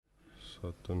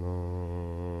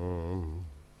ਸਤਨਾਮ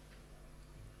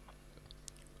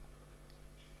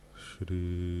ਸ਼੍ਰੀ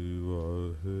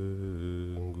ਵਾਹਿਗੁਰੂ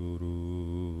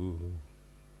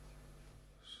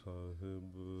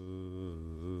ਸਾਹਿਬ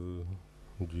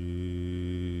ਜੀ।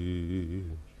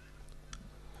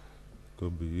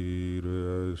 ਕਬੀਰ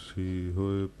ਐਸੀ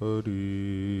ਹੋਏ ਪਰੀ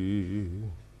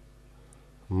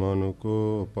ਮਨ ਕੋ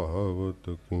ਭਾਵਤ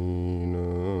ਕੀਨ,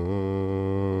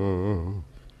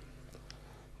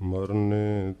 मरने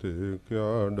ते क्या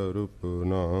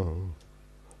डरपना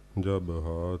जब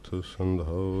हाथ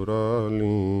संधौरा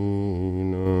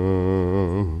लीन।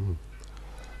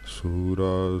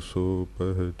 सूरा सो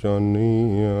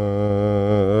पहचानिया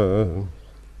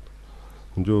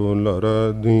जो लड़ा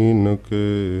दीन के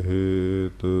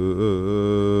हेत,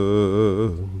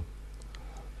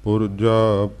 पुरजा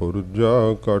पुरजा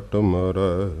कट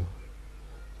मरै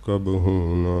कबहू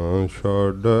ना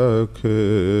छाड़ै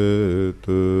खेत।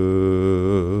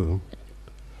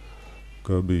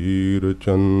 कबीर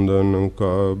चंदन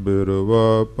का बिरवा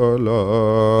पला,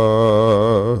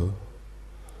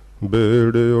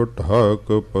 बेड़े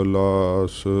उठाक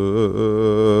पलास।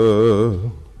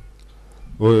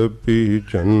 ओए पी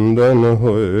चंदन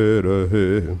होए रहे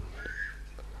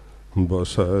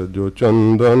बस जो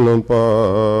चंदन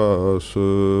पास।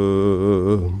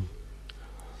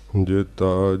 जेता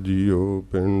जियो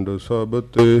पिंड सब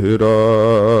तेरा,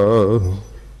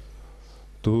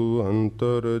 तू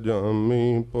अंतर जामी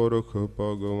पुरख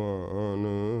भगवान।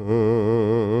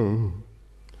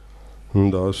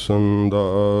 दासन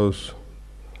दास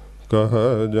कह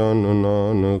जन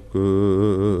नानक,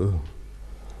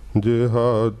 जिहा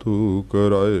तू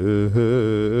कराए है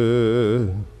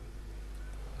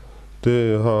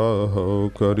तेहा हो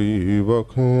करी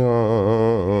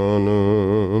बख्यान।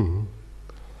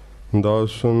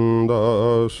 दासन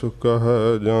दास कह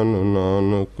जन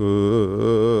नानक,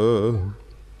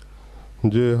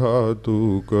 जिहा तू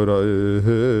कराए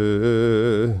है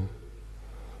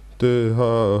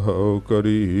तेहा हो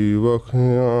करी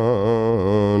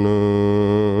बख्यान।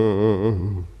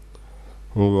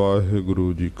 वाहिगुरु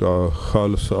जी का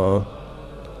खालसा,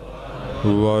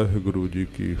 वाहिगुरु जी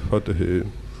की फतेह।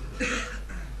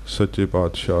 सच्चे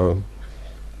पातशाह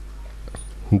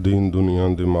दीन दुनिया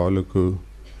दे मालिक,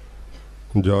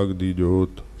 जागदी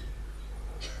जोत,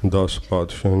 10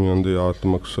 पातशाहियां दे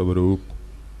आत्मक स्वरूप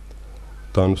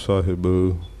धन साहिब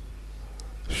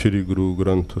श्री गुरु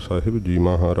ग्रंथ साहिब जी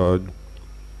महाराज,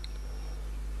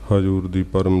 हजूर दी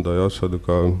परम दया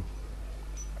सदका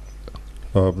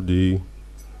आप जी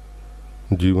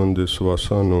जीवन दे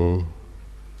सवासां नूं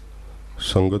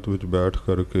संगत विच बैठ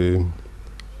करके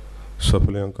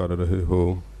सफलियां कर रहे हो।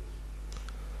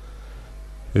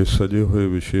 इस सजे हुए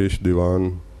विशेष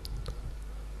दीवान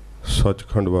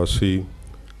सचखंड वासी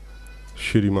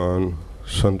श्रीमान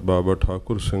संत बाबा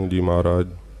ठाकुर सिंह जी महाराज,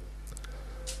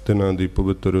 तिन्हां दी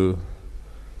पवित्र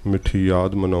मिठी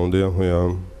याद मनाउंदियां होइयां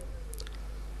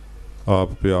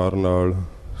आप प्यार नाल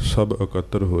सब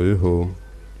इकत्तर होए हो।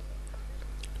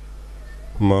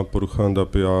 महापुरखां दा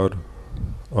प्यार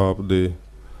आप दे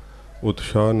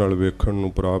उत्साह नाल वेखण नूं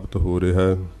प्राप्त हो रहा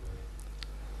है।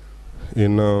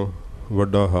 इन्ना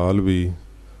वड्डा हाल भी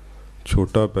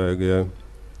छोटा पै गया,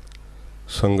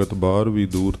 संगत बाहर भी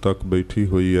दूर तक बैठी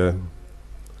हुई है।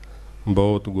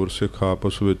 बहुत गुरसिख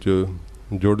आपस विच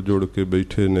जुड़ जुड़ के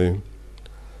बैठे ने।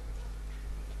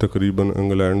 तकरीबन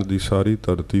इंग्लैंड की सारी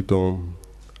धरती तो,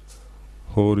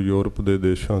 होर यूरोप के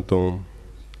देशों तो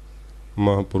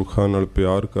महापुरखों नाल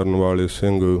प्यार करन वाले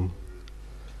सिंह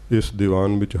इस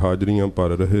दीवान विच हाजरियां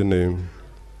भर रहे ने।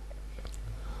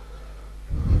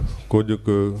 कुछ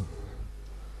क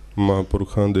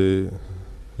महापुरखों दे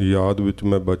याद विच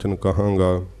मैं बचन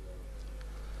कहांगा।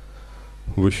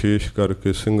 विशेष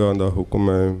करके सिंघां दा हुक्म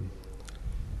है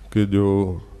कि जो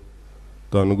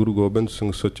धन गुरु गोबिंद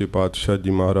सिंह सच्चे पातशाह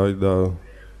जी महाराज दा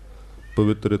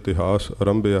पवित्र इतिहास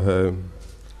आरंभिया है,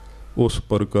 उस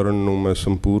प्रकरण नूं मैं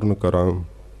संपूर्ण करां।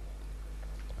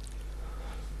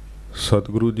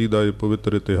 सतगुरु जी दा ये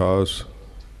पवित्र इतिहास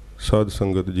साध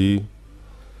संगत जी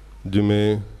जिमें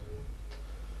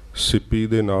सिप्पी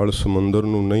दे नाल समुंदर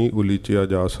नूं नहीं उलीचिया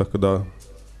जा सकदा,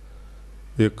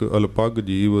 एक अलपग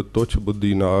जीव तुच्छ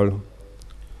बुद्धि नाल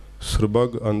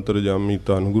सरबग अंतरजामी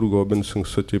धन गुरु गोबिंद सिंह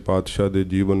सच्चे पातशाह दे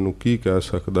जीवन नूं की कह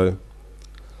सकदा है।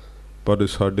 पर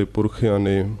साडे पुरखियां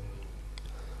ने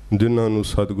जिन्हां नूं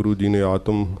सतगुरु जी ने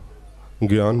आत्म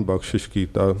ज्ञान बख्शिश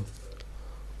कीता,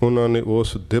 उन्हां ने उस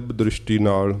दिव्य दृष्टि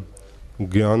नाल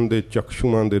ज्ञान दे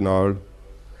चक्षुआं दे नाल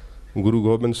गुरु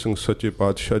गोबिंद सिंह सच्चे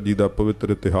पातशाह जी का पवित्र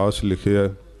इतिहास लिखिया।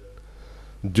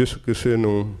 जिस किसी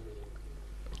नूं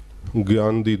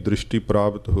ज्ञान की दृष्टि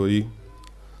प्राप्त हुई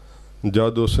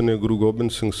जद उसने गुरु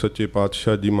गोबिंद सिंह सच्चे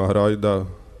पातशाह जी महाराज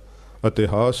का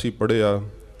इतिहास ही पढ़िया,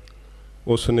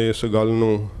 उसने इस गल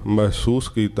नूं महसूस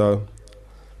किया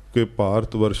कि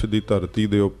भारत वर्ष की धरती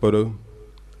के उपर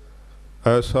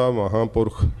ऐसा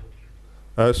महापुरख,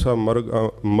 ऐसा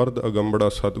मर्द अगंबड़ा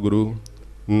सतगुरु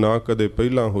ना कदे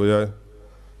पहला होया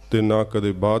ते ना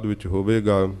कदे बाद विच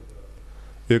होवेगा।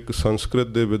 एक संस्कृत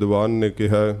के विद्वान ने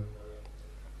कहा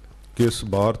कि इस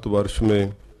भारत वर्ष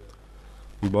में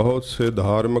बहुत से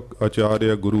धार्मिक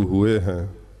आचार्य गुरु हुए हैं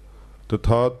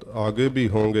तथा आगे भी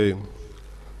होंगे,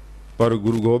 पर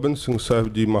गुरु गोबिंद सिंह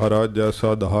साहिब जी महाराज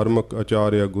जैसा धार्मिक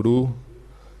आचार्य गुरु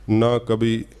ना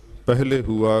कभी पहले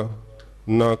हुआ,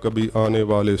 ना कभी आने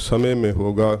वाले समय में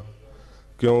होगा,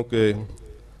 क्योंकि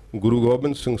गुरु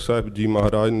गोबिंद सिंह साहिब जी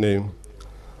महाराज ने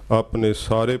अपने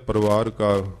सारे परिवार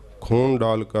का खून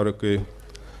डाल करके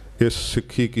इस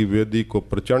सिक्खी की वेदी को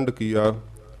प्रचंड किया,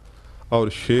 और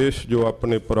शेष जो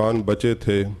अपने प्राण बचे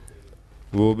थे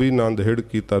वो भी नांदेड़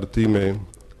की धरती में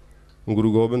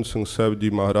गुरु गोबिंद सिंह साहिब जी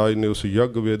महाराज ने उस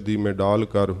यज्ञ वेदी में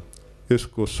डालकर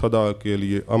इसको सदा के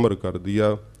लिए अमर कर दिया।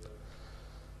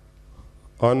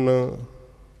 अन्य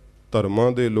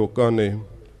धर्मां दे लोकां ने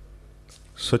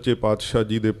सच्चे पातशाह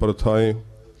जी दे प्रथाएं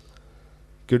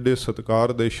किड्डे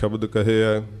सत्कार दे शब्द कहे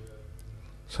है।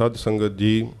 सद संगत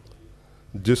जी,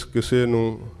 जिस किसे नूं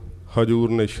हजूर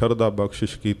ने शरदा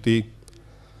बख्शिश की,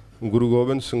 गुरु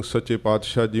गोबिंद सिंह सच्चे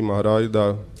पातशाह जी महाराज का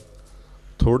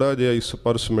थोड़ा जिहा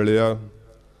स्पर्श मिलिया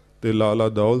तो लाला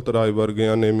दौलत राय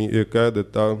वर्गियां ने भी ये कह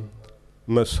दिता,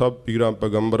 मैं सब पीरां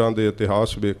पैगंबरां दे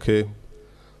इतिहास वेखे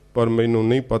पर मैनू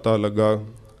नहीं पता लगा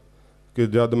कि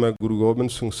जद मैं गुरु गोबिंद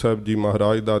सिंह साहिब जी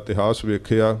महाराज का इतिहास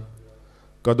वेखिया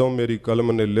कदों मेरी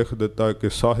कलम ने लिख दिता कि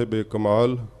साहिब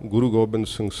कमाल गुरु गोबिंद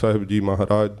सिंह साहिब जी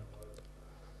महाराज।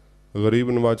 गरीब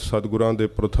नवाज सतगुरां दे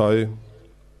प्रथाए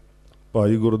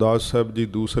भाई गुरदास साहब जी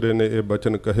दूसरे ने यह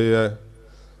बचन कहे है,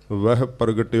 वह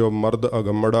प्रगट्यो मर्द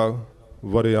अगमड़ा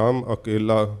वरियाम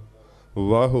अकेला,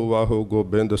 वाहो वाहो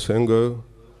गोबिंद सिंह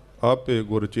आपे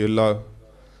गुरचेला।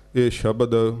 ये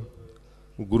शब्द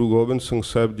गुरु गोबिंद सिंह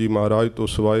साहिब जी महाराज तो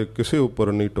सिवाए किसी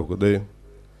उपर नहीं ढुकते।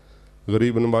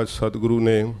 गरीब नवाज सतगुरु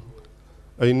ने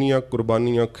इन्नियां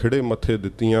कुर्बानियां खिड़े मत्थे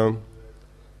दित्तियां,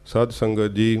 साध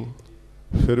संगत जी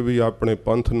फिर भी अपने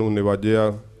पंथ नूं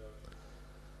निवाजिया।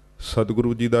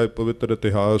 सतगुरु जी का पवित्र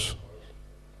इतिहास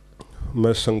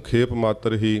मैं संखेप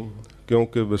मात्र ही,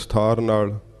 क्योंकि विस्तार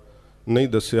नाल नहीं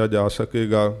दसिया जा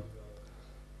सकेगा।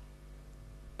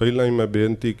 पहला ही मैं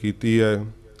बेनती की है,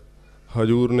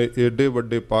 हजूर ने एडे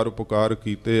वड्डे परोपकार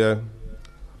किए है,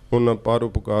 उन्हां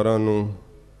परोपकारां नूं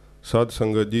साध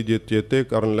संगत जी जे चेते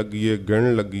करन लगीए गिण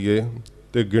लगीए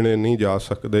तो गिणे नहीं जा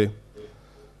सकते।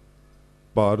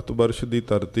 भारत वर्ष की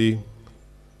धरती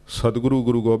सतगुरु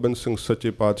गुरु गोबिंद सिंह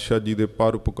सच्चे पातशाह जी के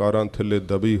परोपकारां थले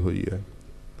दबी हुई है।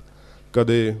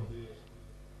 कदे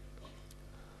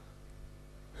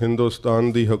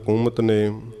हिंदुस्तान की हुकूमत ने,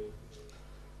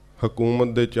 हुकूमत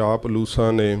के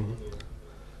चापलूसां ने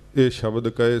ये शब्द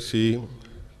कहे सी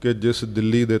कि जिस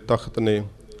दिल्ली के तख्त ने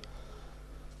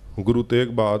गुरु तेग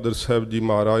बहादुर साहब जी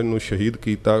महाराज नूं शहीद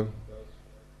किया,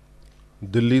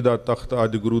 दिल्ली का तख्त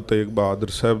अज गुरु तेग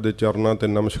बहादुर साहब के चरणों ते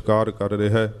नमस्कार कर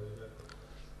रहा है।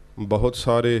 बहुत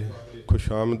सारे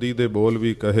खुशामदी दे बोल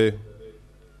भी कहे।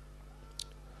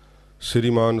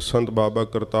 श्रीमान संत बाबा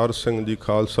करतार सिंह जी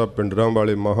खालसा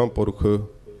भिंडरांवाले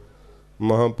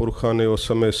महापुरखों ने उस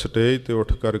समय स्टेज ते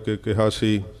उठ करके कहा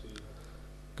सी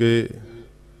कि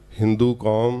हिंदू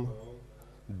कौम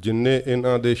जिन्ने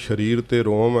इन्हां दे शरीर ते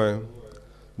रोम है,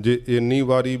 जे इन्नी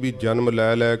वारी भी जन्म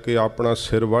लै के अपना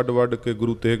सिर वड वड के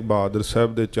गुरु तेग बहादुर साहब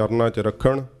के चरणों च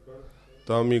रखण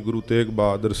तां भी गुरु तेग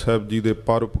बहादुर साहब जी के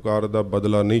परोपकार का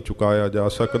बदला नहीं चुकाया जा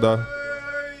सकता।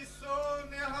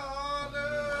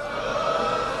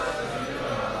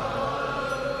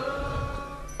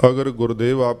 अगर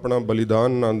गुरुदेव अपना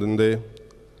बलिदान ना दिंदे,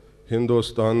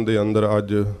 हिंदुस्तान के अंदर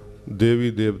अज देवी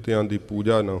देवतियां की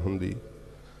पूजा ना हुंदी,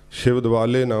 शिव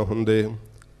दिवाले ना हुंदे।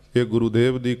 ये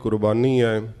गुरुदेव की कुर्बानी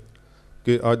है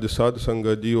कि अज साध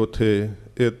संगत जी उत्थे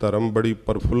ये धर्म बड़ी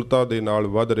प्रफुल्लता दे नाल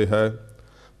वध रहा है,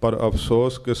 पर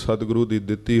अफसोस कि सतगुरु की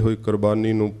दिती हुई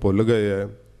कुर्बानी नूं भुल गए है।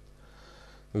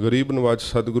 गरीब नवाज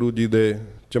सतगुरु जी दे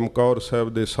चमकौर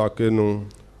साहब दे साके नूं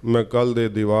मैं कल दे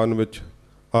दीवान विच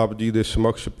आप जी दे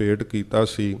समक्ष भेंट कीता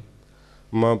सी।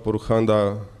 महापुरखां दा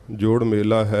जोड़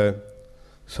मेला है।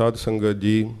 साध संगत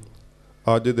जी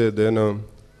अज दे दिन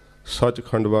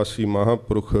सचखंड वासी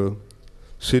महापुरख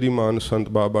श्रीमान संत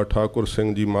बाबा ठाकुर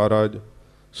सिंह जी महाराज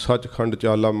सचखंड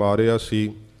चाला मारिया सी।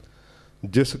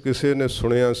 जिस किसी ने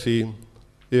सुनिया सी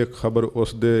ये खबर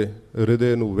उसके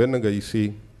हृदय नूं विन गई सी।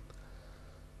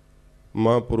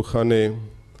 महापुरखों ने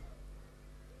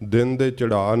दिन दे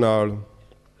चढ़ाऽ नाल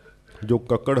जो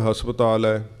कक्कड़ हस्पताल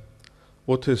है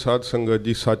उत्थे साध संगत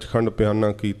जी सचखंड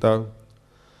बयाना कीता।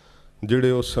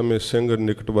 जिहड़े उस समय सिंह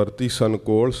निकटवर्ती सन,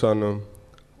 कोल सन,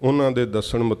 उन्हां दे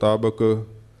दस्सण मुताबक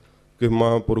कि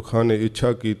महापुरखां ने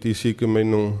इच्छा कीती सी कि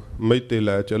मैनू मैते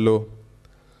लै चलो,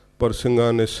 पर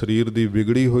ਸਿੰਘਾਂ ने शरीर की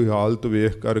विगड़ी हुई हालत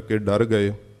वेख करके डर गए।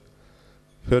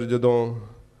 फिर जदों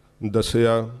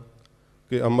दसिया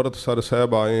कि अमृतसर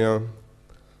साहब आए हैं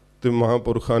तो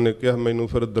महापुरखां ने कहा मैनू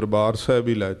फिर दरबार साहब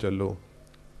ही लै चलो।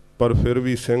 पर फिर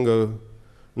भी सिंह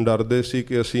डरदे सी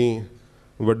कि असीं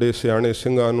वड्डे सियाणे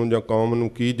ਸਿੰਘਾਂ नूं जां कौम नूं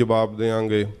की जवाब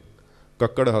देंगे।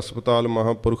 कक्कड़ हस्पताल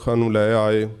महापुरखां नूं लै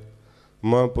आए।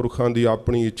 महापुरखां दी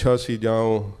अपनी इच्छा सी जां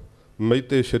ओह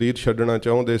मैते शरीर छड्डना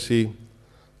चाहुंदे सी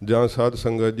जां साध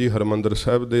संगत जी हरमंदर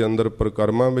साहब दे अंदर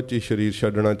परिक्रमा विच ही शरीर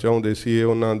छड्डना चाहुंदे सी। ये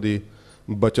उन्हां दी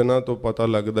बचना तो पता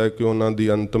लगता है कि उन्हां दी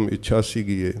अंतिम इच्छा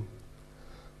सीगी।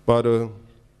 पर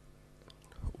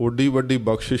ओडी वड्डी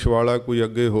बख्शिश वाला कोई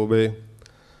अगे होवे,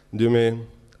 जिवें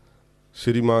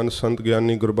श्रीमान संत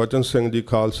ज्ञानी गुरबचन सिंह जी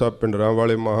खालसा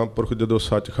भिंडरांवाले महापुरख जदों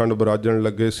सचखंड बराजण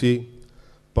लगे सी,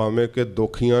 भावें कि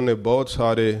दुखियां ने बहुत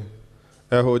सारे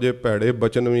इहो जे भैड़े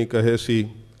बचन भी कहे सी।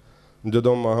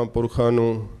 जदों महापुरखां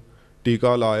नूं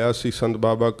टीका लाया सी संत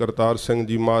बाबा करतार सिंह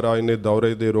जी महाराज ने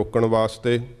दौरे दे रोकण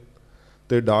वास्ते,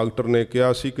 तो डॉक्टर ने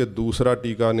कहा सी कि दूसरा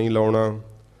टीका नहीं लाउणा,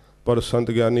 पर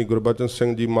संत ज्ञानी गुरबचन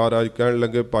सिंह जी महाराज कहण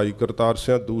लगे भाई करतार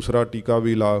सिंह दूसरा टीका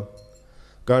भी ला।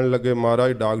 कहण लगे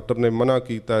महाराज डॉक्टर ने मना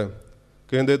कीता है।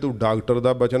 कहंदे तू डॉक्टर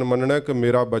दा बचन मनना कि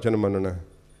मेरा बचन मनना।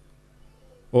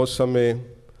 उस समय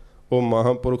वो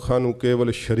महापुरखां नूं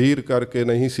केवल शरीर करके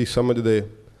नहीं सी समझदे,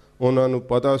 उन्हां नूं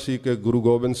पता सी कि गुरु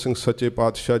गोबिंद सिंह सच्चे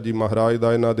पातशाह जी महाराज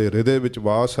दा इन्हां दे हृदय विच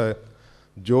वास है।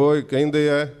 जो ये कहिंदे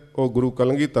है वो गुरु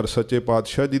कलंगीधर सच्चे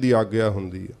पातशाह जी की आग्या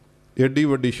हुंदी है। एडी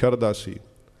वड्डी शरधा सी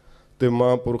ते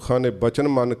महापुरखां ने बचन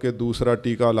मन के दूसरा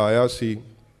टीका लाया सी।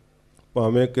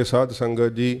 भावें कि साध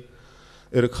संगत जी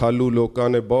इरखालू लोकां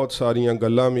ने बहुत सारियां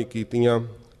गल्लां भी कीतियां,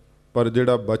 पर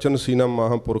जिहड़ा बचन सी ना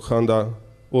महापुरखां दा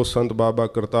वो संत बाबा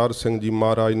करतार सिंह जी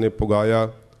महाराज ने पुगाया।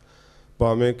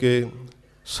 भावें कि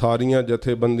सारियां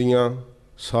जथेबंदियां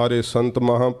सारे संत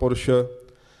महापुरुष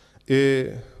ये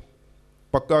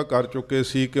पक्का कर चुके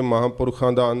सी कि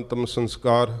महापुरखां दा अंतिम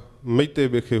संस्कार मैते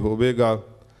विखे होवेगा,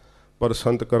 पर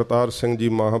संत करतार सिंह जी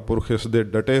महापुरख इस दे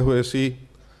डटे हुए सी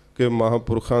कि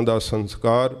महापुरखां दा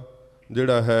संस्कार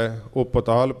जिहड़ा है वो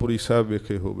पतालपुरी साहब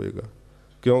विखे होवेगा।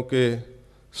 क्योंकि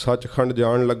सचखंड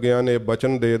जाण लग्गियां ने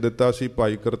बचन दे दिता सी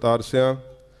भाई करतार सिंह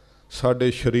साडे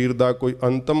शरीर दा कोई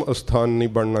अंतिम स्थान नहीं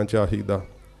बनना चाहिदा,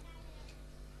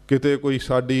 किते कोई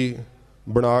साडी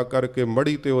बना करके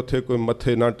मड़ी ते उत्थे कोई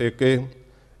मत्थे ना टेके।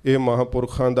 ये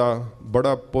महापुरखां दा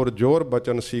बड़ा पुरजोर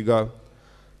बचन सीगा।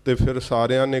 ते फिर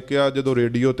सारियां ने कहा जदों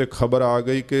रेडियो ते खबर आ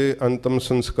गई कि अंतिम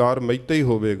संस्कार मैते ही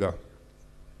होवेगा,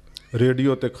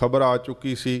 रेडियो ते खबर आ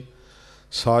चुकी सी,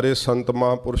 सारे संत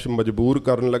महापुरुष मजबूर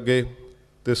करन लगे।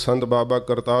 ते संत बाबा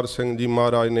करतार सिंह जी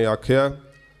महाराज ने आख्या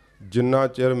जिन्ना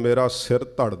चिर मेरा सिर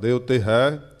धड़ दे उत्ते है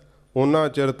उन्ना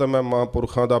चिर तो मैं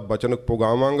महापुरखां दा बचन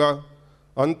पुगावांगा,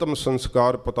 अंतिम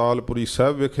संस्कार पतालपुरी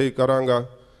साहब विखे ही करांगा।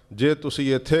 जे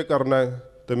तुसी इत्थे करना है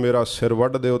तो मेरा सिर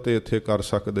वड्ढ दिओ ते इत्थे कर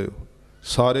सकदे हो।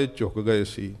 सारे झुक गए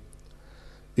सी।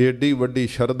 एडी वड्डी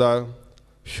शरधा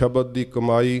शब्द की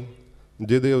कमाई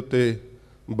जिहदे उत्ते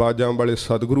बाजां वाले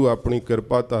सतगुरु अपनी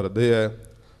किरपा धरदे है,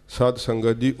 साध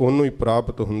संगत जी उन्होंने ही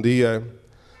प्राप्त हुंदी है।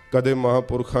 कदे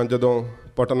महापुरखां जदों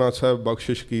पटना साहब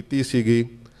बख्शिश कीती सीगी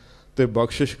ते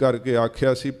बख्शिश करके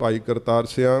आख्या सी भाई करतार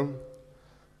सिंह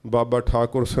बाबा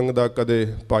ठाकुर सिंह दा कदे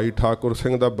भाई ठाकुर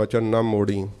सिंह दा बचन ना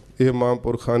मोड़ी। ये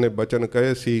महापुरखां ने बचन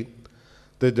कहे सी।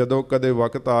 ते जदों कदे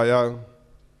वक्त आया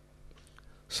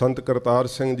संत करतार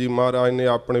सिंह जी महाराज ने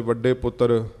अपने वड्डे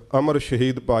पुत्र अमर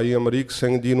शहीद भाई अमरीक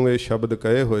सिंह जी नूं ये शब्द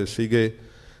कहे हुए सीगे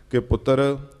कि पुत्र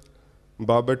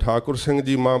बाबे ठाकुर सिंह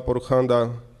जी महापुरखां दा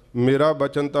मेरा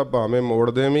बचन तां भावें मोड़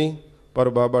देवीं, पर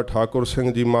बाबा ठाकुर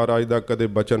सिंह जी महाराज दा कदे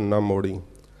बचन ना मोड़ी।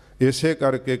 इसे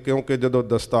करके क्योंकि जदों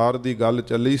दस्तार की गल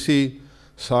चली सी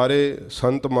सारे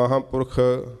संत महापुरख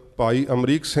भाई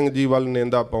अमरीक सिंह जी वाल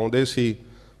नेंदा पाउंदे सी,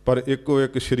 पर इको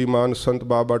एक श्रीमान संत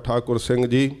बाबा ठाकुर सिंह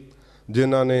जी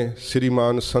जिन्हां ने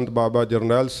श्रीमान संत बाबा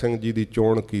जरनैल सिंह जी की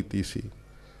चोण कीती सी।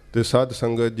 ते साध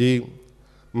संगत जी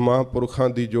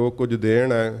महापुरखां दी जो कुछ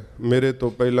देन है मेरे तो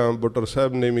पहला बुटर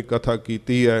साहब ने भी कथा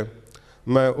कीती है,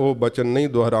 मैं वो बचन नहीं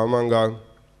दोहरावांगा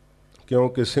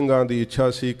क्योंकि सिंघां दी इच्छा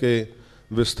सी कि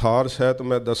विस्तार सहित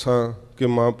मैं दसां कि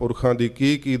महापुरखां दी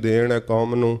की देन है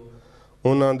कौम नूं।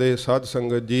 उन्हां दे साध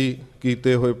संगत जी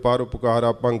कीते हुए पर उपकार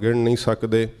आपां गिण नहीं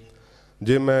सकदे।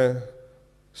 जे मैं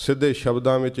सीधे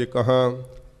शब्दां विच कहां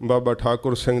ਬਾਬਾ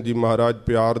ਠਾकुर ਸਿੰਘ ਜੀ ਮਹਾਰਾਜ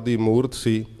ਪਿਆਰ ਦੀ ਮੂਰਤ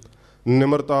ਸੀ,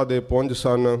 ਨਿਮਰਤਾ ਦੇ ਪੁੰਜ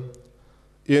ਸਨ।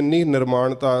 ਇੰਨੀ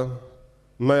ਨਿਰਮਾਣਤਾ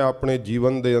ਮੈਂ ਆਪਣੇ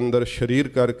ਜੀਵਨ ਦੇ ਅੰਦਰ ਸਰੀਰ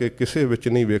ਕਰਕੇ ਕਿਸੇ ਵਿੱਚ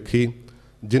ਨਹੀਂ ਵੇਖੀ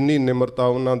ਜਿੰਨੀ ਨਿਮਰਤਾ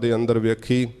ਉਹਨਾਂ ਦੇ ਅੰਦਰ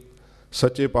ਵੇਖੀ।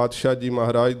 ਸੱਚੇ ਪਾਤਸ਼ਾਹ ਜੀ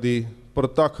ਮਹਾਰਾਜ ਦੀ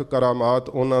ਪ੍ਰਤੱਖ ਕਰਾਮਾਤ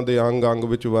ਉਹਨਾਂ ਦੇ ਅੰਗ ਅੰਗ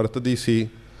ਵਿੱਚ ਵਰਤਦੀ ਸੀ।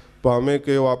 ਭਾਵੇਂ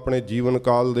ਕਿ ਉਹ ਆਪਣੇ ਜੀਵਨ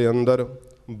ਕਾਲ ਦੇ ਅੰਦਰ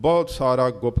ਬਹੁਤ ਸਾਰਾ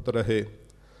ਗੁਪਤ ਰਹੇ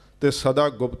ਅਤੇ ਸਦਾ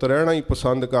ਗੁਪਤ ਰਹਿਣਾ ਹੀ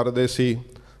ਪਸੰਦ ਕਰਦੇ ਸੀ,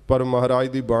 ਪਰ ਮਹਾਰਾਜ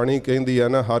ਦੀ ਬਾਣੀ ਕਹਿੰਦੀ ਹੈ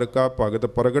ਨਾ, ਹਰ ਕਾ ਭਗਤ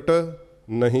ਪ੍ਰਗਟ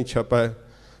ਨਹੀਂ ਛਪੈ।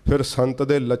 ਫਿਰ ਸੰਤ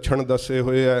ਦੇ ਲੱਛਣ ਦੱਸੇ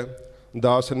ਹੋਏ ਹੈ।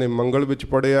 ਦਾਸ ਨੇ ਮੰਗਲ ਵਿੱਚ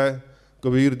ਪੜ੍ਹਿਆ,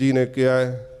 ਕਬੀਰ ਜੀ ਨੇ ਕਿਹਾ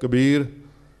ਹੈ, ਕਬੀਰ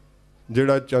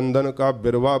ਜਿਹੜਾ ਚੰਦਨ ਕਾ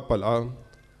ਬਿਰਵਾ ਭਲਾ,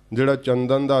 ਜਿਹੜਾ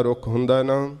ਚੰਦਨ ਦਾ ਰੁੱਖ ਹੁੰਦਾ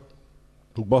ਨਾ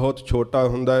ਬਹੁਤ ਛੋਟਾ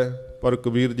ਹੁੰਦਾ ਹੈ, ਪਰ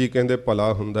ਕਬੀਰ ਜੀ ਕਹਿੰਦੇ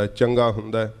ਭਲਾ ਹੁੰਦਾ, ਚੰਗਾ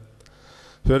ਹੁੰਦਾ।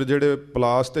 ਫਿਰ ਜਿਹੜੇ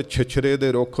ਪਲਾਸ ਅਤੇ ਛਿਛਰੇ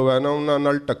ਦੇ ਰੁੱਖ ਹੈ ਨਾ ਉਹਨਾਂ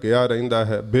ਨਾਲ ਢੱਕਿਆ ਰਹਿੰਦਾ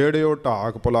ਹੈ। ਵਿਹੜਿਓ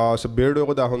ਢਾਕ ਪਲਾਸ,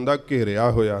 ਵਿਹੜਿਓ ਦਾ ਹੁੰਦਾ ਘੇਰਿਆ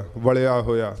ਹੋਇਆ, ਵਲਿਆ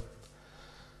ਹੋਇਆ।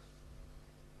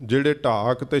 ਜਿਹੜੇ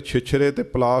ਢਾਕ ਅਤੇ ਛਿਛਰੇ ਅਤੇ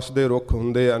ਪਲਾਸ ਦੇ ਰੁੱਖ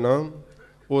ਹੁੰਦੇ ਆ ਨਾ,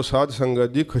 ਉਹ ਸਾਧ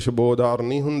ਸੰਗਤ ਜੀ ਖੁਸ਼ਬੋਦਾਰ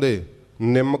ਨਹੀਂ ਹੁੰਦੇ,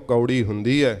 ਨਿੰਮ ਕੌੜੀ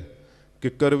ਹੁੰਦੀ ਹੈ।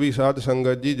 ਕਿੱਕਰ ਵੀ ਸਾਧ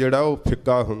ਸੰਗਤ ਜੀ ਜਿਹੜਾ ਉਹ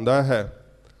ਫਿੱਕਾ ਹੁੰਦਾ ਹੈ।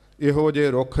 ਇਹੋ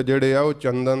ਜਿਹੇ ਰੁੱਖ ਜਿਹੜੇ ਆ ਉਹ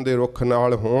ਚੰਦਨ ਦੇ ਰੁੱਖ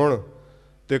ਨਾਲ ਹੋਣ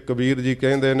ਅਤੇ ਕਬੀਰ ਜੀ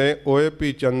ਕਹਿੰਦੇ ਨੇ, ਓਏ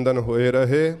ਵੀ ਚੰਦਨ ਹੋਏ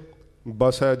ਰਹੇ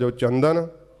ਬਸੈ ਜੋ ਚੰਦਨ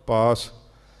ਪਾਸ।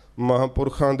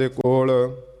 ਮਹਾਂਪੁਰਖਾਂ ਦੇ ਕੋਲ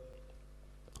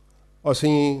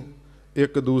ਅਸੀਂ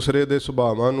ਇੱਕ ਦੂਸਰੇ ਦੇ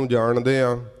ਸੁਭਾਵਾਂ ਨੂੰ ਜਾਣਦੇ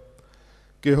ਹਾਂ।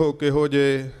 ਕਿਹੋ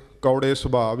ਜਿਹੇ ਕੌੜੇ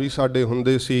ਸੁਭਾਅ ਵੀ ਸਾਡੇ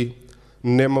ਹੁੰਦੇ ਸੀ,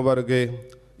 ਨਿੰਮ ਵਰਗੇ,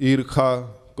 ਈਰਖਾ,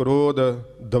 ਕ੍ਰੋਧ,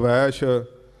 ਦਵੈਸ਼।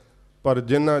 ਪਰ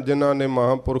ਜਿਨ੍ਹਾਂ ਨੇ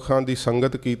ਮਹਾਂਪੁਰਖਾਂ ਦੀ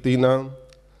ਸੰਗਤ ਕੀਤੀ ਨਾ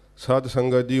ਸਾਧ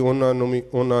ਸੰਗਤ ਜੀ, ਉਹਨਾਂ ਨੂੰ ਵੀ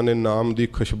ਉਹਨਾਂ ਨੇ ਨਾਮ ਦੀ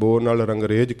ਖੁਸ਼ਬੂ ਨਾਲ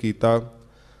ਰੰਗਰੇਜ਼ ਕੀਤਾ।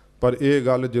 ਪਰ ਇਹ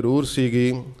ਗੱਲ ਜ਼ਰੂਰ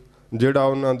ਸੀਗੀ, ਜਿਹੜਾ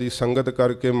ਉਹਨਾਂ ਦੀ ਸੰਗਤ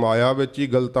ਕਰਕੇ ਮਾਇਆ ਵਿੱਚ ਹੀ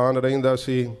ਗਲਤਾਨ ਰਹਿੰਦਾ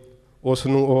ਸੀ, ਉਸ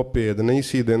ਨੂੰ ਉਹ ਭੇਦ ਨਹੀਂ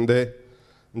ਸੀ ਦਿੰਦੇ।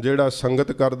 ਜਿਹੜਾ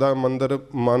ਸੰਗਤ ਕਰਦਾ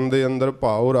ਮਨ ਦੇ ਅੰਦਰ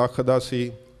ਭਾਵ ਰੱਖਦਾ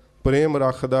ਸੀ, ਪ੍ਰੇਮ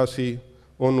ਰੱਖਦਾ ਸੀ,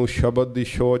 ਉਹਨੂੰ ਸ਼ਬਦ ਦੀ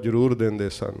ਛੋਹ ਜ਼ਰੂਰ ਦਿੰਦੇ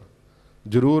ਸਨ,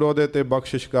 ਜ਼ਰੂਰ ਉਹਦੇ 'ਤੇ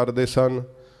ਬਖਸ਼ਿਸ਼ ਕਰਦੇ ਸਨ।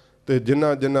 ਅਤੇ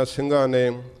ਜਿਨ੍ਹਾਂ ਸਿੰਘਾਂ ਨੇ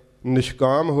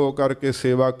ਨਿਸ਼ਕਾਮ ਹੋ ਕਰਕੇ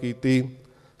ਸੇਵਾ ਕੀਤੀ,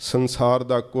 ਸੰਸਾਰ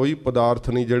ਦਾ ਕੋਈ ਪਦਾਰਥ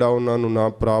ਨਹੀਂ ਜਿਹੜਾ ਉਹਨਾਂ ਨੂੰ ਨਾ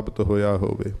ਪ੍ਰਾਪਤ ਹੋਇਆ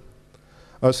ਹੋਵੇ।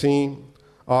 ਅਸੀਂ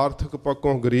ਆਰਥਿਕ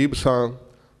ਪੱਖੋਂ ਗਰੀਬ ਸਾਂ,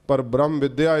 ਪਰ ਬ੍ਰਹਮ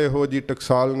ਵਿੱਦਿਆ ਇਹੋ ਜਿਹੀ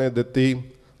ਟਕਸਾਲ ਨੇ ਦਿੱਤੀ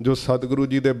ਜੋ ਸਤਿਗੁਰੂ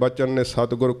ਜੀ ਦੇ ਬਚਨ ਨੇ,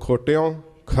 ਸਤਿਗੁਰ ਖੋਟਿਓਂ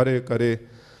ਖਰੇ ਕਰੇ।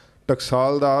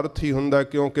 ਟਕਸਾਲ ਦਾ ਅਰਥ ਹੀ ਹੁੰਦਾ,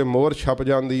 ਕਿਉਂਕਿ ਮੋਹਰ ਛਪ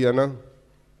ਜਾਂਦੀ ਹੈ ਨਾ,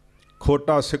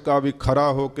 ਖੋਟਾ ਸਿੱਕਾ ਵੀ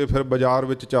ਖਰਾ ਹੋ ਕੇ ਫਿਰ ਬਾਜ਼ਾਰ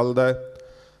ਵਿੱਚ ਚੱਲਦਾ ਹੈ।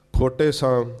 ਖੋਟੇ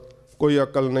ਸਾਂ, ਕੋਈ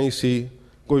ਅਕਲ ਨਹੀਂ ਸੀ,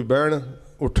 ਕੋਈ ਬਹਿਣ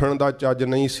ਉੱਠਣ ਦਾ ਚੱਜ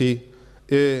ਨਹੀਂ ਸੀ।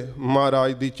 ਇਹ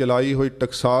ਮਹਾਰਾਜ ਦੀ ਚਲਾਈ ਹੋਈ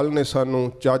ਟਕਸਾਲ ਨੇ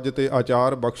ਸਾਨੂੰ ਚੱਜ ਅਤੇ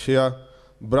ਆਚਾਰ ਬਖਸ਼ਿਆ,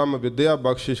 ਬ੍ਰਹਮ ਵਿੱਦਿਆ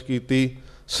ਬਖਸ਼ਿਸ਼ ਕੀਤੀ,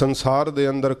 ਸੰਸਾਰ ਦੇ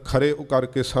ਅੰਦਰ ਖਰੇ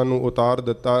ਕਰਕੇ ਸਾਨੂੰ ਉਤਾਰ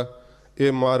ਦਿੱਤਾ।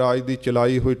 ਇਹ ਮਹਾਰਾਜ ਦੀ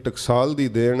ਚਲਾਈ ਹੋਈ ਟਕਸਾਲ ਦੀ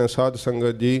ਦੇਣ ਹੈ ਸਾਧ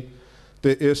ਸੰਗਤ ਜੀ।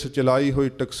 ਅਤੇ ਇਸ ਚਲਾਈ ਹੋਈ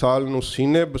ਟਕਸਾਲ ਨੂੰ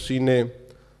ਸੀਨੇ ਬਸੀਨੇ,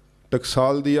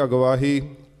 ਟਕਸਾਲ ਦੀ ਅਗਵਾਈ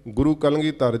ਗੁਰੂ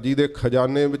ਕਲਗੀਧਰ ਜੀ ਦੇ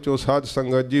ਖਜ਼ਾਨੇ ਵਿੱਚੋਂ ਸਾਧ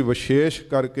ਸੰਗਤ ਜੀ ਵਿਸ਼ੇਸ਼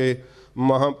ਕਰਕੇ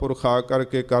ਮਹਾਂਪੁਰਖ ਆ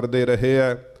ਕਰਕੇ ਕਰਦੇ ਰਹੇ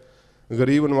ਹੈ।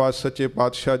 ਗਰੀਬ ਨਿਵਾਜ ਸੱਚੇ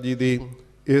ਪਾਤਸ਼ਾਹ ਜੀ ਦੀ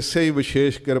ਇਸੇ ਹੀ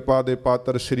ਵਿਸ਼ੇਸ਼ ਕਿਰਪਾ ਦੇ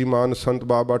ਪਾਤਰ ਸ਼੍ਰੀਮਾਨ ਸੰਤ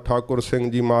ਬਾਬਾ ਠਾकुर ਸਿੰਘ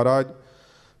ਜੀ ਮਹਾਰਾਜ,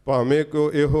 ਭਾਵੇਂ ਕਿ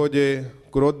ਉਹ ਇਹੋ ਜਿਹੇ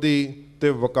ਕ੍ਰੋਧੀ ਅਤੇ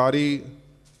ਵਕਾਰੀ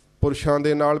ਪੁਰਸ਼ਾਂ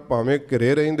ਦੇ ਨਾਲ ਭਾਵੇਂ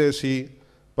ਘਿਰੇ ਰਹਿੰਦੇ ਸੀ,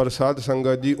 ਪਰ ਸਾਧ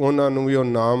ਸੰਗਤ ਜੀ ਉਹਨਾਂ ਨੂੰ ਵੀ ਉਹ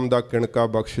ਨਾਮ ਦਾ ਕਿਣਕਾ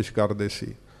ਬਖਸ਼ਿਸ਼ ਕਰਦੇ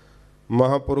ਸੀ।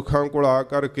 ਮਹਾਂਪੁਰਖਾਂ ਕੋਲ ਆ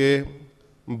ਕਰਕੇ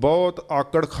ਬਹੁਤ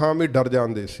ਆਕੜ ਖਾਂ ਵੀ ਡਰ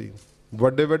ਜਾਂਦੇ ਸੀ,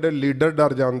 ਵੱਡੇ ਵੱਡੇ ਲੀਡਰ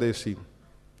ਡਰ ਜਾਂਦੇ ਸੀ।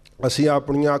 ਅਸੀਂ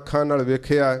ਆਪਣੀਆਂ ਅੱਖਾਂ ਨਾਲ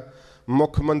ਵੇਖਿਆ,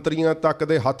 ਮੁੱਖ ਮੰਤਰੀਆਂ ਤੱਕ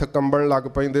ਦੇ ਹੱਥ ਕੰਬਣ ਲੱਗ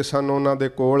ਪੈਂਦੇ ਸਨ ਉਹਨਾਂ ਦੇ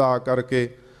ਕੋਲ ਆ ਕਰਕੇ।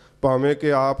 ਭਾਵੇਂ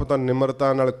ਕਿ ਆਪ ਤਾਂ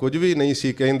ਨਿਮਰਤਾ ਨਾਲ ਕੁਝ ਵੀ ਨਹੀਂ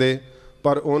ਸੀ ਕਹਿੰਦੇ,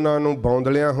 ਪਰ ਉਹਨਾਂ ਨੂੰ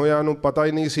ਬੌਂਦਲਿਆਂ ਹੋਇਆਂ ਨੂੰ ਪਤਾ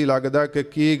ਹੀ ਨਹੀਂ ਸੀ ਲੱਗਦਾ ਕਿ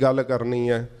ਕੀ ਗੱਲ ਕਰਨੀ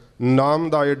ਹੈ। ਨਾਮ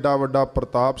ਦਾ ਐਡਾ ਵੱਡਾ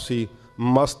ਪ੍ਰਤਾਪ ਸੀ,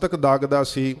 ਮਸਤਕ ਦਾਗਦਾ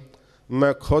ਸੀ।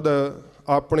 ਮੈਂ ਖੁਦ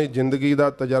ਆਪਣੀ ਜ਼ਿੰਦਗੀ ਦਾ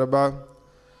ਤਜਰਬਾ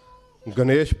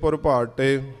ਗਣੇਸ਼ਪੁਰ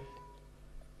ਭਾਟੇ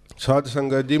ਸਾਧ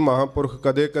ਸੰਗਤ ਜੀ, ਮਹਾਂਪੁਰਖ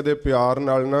ਕਦੇ ਕਦੇ ਪਿਆਰ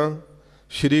ਨਾਲ ਨਾ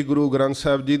ਸ਼੍ਰੀ ਗੁਰੂ ਗ੍ਰੰਥ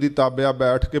ਸਾਹਿਬ ਜੀ ਦੀ ਤਾਬਿਆ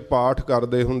ਬੈਠ ਕੇ ਪਾਠ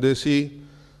ਕਰਦੇ ਹੁੰਦੇ ਸੀ।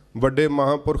 ਵੱਡੇ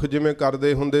ਮਹਾਂਪੁਰਖ ਜਿਵੇਂ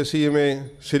ਕਰਦੇ ਹੁੰਦੇ ਸੀ, ਇਵੇਂ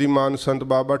ਸ਼੍ਰੀਮਾਨ ਸੰਤ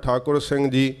ਬਾਬਾ ਠਾकुर ਸਿੰਘ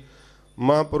ਜੀ,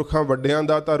 ਮਹਾਂਪੁਰਖਾਂ ਵੱਡਿਆਂ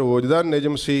ਦਾ ਤਾਂ ਰੋਜ਼ ਦਾ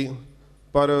ਨਿਯਮ ਸੀ,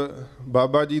 ਪਰ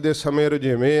ਬਾਬਾ ਜੀ ਦੇ ਸਮੇਂ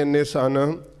ਰੁਝੇਵੇਂ ਇੰਨੇ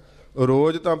ਸਨ,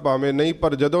 ਰੋਜ਼ ਤਾਂ ਭਾਵੇਂ ਨਹੀਂ,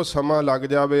 ਪਰ ਜਦੋਂ ਸਮਾਂ ਲੱਗ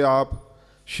ਜਾਵੇ ਆਪ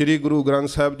ਸ਼੍ਰੀ ਗੁਰੂ ਗ੍ਰੰਥ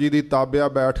ਸਾਹਿਬ ਜੀ ਦੀ ਤਾਬਿਆ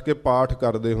ਬੈਠ ਕੇ ਪਾਠ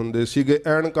ਕਰਦੇ ਹੁੰਦੇ ਸੀਗੇ,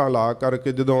 ਐਨਕਾਂ ਲਾ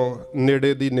ਕਰਕੇ। ਜਦੋਂ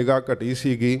ਨੇੜੇ ਦੀ ਨਿਗਾਹ ਘਟੀ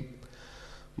ਸੀਗੀ,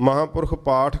 ਮਹਾਂਪੁਰਖ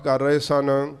ਪਾਠ ਕਰ ਰਹੇ ਸਨ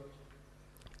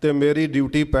ਅਤੇ ਮੇਰੀ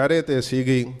ਡਿਊਟੀ ਪਹਿਰੇ 'ਤੇ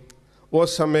ਸੀਗੀ।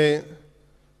 ਉਸ ਸਮੇਂ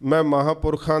ਮੈਂ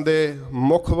ਮਹਾਂਪੁਰਖਾਂ ਦੇ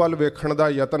ਮੁੱਖ ਵੱਲ ਵੇਖਣ ਦਾ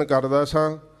ਯਤਨ ਕਰਦਾ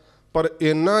ਸਾਂ, ਪਰ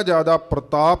ਇੰਨਾ ਜ਼ਿਆਦਾ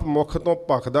ਪ੍ਰਤਾਪ ਮੁੱਖ ਤੋਂ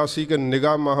ਭਖਦਾ ਸੀ ਕਿ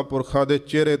ਨਿਗਾਹ ਮਹਾਂਪੁਰਖਾਂ ਦੇ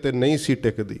ਚਿਹਰੇ 'ਤੇ ਨਹੀਂ ਸੀ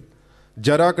ਟਿਕਦੀ।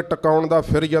 ਜਰਾ ਕੁ ਟਿਕਾਉਣ ਦਾ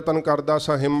ਫਿਰ ਯਤਨ ਕਰਦਾ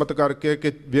ਸਾਂ ਹਿੰਮਤ ਕਰਕੇ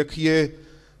ਕਿ ਵੇਖੀਏ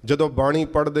ਜਦੋਂ ਬਾਣੀ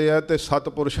ਪੜ੍ਹਦੇ ਆ ਅਤੇ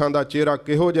ਸਤਿਪੁਰਸ਼ਾਂ ਦਾ ਚਿਹਰਾ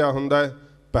ਕਿਹੋ ਜਿਹਾ ਹੁੰਦਾ ਹੈ,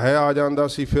 ਭੈ ਆ ਜਾਂਦਾ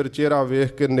ਸੀ। ਫਿਰ ਚਿਹਰਾ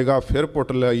ਵੇਖ ਕੇ ਨਿਗਾਹ ਫਿਰ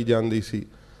ਪੁੱਟ ਲਈ ਜਾਂਦੀ ਸੀ।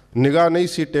 ਨਿਗਾਹ ਨਹੀਂ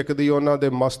ਸੀ ਟਿਕਦੀ ਉਹਨਾਂ ਦੇ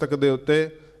ਮਸਤਕ ਦੇ ਉੱਤੇ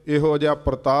ਇਹੋ ਜਿਹਾ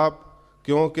ਪ੍ਰਤਾਪ,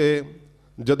 ਕਿਉਂਕਿ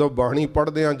ਜਦੋਂ ਬਾਣੀ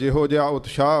ਪੜ੍ਹਦੇ ਹਾਂ ਜਿਹੋ ਜਿਹਾ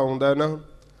ਉਤਸ਼ਾਹ ਆਉਂਦਾ ਨਾ,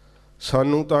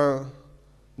 ਸਾਨੂੰ ਤਾਂ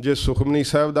ਜੇ ਸੁਖਮਨੀ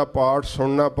ਸਾਹਿਬ ਦਾ ਪਾਠ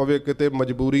ਸੁਣਨਾ ਪਵੇ ਕਿਤੇ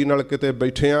ਮਜਬੂਰੀ ਨਾਲ, ਕਿਤੇ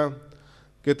ਬੈਠਿਆਂ,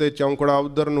 ਕਿਤੇ ਚੌਂਕੜਾ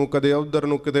ਉੱਧਰ ਨੂੰ, ਕਦੇ ਉੱਧਰ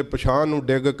ਨੂੰ, ਕਿਤੇ ਪਛਾਣ ਨੂੰ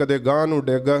ਡਿੱਗ, ਕਦੇ ਗਾਂਹ ਨੂੰ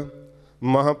ਡਿੱਗ,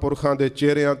 ਮਹਾਂਪੁਰਖਾਂ ਦੇ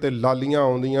ਚਿਹਰਿਆਂ 'ਤੇ ਲਾਲੀਆਂ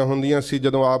ਆਉਂਦੀਆਂ ਹੁੰਦੀਆਂ ਸੀ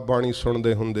ਜਦੋਂ ਆਪ ਬਾਣੀ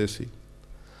ਸੁਣਦੇ ਹੁੰਦੇ ਸੀ।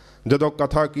 ਜਦੋਂ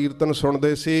ਕਥਾ ਕੀਰਤਨ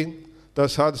ਸੁਣਦੇ ਸੀ ਤਾਂ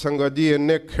ਸਾਧ ਸੰਗਤ ਜੀ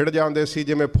ਇੰਨੇ ਖਿੜ ਜਾਂਦੇ ਸੀ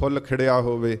ਜਿਵੇਂ ਫੁੱਲ ਖਿੜਿਆ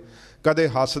ਹੋਵੇ। ਕਦੇ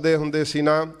ਹੱਸਦੇ ਹੁੰਦੇ ਸੀ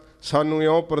ਨਾ, ਸਾਨੂੰ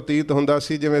ਇਉਂ ਪ੍ਰਤੀਤ ਹੁੰਦਾ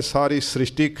ਸੀ ਜਿਵੇਂ ਸਾਰੀ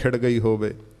ਸ੍ਰਿਸ਼ਟੀ ਖਿੜ ਗਈ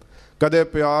ਹੋਵੇ। ਕਦੇ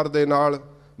ਪਿਆਰ ਦੇ ਨਾਲ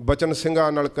ਬਚਨ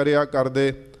ਸਿੰਘਾਂ ਨਾਲ ਕਰਿਆ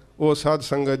ਕਰਦੇ। ਉਹ ਸਾਧ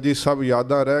ਸੰਗਤ ਜੀ ਸਭ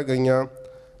ਯਾਦਾਂ ਰਹਿ ਗਈਆਂ।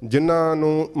 ਜਿਨ੍ਹਾਂ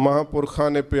ਨੂੰ ਮਹਾਂਪੁਰਖਾਂ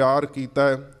ਨੇ ਪਿਆਰ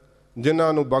ਕੀਤਾ,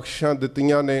 ਜਿਨ੍ਹਾਂ ਨੂੰ ਬਖਸ਼ਿਸ਼ਾਂ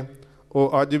ਦਿੱਤੀਆਂ ਨੇ,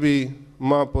 ਉਹ ਅੱਜ ਵੀ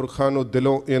ਮਹਾਂਪੁਰਖਾਂ ਨੂੰ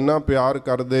ਦਿਲੋਂ ਇੰਨਾ ਪਿਆਰ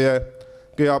ਕਰਦੇ ਹੈ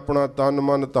ਕਿ ਆਪਣਾ ਤਨ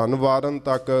ਮਨ ਧਨ ਵਾਰਨ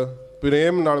ਤੱਕ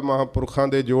ਪ੍ਰੇਮ ਨਾਲ ਮਹਾਂਪੁਰਖਾਂ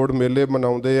ਦੇ ਜੋੜ ਮੇਲੇ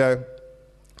ਮਨਾਉਂਦੇ ਹੈ।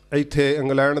 ਇੱਥੇ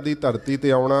ਇੰਗਲੈਂਡ ਦੀ ਧਰਤੀ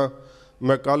 'ਤੇ ਆਉਣਾ,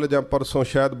 ਮੈਂ ਕੱਲ੍ਹ ਜਾਂ ਪਰਸੋਂ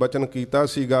ਸ਼ਾਇਦ ਬਚਨ ਕੀਤਾ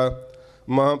ਸੀਗਾ,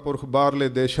 ਮਹਾਂਪੁਰਖ ਬਾਹਰਲੇ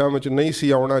ਦੇਸ਼ਾਂ ਵਿੱਚ ਨਹੀਂ ਸੀ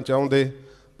ਆਉਣਾ ਚਾਹੁੰਦੇ,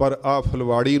 ਪਰ ਆਹ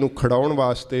ਫੁਲਵਾੜੀ ਨੂੰ ਖੜਾਉਣ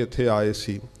ਵਾਸਤੇ ਇੱਥੇ ਆਏ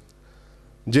ਸੀ।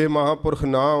 ਜੇ ਮਹਾਂਪੁਰਖ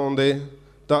ਨਾ ਆਉਂਦੇ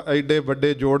ਤਾਂ ਐਡੇ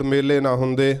ਵੱਡੇ ਜੋੜ ਮੇਲੇ ਨਾ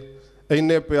ਹੁੰਦੇ,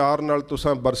 ਇੰਨੇ ਪਿਆਰ ਨਾਲ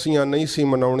ਤੁਸਾਂ ਬਰਸੀਆਂ ਨਹੀਂ ਸੀ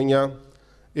ਮਨਾਉਣੀਆਂ।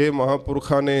 ਇਹ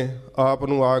ਮਹਾਂਪੁਰਖਾਂ ਨੇ ਆਪ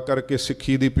ਨੂੰ ਆ ਕਰਕੇ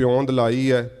ਸਿੱਖੀ ਦੀ ਪਿਉਂਦ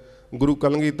ਲਾਈ ਹੈ। ਗੁਰੂ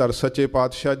ਕਲਗੀਧਰ ਸੱਚੇ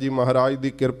ਪਾਤਸ਼ਾਹ ਜੀ ਮਹਾਰਾਜ ਦੀ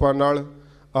ਕਿਰਪਾ ਨਾਲ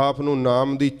ਆਪ ਨੂੰ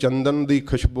ਨਾਮ ਦੀ ਚੰਦਨ ਦੀ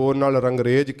ਖੁਸ਼ਬੂ ਨਾਲ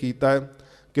ਰੰਗਰੇਜ਼ ਕੀਤਾ ਹੈ।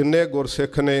 ਕਿੰਨੇ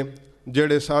ਗੁਰਸਿੱਖ ਨੇ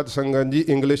ਜਿਹੜੇ ਸਾਧ ਸੰਗਤ ਜੀ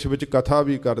ਇੰਗਲਿਸ਼ ਵਿੱਚ ਕਥਾ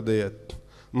ਵੀ ਕਰਦੇ ਹੈ।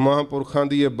 ਮਹਾਂਪੁਰਖਾਂ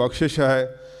ਦੀ ਇਹ ਬਖਸ਼ਿਸ਼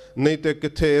ਹੈ, ਨਹੀਂ ਤੇ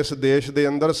ਕਿੱਥੇ ਇਸ ਦੇਸ਼ ਦੇ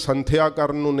ਅੰਦਰ ਸੰਥਿਆ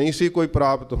ਕਰਨ ਨੂੰ ਨਹੀਂ ਸੀ ਕੋਈ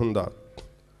ਪ੍ਰਾਪਤ ਹੁੰਦਾ,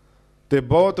 ਤੇ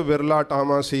ਬਹੁਤ ਵਿਰਲਾ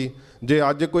ਟਾਵਾਂ ਸੀ। ਜੇ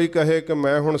ਅੱਜ ਕੋਈ ਕਹੇ ਕਿ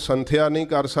ਮੈਂ ਹੁਣ ਸੰਥਿਆ ਨਹੀਂ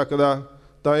ਕਰ ਸਕਦਾ,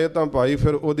 ਤਾਂ ਇਹ ਤਾਂ ਭਾਈ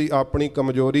ਫਿਰ ਉਹਦੀ ਆਪਣੀ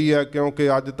ਕਮਜ਼ੋਰੀ ਹੈ, ਕਿਉਂਕਿ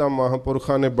ਅੱਜ ਤਾਂ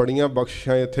ਮਹਾਂਪੁਰਖਾਂ ਨੇ ਬੜੀਆਂ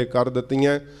ਬਖਸ਼ਿਸ਼ਾਂ ਇੱਥੇ ਕਰ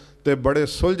ਦਿੱਤੀਆਂ ਤੇ ਬੜੇ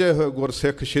ਸੁਲਝੇ ਹੋਏ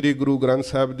ਗੁਰਸਿੱਖ ਸ਼੍ਰੀ ਗੁਰੂ ਗ੍ਰੰਥ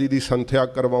ਸਾਹਿਬ ਜੀ ਦੀ ਸੰਥਿਆ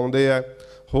ਕਰਵਾਉਂਦੇ ਹੈ।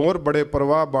 ਹੋਰ ਬੜੇ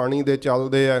ਪ੍ਰਵਾਹ ਬਾਣੀ ਦੇ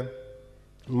ਚੱਲਦੇ ਹੈ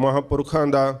ਮਹਾਂਪੁਰਖਾਂ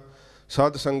ਦਾ।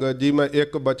 ਸਾਧ ਸੰਗਤ ਜੀ, ਮੈਂ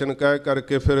ਇੱਕ ਬਚਨ ਕਹਿ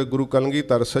ਕਰਕੇ ਫਿਰ ਗੁਰੂ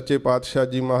ਕਲਗੀਧਰ ਸੱਚੇ ਪਾਤਸ਼ਾਹ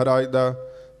ਜੀ ਮਹਾਰਾਜ ਦਾ,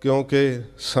 ਕਿਉਂਕਿ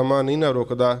ਸਮਾਂ ਨਹੀਂ ਨਾ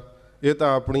ਰੁਕਦਾ, ਇਹ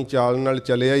ਤਾਂ ਆਪਣੀ ਚਾਲ ਨਾਲ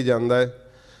ਚਲਿਆ ਹੀ ਜਾਂਦਾ ਹੈ।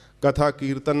 ਕਥਾ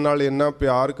ਕੀਰਤਨ ਨਾਲ ਇੰਨਾ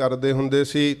ਪਿਆਰ ਕਰਦੇ ਹੁੰਦੇ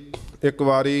ਸੀ। ਇੱਕ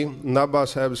ਵਾਰੀ ਨਾਭਾ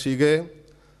ਸਾਹਿਬ ਸੀਗੇ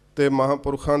ਅਤੇ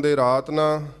ਮਹਾਂਪੁਰਖਾਂ ਦੇ ਰਾਤ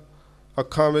ਨਾ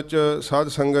ਅੱਖਾਂ ਵਿੱਚ ਸਾਧ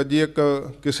ਸੰਗਤ ਜੀ ਇੱਕ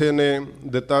ਕਿਸੇ ਨੇ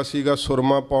ਦਿੱਤਾ ਸੀਗਾ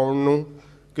ਸੁਰਮਾ ਪਾਉਣ ਨੂੰ,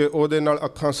 ਕਿ ਉਹਦੇ ਨਾਲ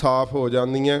ਅੱਖਾਂ ਸਾਫ਼ ਹੋ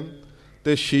ਜਾਂਦੀਆਂ,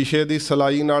 ਅਤੇ ਸ਼ੀਸ਼ੇ ਦੀ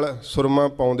ਸਲਾਈ ਨਾਲ ਸੁਰਮਾ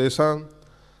ਪਾਉਂਦੇ ਸਾਂ।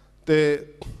 ਅਤੇ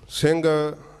ਸਿੰਘ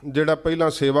ਜਿਹੜਾ ਪਹਿਲਾਂ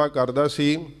ਸੇਵਾ ਕਰਦਾ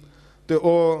ਸੀ, ਅਤੇ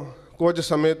ਉਹ ਕੁਝ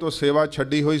ਸਮੇਂ ਤੋਂ ਸੇਵਾ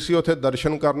ਛੱਡੀ ਹੋਈ ਸੀ, ਉੱਥੇ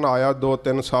ਦਰਸ਼ਨ ਕਰਨ ਆਇਆ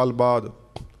 2-3 ਸਾਲ ਬਾਅਦ।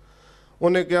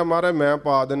 ਉਹਨੇ ਕਿਹਾ ਮਹਾਰਾਜ ਮੈਂ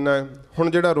ਪਾ ਦਿੰਦਾ। ਹੁਣ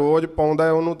ਜਿਹੜਾ ਰੋਜ਼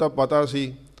ਪਾਉਂਦਾ ਉਹਨੂੰ ਤਾਂ ਪਤਾ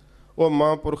ਸੀ, ਉਹ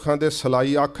ਮਹਾਂਪੁਰਖਾਂ ਦੇ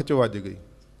ਸਲਾਈ ਅੱਖ 'ਚ ਵੱਜ ਗਈ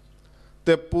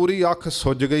ਅਤੇ ਪੂਰੀ ਅੱਖ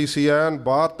ਸੁੱਜ ਗਈ ਸੀ, ਐਨ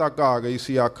ਬਾਹਰ ਤੱਕ ਆ ਗਈ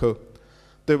ਸੀ ਅੱਖ।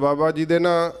 ਅਤੇ ਬਾਬਾ ਜੀ ਦੇ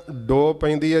ਨਾ ਡੋ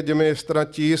ਪੈਂਦੀ ਹੈ, ਜਿਵੇਂ ਇਸ ਤਰ੍ਹਾਂ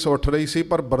ਚੀਸ ਉੱਠ ਰਹੀ ਸੀ,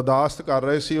 ਪਰ ਬਰਦਾਸ਼ਤ ਕਰ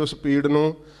ਰਹੇ ਸੀ ਉਸ ਪੀੜ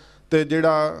ਨੂੰ। ਅਤੇ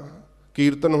ਜਿਹੜਾ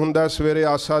ਕੀਰਤਨ ਹੁੰਦਾ ਸਵੇਰੇ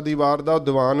ਆਸਾ ਦੀ ਵਾਰ ਦਾ, ਉਹ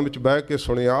ਦੀਵਾਨ ਵਿੱਚ ਬਹਿ ਕੇ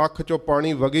ਸੁਣਿਆ। ਅੱਖ 'ਚੋਂ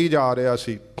ਪਾਣੀ ਵਗੀ ਜਾ ਰਿਹਾ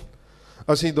ਸੀ।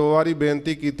 ਅਸੀਂ 2 ਵਾਰੀ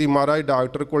ਬੇਨਤੀ ਕੀਤੀ, ਮਹਾਰਾਜ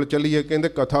ਡਾਕਟਰ ਕੋਲ ਚੱਲੀਏ, ਕਹਿੰਦੇ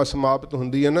ਕਥਾ ਸਮਾਪਤ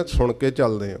ਹੁੰਦੀ ਹੈ ਨਾ, ਸੁਣ ਕੇ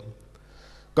ਚੱਲਦੇ ਹਾਂ।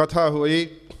 ਕਥਾ ਹੋਈ,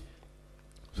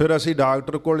 ਫਿਰ ਅਸੀਂ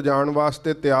ਡਾਕਟਰ ਕੋਲ ਜਾਣ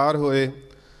ਵਾਸਤੇ ਤਿਆਰ ਹੋਏ।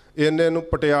 ਇੰਨੇ ਨੂੰ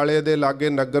ਪਟਿਆਲੇ ਦੇ ਲਾਗੇ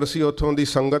ਨਗਰ ਸੀ, ਉੱਥੋਂ ਦੀ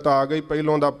ਸੰਗਤ ਆ ਗਈ।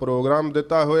 ਪਹਿਲੋਂ ਦਾ ਪ੍ਰੋਗਰਾਮ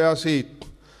ਦਿੱਤਾ ਹੋਇਆ ਸੀ,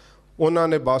 ਉਹਨਾਂ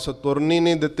ਨੇ ਬੱਸ ਤੁਰਨੀ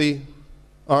ਨਹੀਂ ਦਿੱਤੀ।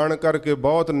 ਆਣ ਕਰਕੇ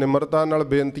ਬਹੁਤ ਨਿਮਰਤਾ ਨਾਲ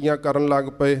ਬੇਨਤੀਆਂ ਕਰਨ ਲੱਗ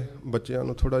ਪਏ। ਬੱਚਿਆਂ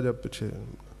ਨੂੰ ਥੋੜ੍ਹਾ ਜਿਹਾ ਪਿੱਛੇ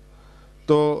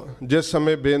ਤੋਂ ਜਿਸ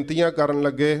ਸਮੇਂ ਬੇਨਤੀਆਂ ਕਰਨ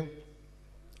ਲੱਗੇ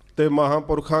ਅਤੇ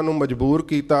ਮਹਾਂਪੁਰਖਾਂ ਨੂੰ ਮਜਬੂਰ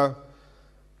ਕੀਤਾ।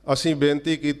 ਅਸੀਂ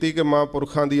ਬੇਨਤੀ ਕੀਤੀ ਕਿ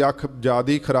ਮਹਾਂਪੁਰਖਾਂ ਦੀ ਅੱਖ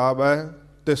ਜ਼ਿਆਦਾ ਖਰਾਬ ਹੈ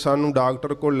ਅਤੇ ਸਾਨੂੰ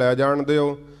ਡਾਕਟਰ ਕੋਲ ਲੈ ਜਾਣ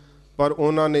ਦਿਓ, ਪਰ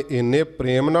ਉਹਨਾਂ ਨੇ ਇੰਨੇ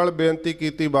ਪ੍ਰੇਮ ਨਾਲ ਬੇਨਤੀ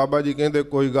ਕੀਤੀ। ਬਾਬਾ ਜੀ ਕਹਿੰਦੇ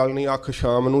ਕੋਈ ਗੱਲ ਨਹੀਂ, ਅੱਖ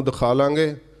ਸ਼ਾਮ ਨੂੰ ਦਿਖਾ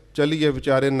ਲਾਂਗੇ, ਚੱਲੀਏ,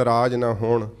 ਵਿਚਾਰੇ ਨਾਰਾਜ਼ ਨਾ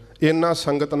ਹੋਣ। ਇੰਨਾ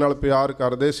ਸੰਗਤ ਨਾਲ ਪਿਆਰ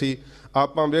ਕਰਦੇ ਸੀ।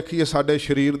 ਆਪਾਂ ਵੇਖੀਏ ਸਾਡੇ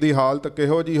ਸਰੀਰ ਦੀ ਹਾਲਤ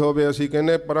ਕਿਹੋ ਜਿਹੀ ਹੋਵੇ, ਅਸੀਂ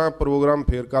ਕਹਿੰਦੇ ਪਰਾਂ ਪ੍ਰੋਗਰਾਮ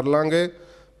ਫੇਰ ਕਰ ਲਾਂਗੇ,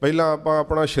 ਪਹਿਲਾਂ ਆਪਾਂ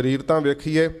ਆਪਣਾ ਸਰੀਰ ਤਾਂ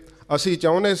ਵੇਖੀਏ। ਅਸੀਂ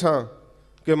ਚਾਹੁੰਦੇ ਸਾਂ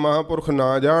ਕਿ ਮਹਾਂਪੁਰਖ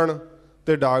ਨਾ ਜਾਣ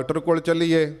ਅਤੇ ਡਾਕਟਰ ਕੋਲ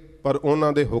ਚੱਲੀਏ, ਪਰ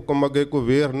ਉਹਨਾਂ ਦੇ ਹੁਕਮ ਅੱਗੇ ਕੋਈ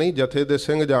ਵੇਰ ਨਹੀਂ। ਜਥੇ ਦੇ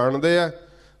ਸਿੰਘ ਜਾਣਦੇ ਆ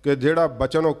ਕਿ ਜਿਹੜਾ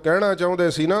ਬਚਨ ਉਹ ਕਹਿਣਾ ਚਾਹੁੰਦੇ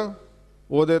ਸੀ ਨਾ,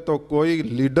 ਉਹਦੇ ਤੋਂ ਕੋਈ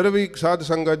ਲੀਡਰ ਵੀ ਸਾਧ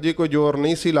ਸੰਗਤ ਜੀ ਕੋਈ ਜ਼ੋਰ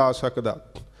ਨਹੀਂ ਸੀ ਲਾ ਸਕਦਾ।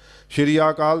 ਸ਼੍ਰੀ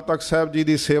ਅਕਾਲ ਤਖਤ ਸਾਹਿਬ ਜੀ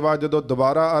ਦੀ ਸੇਵਾ ਜਦੋਂ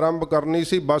ਦੁਬਾਰਾ ਆਰੰਭ ਕਰਨੀ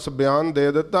ਸੀ, ਬਸ ਬਿਆਨ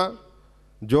ਦੇ ਦਿੱਤਾ,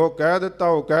 ਜੋ ਕਹਿ ਦਿੱਤਾ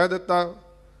ਉਹ ਕਹਿ ਦਿੱਤਾ।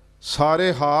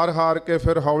 ਸਾਰੇ ਹਾਰ ਕੇ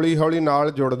ਫਿਰ ਹੌਲੀ ਹੌਲੀ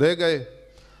ਨਾਲ ਜੁੜਦੇ ਗਏ।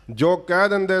 ਜੋ ਕਹਿ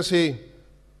ਦਿੰਦੇ ਸੀ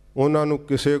ਉਹਨਾਂ ਨੂੰ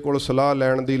ਕਿਸੇ ਕੋਲ ਸਲਾਹ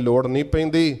ਲੈਣ ਦੀ ਲੋੜ ਨਹੀਂ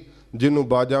ਪੈਂਦੀ, ਜਿਹਨੂੰ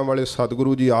ਬਾਜਾਂ ਵਾਲੇ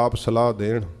ਸਤਿਗੁਰੂ ਜੀ ਆਪ ਸਲਾਹ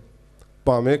ਦੇਣ।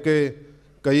 ਭਾਵੇਂ ਕਿ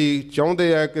ਕਈ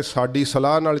ਚਾਹੁੰਦੇ ਹੈ ਕਿ ਸਾਡੀ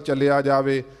ਸਲਾਹ ਨਾਲ ਚੱਲਿਆ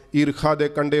ਜਾਵੇ। ਈਰਖਾ ਦੇ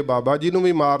ਕੰਡੇ ਬਾਬਾ ਜੀ ਨੂੰ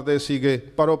ਵੀ ਮਾਰਦੇ ਸੀਗੇ,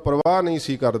 ਪਰ ਉਹ ਪਰਵਾਹ ਨਹੀਂ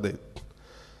ਸੀ ਕਰਦੇ।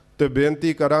 ਅਤੇ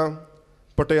ਬੇਨਤੀ ਕਰਾਂ,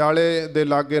 ਪਟਿਆਲੇ ਦੇ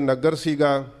ਲਾਗੇ ਨਗਰ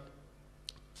ਸੀਗਾ,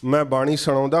 ਮੈਂ ਬਾਣੀ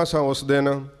ਸੁਣਾਉਂਦਾ ਸਾਂ ਉਸ ਦਿਨ,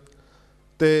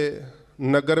 ਅਤੇ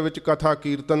ਨਗਰ ਵਿੱਚ ਕਥਾ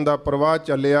ਕੀਰਤਨ ਦਾ ਪ੍ਰਵਾਹ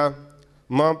ਚੱਲਿਆ।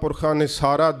 ਮਹਾਂਪੁਰਖਾਂ ਨੇ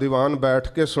ਸਾਰਾ ਦੀਵਾਨ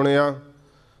ਬੈਠ ਕੇ ਸੁਣਿਆ।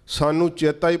 ਸਾਨੂੰ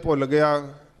ਚੇਤਾ ਹੀ ਭੁੱਲ ਗਿਆ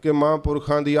ਕਿ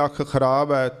ਮਹਾਂਪੁਰਖਾਂ ਦੀ ਅੱਖ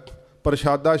ਖਰਾਬ ਹੈ।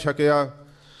 ਪ੍ਰਸ਼ਾਦਾ ਛਕਿਆ।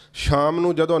 ਸ਼ਾਮ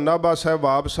ਨੂੰ ਜਦੋਂ ਨਾਭਾ ਸਾਹਿਬ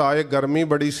ਵਾਪਸ ਆਏ, ਗਰਮੀ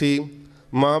ਬੜੀ ਸੀ।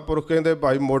 ਮਹਾਂਪੁਰਖ ਕਹਿੰਦੇ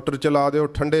ਭਾਈ ਮੋਟਰ ਚਲਾ ਦਿਓ,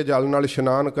 ਠੰਡੇ ਜਲ ਨਾਲ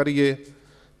ਇਸ਼ਨਾਨ ਕਰੀਏ।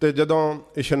 ਅਤੇ ਜਦੋਂ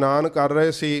ਇਸ਼ਨਾਨ ਕਰ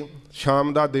ਰਹੇ ਸੀ,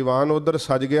 ਸ਼ਾਮ ਦਾ ਦੀਵਾਨ ਉੱਧਰ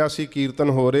ਸਜ ਗਿਆ ਸੀ, ਕੀਰਤਨ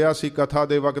ਹੋ ਰਿਹਾ ਸੀ, ਕਥਾ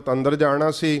ਦੇ ਵਕਤ ਅੰਦਰ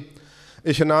ਜਾਣਾ ਸੀ।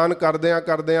 ਇਸ਼ਨਾਨ ਕਰਦਿਆਂ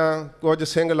ਕਰਦਿਆਂ ਕੁਝ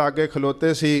ਸਿੰਘ ਲਾਗੇ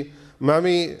ਖਲੋਤੇ ਸੀ। ਮੈਂ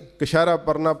ਵੀ ਕਸ਼ਹਿਰਾ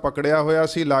ਪਰਨਾ ਪਕੜਿਆ ਹੋਇਆ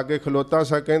ਸੀ, ਲਾਗੇ ਖਲੋਤਾ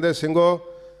ਸਾਂ। ਕਹਿੰਦੇ ਸਿੰਘੋ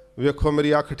ਵੇਖੋ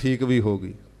ਮੇਰੀ ਅੱਖ ਠੀਕ ਵੀ ਹੋ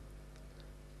ਗਈ।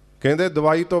 ਕਹਿੰਦੇ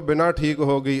ਦਵਾਈ ਤੋਂ ਬਿਨਾਂ ਠੀਕ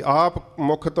ਹੋ ਗਈ। ਆਪ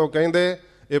ਮੁੱਖ ਤੋਂ ਕਹਿੰਦੇ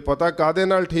ਇਹ ਪਤਾ ਕਾਹਦੇ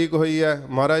ਨਾਲ ਠੀਕ ਹੋਈ ਹੈ?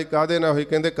 ਮਹਾਰਾਜ ਕਾਹਦੇ ਨਾਲ ਹੋਈ?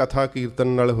 ਕਹਿੰਦੇ ਕਥਾ ਕੀਰਤਨ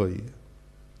ਨਾਲ ਹੋਈ ਹੈ,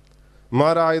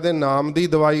 ਮਹਾਰਾਜ ਦੇ ਨਾਮ ਦੀ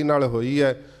ਦਵਾਈ ਨਾਲ ਹੋਈ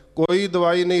ਹੈ। ਕੋਈ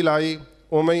ਦਵਾਈ ਨਹੀਂ ਲਾਈ,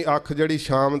 ਉਵੇਂ ਹੀ ਅੱਖ ਜਿਹੜੀ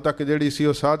ਸ਼ਾਮ ਤੱਕ ਜਿਹੜੀ ਸੀ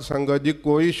ਉਹ ਸਾਧ ਸੰਗਤ ਜੀ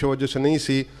ਕੋਈ ਸੋਜਸ਼ ਨਹੀਂ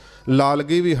ਸੀ,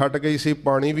 ਲਾਲਗੀ ਵੀ ਹਟ ਗਈ ਸੀ,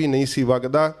 ਪਾਣੀ ਵੀ ਨਹੀਂ ਸੀ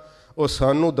ਵਗਦਾ। ਉਹ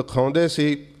ਸਾਨੂੰ ਦਿਖਾਉਂਦੇ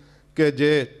ਸੀ ਕਿ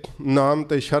ਜੇ ਨਾਮ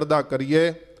ਤੇ ਸ਼ਰਧਾ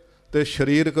ਕਰੀਏ ਤੇ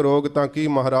ਸਰੀਰਕ ਰੋਗ ਤਾਂ ਕੀ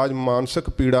ਮਹਾਰਾਜ ਮਾਨਸਿਕ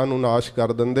ਪੀੜਾ ਨੂੰ ਨਾਸ਼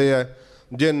ਕਰ ਦਿੰਦੇ ਹੈ।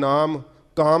 ਜੇ ਨਾਮ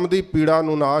ਕਾਮ ਦੀ ਪੀੜਾ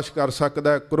ਨੂੰ ਨਾਸ਼ ਕਰ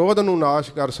ਸਕਦਾ, ਕ੍ਰੋਧ ਨੂੰ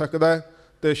ਨਾਸ਼ ਕਰ ਸਕਦਾ,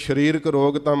 ਤੇ ਸਰੀਰਕ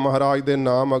ਰੋਗ ਤਾਂ ਮਹਾਰਾਜ ਦੇ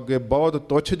ਨਾਮ ਅੱਗੇ ਬਹੁਤ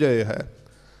ਤੁੱਛ ਜਿਹੇ ਹੈ।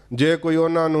 ਜੇ ਕੋਈ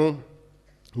ਉਹਨਾਂ ਨੂੰ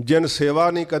ਜਿਨ ਸੇਵਾ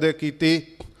ਨਹੀਂ ਕਦੇ ਕੀਤੀ,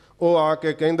 ਉਹ ਆ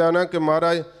ਕੇ ਕਹਿੰਦਾ ਨਾ ਕਿ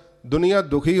ਮਹਾਰਾਜ ਦੁਨੀਆ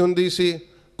ਦੁਖੀ ਹੁੰਦੀ ਸੀ,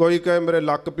 ਕੋਈ ਕਹੇ ਮੇਰੇ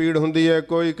ਲੱਕ ਪੀੜ ਹੁੰਦੀ ਹੈ,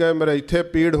 ਕੋਈ ਕਹੇ ਮੇਰੇ ਇੱਥੇ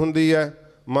ਪੀੜ ਹੁੰਦੀ ਹੈ।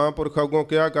 ਮਹਾਂਪੁਰਖ ਅੱਗੋਂ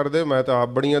ਕਿਹਾ ਕਰਦੇ ਮੈਂ ਤਾਂ ਆਪ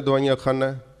ਬੜੀਆਂ ਦਵਾਈਆਂ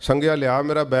ਖਾਨਾ। ਸੰਗਿਆ ਲਿਆ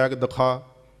ਮੇਰਾ ਬੈਗ ਦਿਖਾ।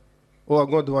 ਉਹ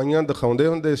ਅੱਗੋਂ ਦਵਾਈਆਂ ਦਿਖਾਉਂਦੇ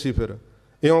ਹੁੰਦੇ ਸੀ, ਫਿਰ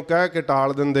ਇਉਂ ਕਹਿ ਕੇ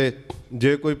ਟਾਲ ਦਿੰਦੇ।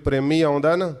 ਜੇ ਕੋਈ ਪ੍ਰੇਮੀ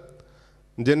ਆਉਂਦਾ ਨਾ,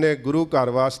 ਜਿਹਨੇ ਗੁਰੂ ਘਰ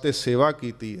ਵਾਸਤੇ ਸੇਵਾ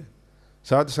ਕੀਤੀ ਹੈ,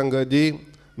 ਸਾਧ ਸੰਗਤ ਜੀ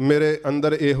ਮੇਰੇ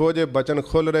ਅੰਦਰ ਇਹੋ ਜਿਹੇ ਬਚਨ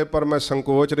ਖੁੱਲ੍ਹ ਰਹੇ, ਪਰ ਮੈਂ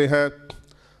ਸੰਕੋਚ ਰਿਹਾ।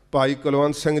 ਭਾਈ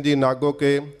ਕੁਲਵੰਤ ਸਿੰਘ ਜੀ ਨਾਗੋ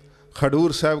ਕੇ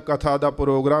ਖਡੂਰ ਸਾਹਿਬ ਕਥਾ ਦਾ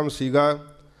ਪ੍ਰੋਗਰਾਮ ਸੀਗਾ।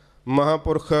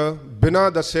 ਮਹਾਂਪੁਰਖ ਬਿਨਾਂ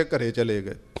ਦੱਸੇ ਘਰੇ ਚਲੇ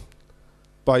ਗਏ।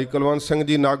 ਭਾਈ ਕੁਲਵੰਤ ਸਿੰਘ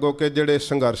ਜੀ ਨਾਗੋ ਕੇ ਜਿਹੜੇ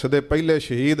ਸੰਘਰਸ਼ ਦੇ ਪਹਿਲੇ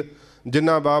ਸ਼ਹੀਦ,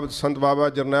 ਜਿਨ੍ਹਾਂ ਬਾਬਤ ਸੰਤ ਬਾਬਾ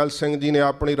ਜਰਨੈਲ ਸਿੰਘ ਜੀ ਨੇ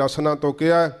ਆਪਣੀ ਰਸਨਾ ਤੋਂ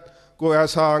ਕਿਹਾ, ਕੋਈ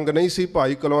ਐਸਾ ਅੰਗ ਨਹੀਂ ਸੀ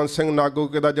ਭਾਈ ਕੁਲਵੰਤ ਸਿੰਘ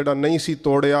ਨਾਗੋਕੇ ਦਾ ਜਿਹੜਾ ਨਹੀਂ ਸੀ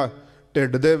ਤੋੜਿਆ।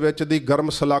 ਢਿੱਡ ਦੇ ਵਿੱਚ ਦੀ ਗਰਮ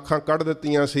ਸਲਾਖਾਂ ਕੱਢ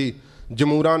ਦਿੱਤੀਆਂ ਸੀ,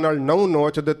 ਜਮੂਰਾਂ ਨਾਲ ਨਹੁੰ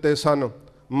ਨੋਚ ਦਿੱਤੇ ਸਨ।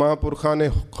 ਮਹਾਂਪੁਰਖਾਂ ਨੇ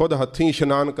ਖੁਦ ਹੱਥੀਂ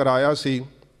ਇਸ਼ਨਾਨ ਕਰਾਇਆ ਸੀ।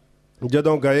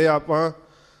 ਜਦੋਂ ਗਏ ਆਪਾਂ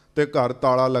ਤੇ ਘਰ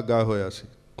ਤਾਲਾ ਲੱਗਾ ਹੋਇਆ ਸੀ,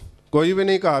 ਕੋਈ ਵੀ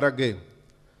ਨਹੀਂ ਘਰ ਅੱਗੇ।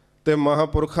 ਅਤੇ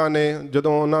ਮਹਾਂਪੁਰਖਾਂ ਨੇ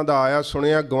ਜਦੋਂ ਉਹਨਾਂ ਦਾ ਆਇਆ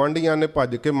ਸੁਣਿਆ, ਗੁਆਂਢੀਆਂ ਨੇ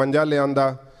ਭੱਜ ਕੇ ਮੰਜਾ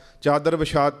ਲਿਆਂਦਾ, ਚਾਦਰ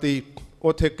ਵਿਛਾਤੀ।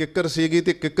 ਉੱਥੇ ਕਿੱਕਰ ਸੀਗੀ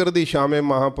ਅਤੇ ਕਿੱਕਰ ਦੀ ਛਾਵੇਂ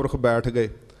ਮਹਾਂਪੁਰਖ ਬੈਠ ਗਏ।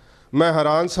 ਮੈਂ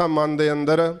ਹੈਰਾਨ ਸਾਂ ਮਨ ਦੇ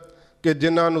ਅੰਦਰ ਕਿ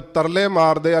ਜਿਨ੍ਹਾਂ ਨੂੰ ਤਰਲੇ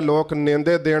ਮਾਰਦੇ ਆ ਲੋਕ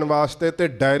ਨੇਂਦੇ ਦੇਣ ਵਾਸਤੇ ਅਤੇ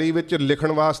ਡਾਇਰੀ ਵਿੱਚ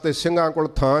ਲਿਖਣ ਵਾਸਤੇ ਸਿੰਘਾਂ ਕੋਲ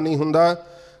ਥਾਂ ਨਹੀਂ ਹੁੰਦਾ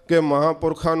ਕਿ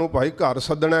ਮਹਾਂਪੁਰਖਾਂ ਨੂੰ ਭਾਈ ਘਰ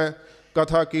ਸੱਦਣਾ,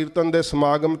 ਕਥਾ ਕੀਰਤਨ ਦੇ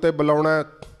ਸਮਾਗਮ 'ਤੇ ਬੁਲਾਉਣਾ,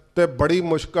 ਅਤੇ ਬੜੀ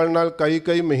ਮੁਸ਼ਕਲ ਨਾਲ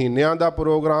ਕਈ ਮਹੀਨਿਆਂ ਦਾ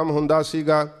ਪ੍ਰੋਗਰਾਮ ਹੁੰਦਾ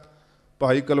ਸੀਗਾ।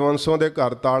 ਭਾਈ ਕੁਲਵੰਤ ਸਿੰਘ ਦੇ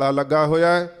ਘਰ ਤਾਲਾ ਲੱਗਾ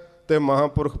ਹੋਇਆ ਅਤੇ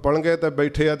ਮਹਾਂਪੁਰਖ ਪੜ੍ਹਨਗੇ ਅਤੇ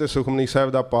ਬੈਠੇ ਆ ਅਤੇ ਸੁਖਮਨੀ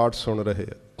ਸਾਹਿਬ ਦਾ ਪਾਠ ਸੁਣ ਰਹੇ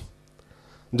ਆ।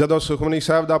 ਜਦੋਂ ਸੁਖਮਨੀ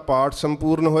ਸਾਹਿਬ ਦਾ ਪਾਠ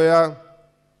ਸੰਪੂਰਨ ਹੋਇਆ,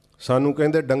 ਸਾਨੂੰ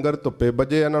ਕਹਿੰਦੇ ਡੰਗਰ ਧੁੱਪੇ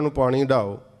ਵੱਜੇ, ਇਹਨਾਂ ਨੂੰ ਪਾਣੀ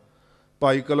ਢਾਓ।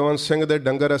 ਭਾਈ ਕੁਲਵੰਤ ਸਿੰਘ ਦੇ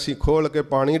ਡੰਗਰ ਅਸੀਂ ਖੋਲ੍ਹ ਕੇ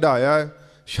ਪਾਣੀ ਢਾਇਆ,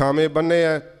 ਛਾਵੇਂ ਬੰਨੇ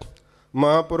ਹੈ।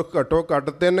 ਮਹਾਂਪੁਰਖ ਘੱਟੋ ਘੱਟ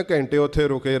 3 ਘੰਟੇ ਉੱਥੇ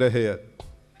ਰੁਕੇ ਰਹੇ ਹੈ।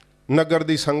 ਨਗਰ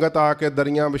ਦੀ ਸੰਗਤ ਆ ਕੇ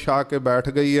ਦਰੀਆਂ ਵਿਛਾ ਕੇ ਬੈਠ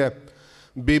ਗਈ ਹੈ।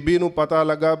 ਬੀਬੀ ਨੂੰ ਪਤਾ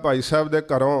ਲੱਗਾ ਭਾਈ ਸਾਹਿਬ ਦੇ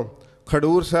ਘਰੋਂ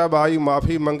ਖਡੂਰ ਸਾਹਿਬ ਆਈ,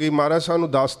 ਮਾਫੀ ਮੰਗੀ, ਮਹਾਰਾਜ ਸਾਨੂੰ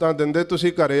ਦੱਸ ਤਾਂ ਦਿੰਦੇ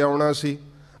ਤੁਸੀਂ ਘਰੇ ਆਉਣਾ ਸੀ,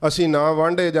 ਅਸੀਂ ਨਾ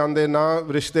ਵਾਂਢੇ ਜਾਂਦੇ ਨਾ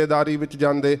ਰਿਸ਼ਤੇਦਾਰੀ ਵਿੱਚ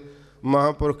ਜਾਂਦੇ।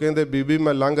 ਮਹਾਂਪੁਰਖ ਕਹਿੰਦੇ ਬੀਬੀ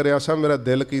ਮੈਂ ਲੰਘ ਰਿਹਾ ਸਾਂ, ਮੇਰਾ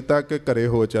ਦਿਲ ਕੀਤਾ ਕਿ ਘਰੇ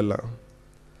ਹੋ ਚੱਲਾਂ।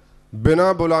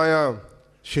 ਬਿਨਾਂ ਬੁਲਾਇਆ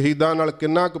ਸ਼ਹੀਦਾਂ ਨਾਲ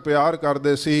ਕਿੰਨਾ ਕੁ ਪਿਆਰ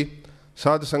ਕਰਦੇ ਸੀ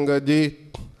ਸਾਧ ਸੰਗਤ ਜੀ,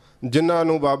 ਜਿਨ੍ਹਾਂ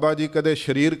ਨੂੰ ਬਾਬਾ ਜੀ ਕਦੇ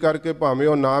ਸਰੀਰ ਕਰਕੇ ਭਾਵੇਂ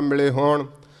ਉਹ ਨਾ ਮਿਲੇ ਹੋਣ,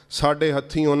 ਸਾਡੇ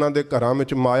ਹੱਥੀਂ ਉਹਨਾਂ ਦੇ ਘਰਾਂ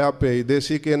ਵਿੱਚ ਮਾਇਆ ਭੇਜਦੇ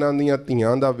ਸੀ ਕਿ ਇਹਨਾਂ ਦੀਆਂ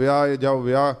ਧੀਆਂ ਦਾ ਵਿਆਹ ਹੈ, ਜਾਓ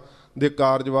ਵਿਆਹ ਦੇ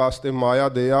ਕਾਰਜ ਵਾਸਤੇ ਮਾਇਆ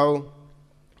ਦੇ ਆਓ।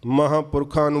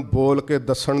 ਮਹਾਂਪੁਰਖਾਂ ਨੂੰ ਬੋਲ ਕੇ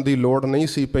ਦੱਸਣ ਦੀ ਲੋੜ ਨਹੀਂ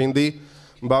ਸੀ ਪੈਂਦੀ।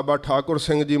 ਬਾਬਾ ਠਾਕੁਰ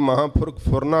ਸਿੰਘ ਜੀ ਮਹਾਂਪੁਰਖ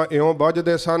ਫੁਰਨਾ ਇਉਂ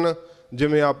ਵੱਝਦੇ ਸਨ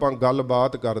ਜਿਵੇਂ ਆਪਾਂ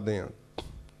ਗੱਲਬਾਤ ਕਰਦੇ ਹਾਂ,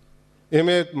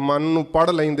 ਇਵੇਂ ਮਨ ਨੂੰ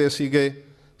ਪੜ੍ਹ ਲੈਂਦੇ ਸੀਗੇ।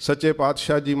 ਸੱਚੇ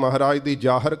ਪਾਤਸ਼ਾਹ ਜੀ ਮਹਾਰਾਜ ਦੀ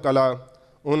ਜ਼ਾਹਰ ਕਲਾ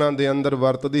ਉਹਨਾਂ ਦੇ ਅੰਦਰ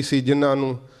ਵਰਤਦੀ ਸੀ, ਜਿਨ੍ਹਾਂ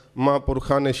ਨੂੰ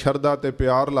ਮਹਾਂਪੁਰਖਾਂ ਨੇ ਸ਼ਰਧਾ ਅਤੇ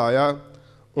ਪਿਆਰ ਲਾਇਆ।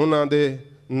 ਉਹਨਾਂ ਦੇ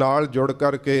ਨਾਲ ਜੁੜ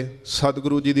ਕਰਕੇ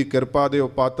ਸਤਿਗੁਰੂ ਜੀ ਦੀ ਕਿਰਪਾ ਦੇ ਉਹ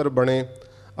ਪਾਤਰ ਬਣੇ।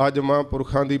 ਅੱਜ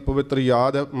ਮਹਾਂਪੁਰਖਾਂ ਦੀ ਪਵਿੱਤਰ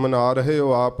ਯਾਦ ਮਨਾ ਰਹੇ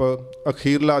ਹੋ ਆਪ।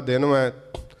 ਅਖੀਰਲਾ ਦਿਨ ਹੈ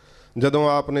ਜਦੋਂ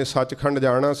ਆਪ ਨੇ ਸੱਚਖੰਡ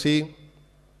ਜਾਣਾ ਸੀ।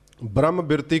 ਬ੍ਰਹਮ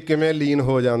ਬਿਰਤੀ ਕਿਵੇਂ ਲੀਨ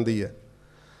ਹੋ ਜਾਂਦੀ ਹੈ?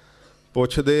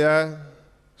 ਪੁੱਛਦੇ ਆ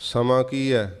ਸਮਾਂ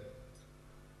ਕੀ ਹੈ?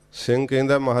 ਸਿੰਘ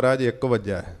ਕਹਿੰਦਾ ਮਹਾਰਾਜ 1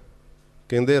 ਵਜਾ ਹੈ।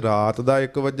 ਕਹਿੰਦੇ ਰਾਤ ਦਾ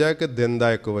 1 ਵਜਾ ਕਿ ਦਿਨ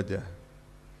ਦਾ 1 ਵਜਾ?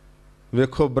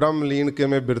 ਵੇਖੋ ਬ੍ਰਹਮਲੀਨ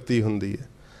ਕਿਵੇਂ ਬਿਰਤੀ ਹੁੰਦੀ ਹੈ।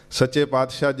 ਸੱਚੇ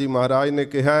ਪਾਤਸ਼ਾਹ ਜੀ ਮਹਾਰਾਜ ਨੇ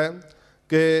ਕਿਹਾ ਹੈ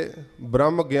ਕਿ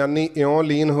ਬ੍ਰਹਮ ਗਿਆਨੀ ਇਉਂ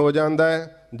ਲੀਨ ਹੋ ਜਾਂਦਾ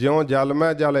ਹੈ ਜਿਉਂ ਜਲ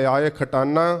ਮੈਂ ਜਲ ਆਏ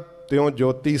ਖਟਾਨਾ, ਤਿਉਂ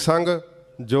ਜੋਤੀ ਸੰਗ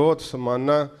ਜੋਤ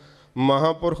ਸਮਾਨਾ।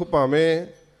 ਮਹਾਂਪੁਰਖ ਭਾਵੇਂ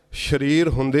ਸਰੀਰ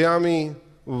ਹੁੰਦਿਆਂ ਵੀ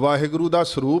ਵਾਹਿਗੁਰੂ ਦਾ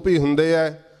ਸਰੂਪ ਹੀ ਹੁੰਦੇ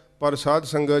ਹੈ, ਪਰ ਸਾਧ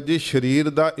ਸੰਗਤ ਜੀ ਸਰੀਰ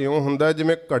ਦਾ ਇਉਂ ਹੁੰਦਾ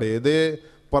ਜਿਵੇਂ ਘੜੇ ਦੇ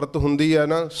ਪਰਤ ਹੁੰਦੀ ਹੈ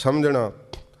ਨਾ, ਸਮਝਣਾ।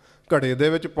 ਘੜੇ ਦੇ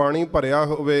ਵਿੱਚ ਪਾਣੀ ਭਰਿਆ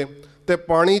ਹੋਵੇ ਅਤੇ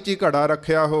ਪਾਣੀ 'ਚ ਹੀ ਘੜਾ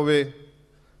ਰੱਖਿਆ ਹੋਵੇ,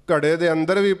 ਘੜੇ ਦੇ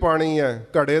ਅੰਦਰ ਵੀ ਪਾਣੀ ਹੈ,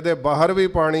 ਘੜੇ ਦੇ ਬਾਹਰ ਵੀ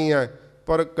ਪਾਣੀ ਹੈ,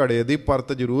 ਪਰ ਘੜੇ ਦੀ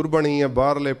ਪਰਤ ਜ਼ਰੂਰ ਬਣੀ ਹੈ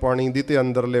ਬਾਹਰਲੇ ਪਾਣੀ ਦੀ ਅਤੇ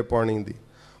ਅੰਦਰਲੇ ਪਾਣੀ ਦੀ।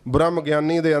 ਬ੍ਰਹਮ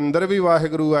ਗਿਆਨੀ ਦੇ ਅੰਦਰ ਵੀ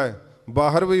ਵਾਹਿਗੁਰੂ ਹੈ,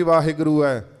 ਬਾਹਰ ਵੀ ਵਾਹਿਗੁਰੂ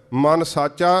ਹੈ। ਮਨ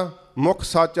ਸਾਚਾ ਮੁਖ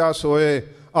ਸਾਚਾ ਸੋਏ,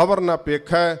 ਅਵਰ ਨਾ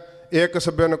ਪੇਖੈ ਏਕ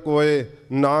ਸਬਿਨ ਕੋਏ,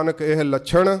 ਨਾਨਕ ਇਹ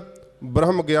ਲੱਛਣ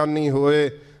ਬ੍ਰਹਮ ਗਿਆਨੀ ਹੋਏ।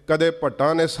 ਕਦੇ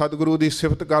ਭੱਟਾਂ ਨੇ ਸਤਿਗੁਰੂ ਦੀ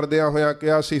ਸਿਫਤ ਕਰਦਿਆਂ ਹੋਇਆਂ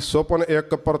ਕਿਹਾ ਸੀ, ਸੁਪਨ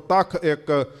ਇੱਕ ਪ੍ਰਤੱਖ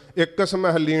ਇੱਕ, ਇਕਸ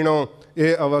ਮਹਿ ਲੀਣੋ।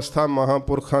 ਇਹ ਅਵਸਥਾ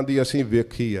ਮਹਾਂਪੁਰਖਾਂ ਦੀ ਅਸੀਂ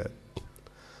ਵੇਖੀ ਹੈ।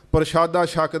 ਪ੍ਰਸ਼ਾਦਾ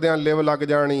ਛਕਦਿਆਂ ਲਿਵ ਲੱਗ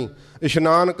ਜਾਣੀ,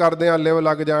 ਇਸ਼ਨਾਨ ਕਰਦਿਆਂ ਲਿਵ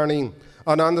ਲੱਗ ਜਾਣੀ।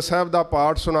 ਆਨੰਦ ਸਾਹਿਬ ਦਾ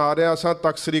ਪਾਠ ਸੁਣਾ ਰਿਹਾ ਸਾਂ,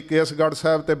 ਤਖਤ ਸ੍ਰੀ ਕੇਸਗੜ੍ਹ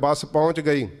ਸਾਹਿਬ 'ਤੇ ਬੱਸ ਪਹੁੰਚ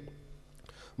ਗਈ।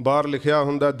 ਬਾਹਰ ਲਿਖਿਆ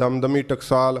ਹੁੰਦਾ ਦਮਦਮੀ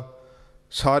ਟਕਸਾਲ।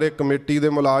 ਸਾਰੇ ਕਮੇਟੀ ਦੇ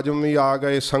ਮੁਲਾਜ਼ਮ ਵੀ ਆ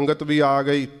ਗਏ, ਸੰਗਤ ਵੀ ਆ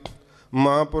ਗਈ।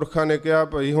 ਮਹਾਂਪੁਰਖਾਂ ਨੇ ਕਿਹਾ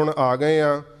ਭਈ ਹੁਣ ਆ ਗਏ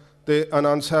ਆ, ਅਤੇ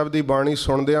ਆਨੰਦ ਸਾਹਿਬ ਦੀ ਬਾਣੀ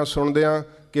ਸੁਣਦਿਆਂ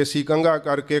ਕੇਸੀ ਕੰਘਾ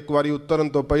ਕਰਕੇ ਇੱਕ ਵਾਰੀ ਉਤਰਨ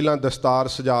ਤੋਂ ਪਹਿਲਾਂ ਦਸਤਾਰ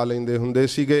ਸਜਾ ਲੈਂਦੇ ਹੁੰਦੇ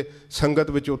ਸੀਗੇ। ਸੰਗਤ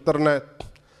ਵਿੱਚ ਉਤਰਨਾ,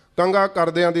 ਕੰਘਾ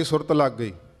ਕਰਦਿਆਂ ਦੀ ਸੁਰਤ ਲੱਗ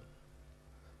ਗਈ।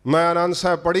 ਮੈਂ ਆਨੰਦ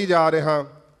ਸਾਹਿਬ ਪੜ੍ਹੀ ਜਾ ਰਿਹਾ,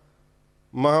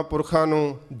 ਮਹਾਂਪੁਰਖਾਂ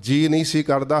ਨੂੰ ਜੀ ਨਹੀਂ ਸੀ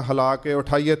ਕਰਦਾ ਹਿਲਾ ਕੇ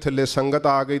ਉਠਾਈਏ ਥੱਲੇ। ਸੰਗਤ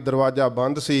ਆ ਗਈ, ਦਰਵਾਜ਼ਾ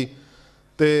ਬੰਦ ਸੀ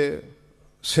ਅਤੇ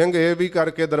ਸਿੰਘ ਇਹ ਵੀ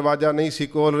ਕਰਕੇ ਦਰਵਾਜ਼ਾ ਨਹੀਂ ਸੀ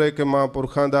ਖੋਲ੍ਹ ਰਹੇ ਕਿ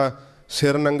ਮਹਾਂਪੁਰਖਾਂ ਦਾ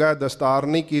ਸਿਰ ਨੰਗਾ, ਦਸਤਾਰ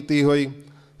ਨਹੀਂ ਕੀਤੀ ਹੋਈ।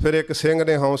 ਫਿਰ ਇੱਕ ਸਿੰਘ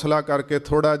ਨੇ ਹੌਸਲਾ ਕਰਕੇ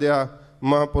ਥੋੜ੍ਹਾ ਜਿਹਾ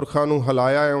ਮਹਾਂਪੁਰਖਾਂ ਨੂੰ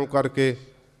ਹਿਲਾਇਆ ਇਉਂ ਕਰਕੇ,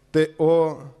 ਅਤੇ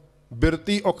ਉਹ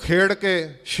ਬਿਰਤੀ ਉਖੇੜ ਕੇ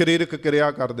ਸਰੀਰਕ ਕਿਰਿਆ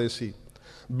ਕਰਦੇ ਸੀ,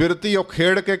 ਬਿਰਤੀ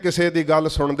ਉਖੇੜ ਕੇ ਕਿਸੇ ਦੀ ਗੱਲ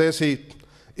ਸੁਣਦੇ ਸੀ।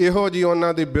 ਇਹੋ ਜਿਹੀ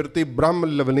ਉਹਨਾਂ ਦੀ ਬਿਰਤੀ ਬ੍ਰਹਮ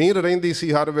ਲਵਨੀਰ ਰਹਿੰਦੀ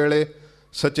ਸੀ ਹਰ ਵੇਲੇ।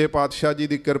 ਸੱਚੇ ਪਾਤਸ਼ਾਹ ਜੀ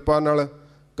ਦੀ ਕਿਰਪਾ ਨਾਲ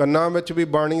ਕੰਨਾਂ ਵਿੱਚ ਵੀ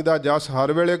ਬਾਣੀ ਦਾ ਜਸ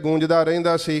ਹਰ ਵੇਲੇ ਗੂੰਜਦਾ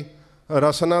ਰਹਿੰਦਾ ਸੀ।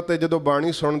 ਰਸਨਾ 'ਤੇ ਜਦੋਂ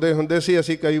ਬਾਣੀ ਸੁਣਦੇ ਹੁੰਦੇ ਸੀ,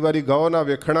 ਅਸੀਂ ਕਈ ਵਾਰੀ ਗੌਰ ਨਾਲ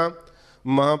ਵੇਖਣਾ,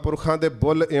 ਮਹਾਂਪੁਰਖਾਂ ਦੇ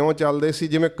ਬੁੱਲ ਇਉਂ ਚੱਲਦੇ ਸੀ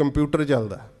ਜਿਵੇਂ ਕੰਪਿਊਟਰ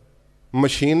ਚੱਲਦਾ,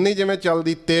 ਮਸ਼ੀਨ ਨਹੀਂ ਜਿਵੇਂ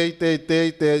ਚੱਲਦੀ,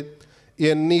 ਤੇਜ਼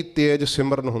ਇੰਨੀ ਤੇਜ਼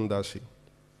ਸਿਮਰਨ ਹੁੰਦਾ ਸੀ।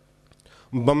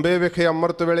 ਬੰਬੇ ਵਿਖੇ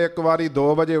ਅੰਮ੍ਰਿਤ ਵੇਲੇ ਇੱਕ ਵਾਰੀ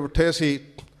 2 ਵਜੇ ਉੱਠੇ ਸੀ।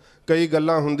 ਕਈ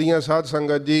ਗੱਲਾਂ ਹੁੰਦੀਆਂ ਸਾਧ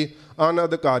ਸੰਗਤ ਜੀ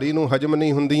ਅਨਅਧਿਕਾਰੀ ਨੂੰ ਹਜਮ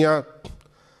ਨਹੀਂ ਹੁੰਦੀਆਂ।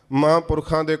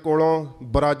 ਮਹਾਂਪੁਰਖਾਂ ਦੇ ਕੋਲੋਂ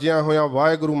ਬਰਾਜਿਆਂ ਹੋਇਆਂ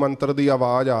ਵਾਹਿਗੁਰੂ ਮੰਤਰ ਦੀ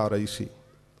ਆਵਾਜ਼ ਆ ਰਹੀ ਸੀ।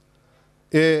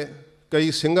 ਇਹ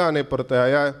ਕਈ ਸਿੰਘਾਂ ਨੇ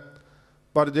ਪਰਤਾਇਆ,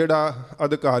 ਪਰ ਜਿਹੜਾ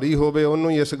ਅਧਿਕਾਰੀ ਹੋਵੇ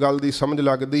ਉਹਨੂੰ ਹੀ ਇਸ ਗੱਲ ਦੀ ਸਮਝ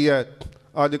ਲੱਗਦੀ ਹੈ।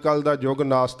 ਅੱਜ ਕੱਲ੍ਹ ਦਾ ਯੁੱਗ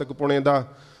ਨਾਸਤਿਕਪੁਣੇ ਦਾ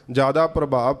ਜ਼ਿਆਦਾ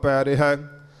ਪ੍ਰਭਾਵ ਪੈ ਰਿਹਾ ਹੈ।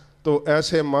 ਤੋ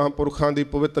ਐਸੇ ਮਹਾਂਪੁਰਖਾਂ ਦੀ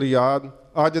ਪਵਿੱਤਰ ਯਾਦ,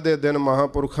 ਅੱਜ ਦੇ ਦਿਨ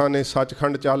ਮਹਾਂਪੁਰਖਾਂ ਨੇ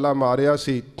ਸੱਚਖੰਡ ਚਾਲਾ ਮਾਰਿਆ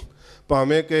ਸੀ।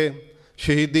 ਭਾਵੇਂ ਕਿ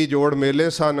ਸ਼ਹੀਦੀ ਜੋੜ ਮੇਲੇ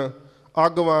ਸਨ,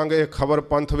 ਅੱਗ ਵਾਂਗ ਇਹ ਖਬਰ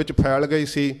ਪੰਥ ਵਿੱਚ ਫੈਲ ਗਈ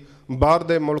ਸੀ। ਬਾਹਰ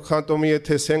ਦੇ ਮੁਲਕਾਂ ਤੋਂ ਵੀ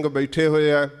ਇੱਥੇ ਸਿੰਘ ਬੈਠੇ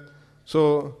ਹੋਏ ਆ। ਸੋ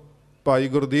ਭਾਈ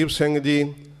ਗੁਰਦੀਪ ਸਿੰਘ ਜੀ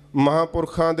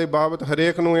ਮਹਾਂਪੁਰਖਾਂ ਦੇ ਬਾਬਤ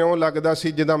ਹਰੇਕ ਨੂੰ ਇਉਂ ਲੱਗਦਾ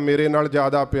ਸੀ ਜਿੱਦਾਂ ਮੇਰੇ ਨਾਲ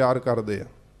ਜ਼ਿਆਦਾ ਪਿਆਰ ਕਰਦੇ ਆ।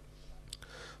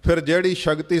 ਫਿਰ ਜਿਹੜੀ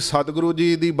ਸ਼ਕਤੀ ਸਤਿਗੁਰੂ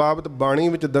ਜੀ ਦੀ ਬਾਬਤ ਬਾਣੀ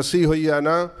ਵਿੱਚ ਦੱਸੀ ਹੋਈ ਹੈ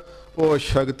ਨਾ, ਉਹ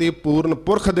ਸ਼ਕਤੀ ਪੂਰਨ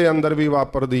ਪੁਰਖ ਦੇ ਅੰਦਰ ਵੀ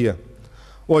ਵਾਪਰਦੀ ਹੈ।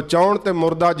 ਉਹ ਚਾਹੁਣ ਤੇ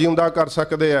ਮੁਰਦਾ ਜਿਉਂਦਾ ਕਰ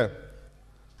ਸਕਦੇ ਹੈ।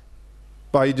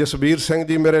 ਭਾਈ ਜਸਬੀਰ ਸਿੰਘ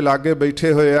ਜੀ ਮੇਰੇ ਲਾਗੇ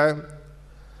ਬੈਠੇ ਹੋਏ ਆ।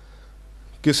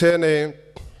 ਕਿਸੇ ਨੇ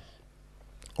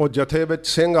ਉਹ ਜਥੇ ਵਿੱਚ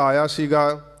ਸਿੰਘ ਆਇਆ ਸੀਗਾ,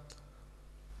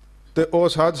 ਅਤੇ ਉਹ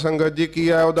ਸਾਧ ਸੰਗਤ ਜੀ ਕੀ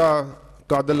ਹੈ, ਉਹਦਾ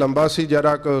ਕੱਦ ਲੰਬਾ ਸੀ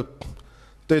ਜਰਾ ਕੁ,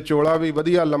 ਅਤੇ ਚੋਲਾ ਵੀ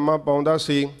ਵਧੀਆ ਲੰਮਾ ਪਾਉਂਦਾ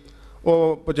ਸੀ।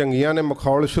 ਉਹ ਭੁਜੰਗੀਆਂ ਨੇ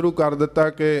ਮਖੌਲ ਸ਼ੁਰੂ ਕਰ ਦਿੱਤਾ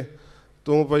ਕਿ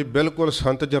ਤੂੰ ਭਾਈ ਬਿਲਕੁਲ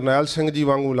ਸੰਤ ਜਰਨੈਲ ਸਿੰਘ ਜੀ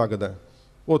ਵਾਂਗੂ ਲੱਗਦਾ।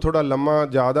 ਉਹ ਥੋੜ੍ਹਾ ਲੰਮਾ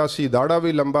ਜ਼ਿਆਦਾ ਸੀ, ਦਾੜਾ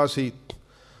ਵੀ ਲੰਬਾ ਸੀ।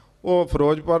 ਉਹ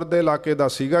ਫਿਰੋਜ਼ਪੁਰ ਦੇ ਇਲਾਕੇ ਦਾ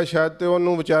ਸੀਗਾ ਸ਼ਾਇਦ, ਅਤੇ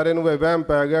ਉਹਨੂੰ ਵਿਚਾਰੇ ਨੂੰ ਵਹਿਮ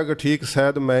ਪੈ ਗਿਆ ਕਿ ਠੀਕ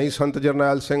ਸ਼ਾਇਦ ਮੈਂ ਹੀ ਸੰਤ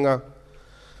ਜਰਨੈਲ ਸਿੰਘ ਹਾਂ।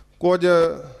 ਕੁਝ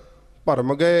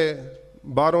ਭਰਮ ਗਏ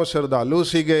ਬਾਹਰੋਂ ਸ਼ਰਧਾਲੂ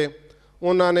ਸੀਗੇ,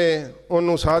 ਉਹਨਾਂ ਨੇ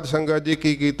ਉਹਨੂੰ ਸਾਧ ਸੰਗਤ ਜੀ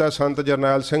ਕੀ ਕੀਤਾ, ਸੰਤ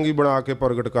ਜਰਨੈਲ ਸਿੰਘ ਹੀ ਬਣਾ ਕੇ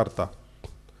ਪ੍ਰਗਟ ਕਰਤਾ।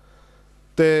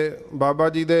 ਅਤੇ ਬਾਬਾ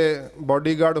ਜੀ ਦੇ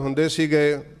ਬੋਡੀਗਾਰਡ ਹੁੰਦੇ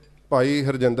ਸੀਗੇ ਭਾਈ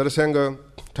ਹਰਜਿੰਦਰ ਸਿੰਘ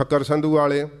ਠੱਕਰ ਸੰਧੂ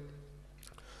ਵਾਲੇ।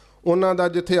 ਉਹਨਾਂ ਦਾ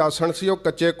ਜਿੱਥੇ ਆਸਣ ਸੀ ਉਹ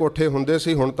ਕੱਚੇ ਕੋਠੇ ਹੁੰਦੇ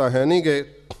ਸੀ, ਹੁਣ ਤਾਂ ਹੈ ਨਹੀਂ ਗਏ।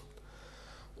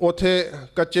 ਉੱਥੇ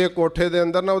ਕੱਚੇ ਕੋਠੇ ਦੇ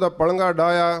ਅੰਦਰ ਨਾ ਉਹਦਾ ਪਲੰਘਾ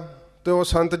ਡਾਹਿਆ, ਅਤੇ ਉਹ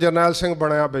ਸੰਤ ਜਰਨੈਲ ਸਿੰਘ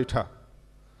ਬਣਿਆ ਬੈਠਾ,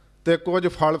 ਅਤੇ ਕੁਝ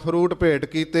ਫਲ ਫਰੂਟ ਭੇਟ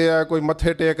ਕੀਤੇ ਆ, ਕੋਈ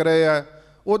ਮੱਥੇ ਟੇਕ ਰਹੇ ਆ।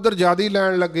 ਉੱਧਰ ਜ਼ਿਆਦਾ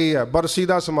ਲੈਣ ਲੱਗੀ ਹੈ। ਬਰਸੀ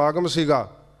ਦਾ ਸਮਾਗਮ ਸੀਗਾ,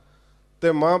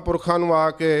 ਅਤੇ ਮਹਾਂਪੁਰਖਾਂ ਨੂੰ ਆ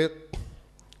ਕੇ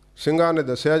ਸਿੰਘਾਂ ਨੇ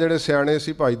ਦੱਸਿਆ, ਜਿਹੜੇ ਸਿਆਣੇ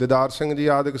ਸੀ ਭਾਈ ਦਿਦਾਰ ਸਿੰਘ ਜੀ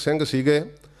ਆਦਿਕ ਸਿੰਘ ਸੀਗੇ,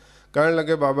 ਕਹਿਣ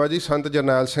ਲੱਗੇ ਬਾਬਾ ਜੀ ਸੰਤ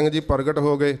ਜਰਨੈਲ ਸਿੰਘ ਜੀ ਪ੍ਰਗਟ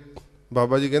ਹੋ ਗਏ।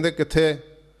 ਬਾਬਾ ਜੀ ਕਹਿੰਦੇ ਕਿੱਥੇ?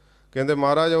 ਕਹਿੰਦੇ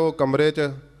ਮਹਾਰਾਜ ਉਹ ਕਮਰੇ 'ਚ।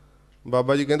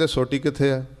 ਬਾਬਾ ਜੀ ਕਹਿੰਦੇ ਸੋਟੀ ਕਿੱਥੇ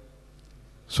ਹੈ?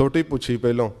 ਸੋਟੀ ਪੁੱਛੀ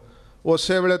ਪਹਿਲੋਂ।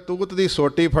 ਉਸੇ ਵੇਲੇ ਤੂਤ ਦੀ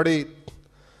ਸੋਟੀ ਫੜੀ,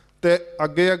 ਅਤੇ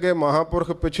ਅੱਗੇ ਅੱਗੇ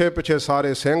ਮਹਾਂਪੁਰਖ, ਪਿੱਛੇ ਪਿੱਛੇ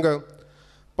ਸਾਰੇ ਸਿੰਘ।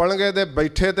 ਪਲੰਗੇ ਦੇ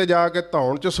ਬੈਠੇ ਤੇ ਜਾ ਕੇ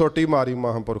ਧੌਣ 'ਚ ਸੋਟੀ ਮਾਰੀ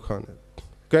ਮਹਾਂਪੁਰਖਾਂ ਨੇ।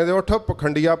 ਕਹਿੰਦੇ ਉੱਠ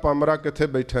ਪਖੰਡੀਆ ਪਾਮਰਾ, ਕਿੱਥੇ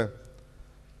ਬੈਠਾ?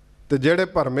 ਤੇ ਜਿਹੜੇ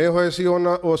ਭਰਮੇ ਹੋਏ ਸੀ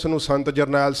ਉਹਨਾਂ ਉਸ ਨੂੰ ਸੰਤ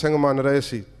ਜਰਨੈਲ ਸਿੰਘ ਮੰਨ ਰਹੇ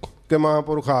ਸੀ ਕਿ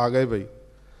ਮਹਾਂਪੁਰਖ ਆ ਗਏ ਬਈ।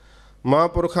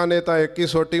 ਮਹਾਂਪੁਰਖਾਂ ਨੇ ਤਾਂ ਇੱਕ ਹੀ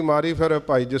ਸੋਟੀ ਮਾਰੀ। ਫਿਰ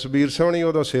ਭਾਈ ਜਸਬੀਰ ਸੋਹਣੀ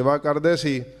ਉਦੋਂ ਸੇਵਾ ਕਰਦੇ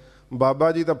ਸੀ,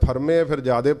 ਬਾਬਾ ਜੀ ਤਾਂ ਫਰਮੇ, ਫਿਰ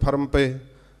ਜ਼ਿਆਦੇ ਫਰਮ ਪਏ,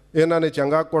 ਇਹਨਾਂ ਨੇ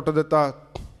ਚੰਗਾ ਕੁੱਟ ਦਿੱਤਾ।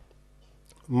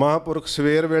 ਮਹਾਂਪੁਰਖ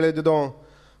ਸਵੇਰ ਵੇਲੇ ਜਦੋਂ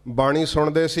ਬਾਣੀ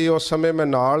ਸੁਣਦੇ ਸੀ, ਉਸ ਸਮੇਂ ਮੈਂ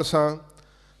ਨਾਲ ਸਾਂ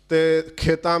ਤੇ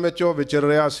ਖੇਤਾਂ ਵਿੱਚ ਉਹ ਵਿਚਰ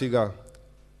ਰਿਹਾ ਸੀਗਾ।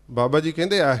 ਬਾਬਾ ਜੀ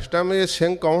ਕਹਿੰਦੇ ਇਸ ਟਾਈਮ ਇਹ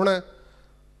ਸਿੰਘ ਕੌਣ ਹੈ?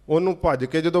 ਉਹਨੂੰ ਭੱਜ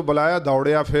ਕੇ ਜਦੋਂ ਬੁਲਾਇਆ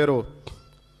ਦੌੜਿਆ। ਫਿਰ ਉਹ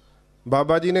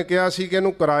ਬਾਬਾ ਜੀ ਨੇ ਕਿਹਾ ਸੀ ਕਿ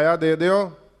ਇਹਨੂੰ ਕਿਰਾਇਆ ਦੇ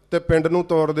ਦਿਓ ਤੇ ਪਿੰਡ ਨੂੰ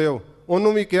ਤੋਰ ਦਿਓ।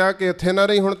 ਉਹਨੂੰ ਵੀ ਕਿਹਾ ਕਿ ਇੱਥੇ ਨਾ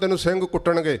ਰਹੀ, ਹੁਣ ਤੈਨੂੰ ਸਿੰਘ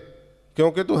ਕੁੱਟਣਗੇ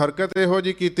ਕਿਉਂਕਿ ਤੂੰ ਹਰਕਤ ਇਹੋ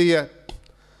ਜਿਹੀ ਕੀਤੀ ਹੈ।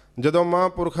 ਜਦੋਂ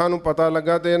ਮਹਾਂਪੁਰਖਾਂ ਨੂੰ ਪਤਾ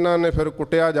ਲੱਗਾ ਤੇ ਇਹਨਾਂ ਨੇ ਫਿਰ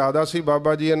ਕੁੱਟਿਆ ਜ਼ਿਆਦਾ ਸੀ।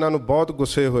 ਬਾਬਾ ਜੀ ਇਹਨਾਂ ਨੂੰ ਬਹੁਤ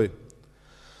ਗੁੱਸੇ ਹੋਏ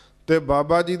ਤੇ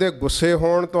ਬਾਬਾ ਜੀ ਦੇ ਗੁੱਸੇ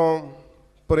ਹੋਣ ਤੋਂ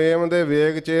ਪ੍ਰੇਮ ਦੇ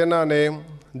ਵੇਗ 'ਚ ਇਹਨਾਂ ਨੇ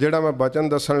ਜਿਹੜਾ ਮੈਂ ਬਚਨ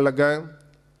ਦੱਸਣ ਲੱਗਾ,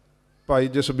 ਭਾਈ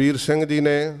ਜਸਬੀਰ ਸਿੰਘ ਜੀ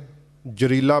ਨੇ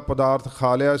ਜ਼ਹਿਰੀਲਾ ਪਦਾਰਥ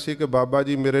ਖਾ ਲਿਆ ਸੀ ਕਿ ਬਾਬਾ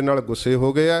ਜੀ ਮੇਰੇ ਨਾਲ ਗੁੱਸੇ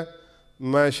ਹੋ ਗਏ ਆ,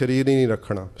 ਮੈਂ ਸਰੀਰ ਹੀ ਨਹੀਂ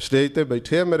ਰੱਖਣਾ। ਸਟੇਜ 'ਤੇ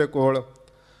ਬੈਠੇ ਆ ਮੇਰੇ ਕੋਲ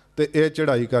ਤੇ ਇਹ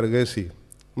ਚੜ੍ਹਾਈ ਕਰ ਗਏ ਸੀ।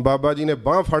 ਬਾਬਾ ਜੀ ਨੇ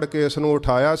ਬਾਂਹ ਫੜ ਕੇ ਇਸ ਨੂੰ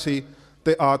ਉਠਾਇਆ ਸੀ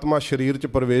ਤੇ ਆਤਮਾ ਸਰੀਰ 'ਚ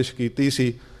ਪ੍ਰਵੇਸ਼ ਕੀਤੀ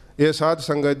ਸੀ। ਇਹ ਸਾਧ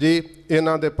ਸੰਗਤ ਜੀ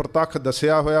ਇਹਨਾਂ ਦੇ ਪ੍ਰਤੱਖ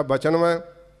ਦੱਸਿਆ ਹੋਇਆ ਬਚਨ ਮੈਂ।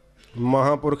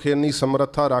 ਮਹਾਂਪੁਰਖ ਇੰਨੀ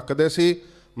ਸਮਰੱਥਾ ਰੱਖਦੇ ਸੀ,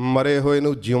 ਮਰੇ ਹੋਏ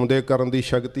ਨੂੰ ਜਿਉਂਦੇ ਕਰਨ ਦੀ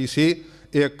ਸ਼ਕਤੀ ਸੀ।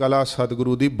 ਇਹ ਕਲਾ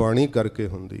ਸਤਿਗੁਰੂ ਦੀ ਬਾਣੀ ਕਰਕੇ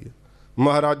ਹੁੰਦੀ ਹੈ,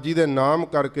 ਮਹਾਰਾਜ ਜੀ ਦੇ ਨਾਮ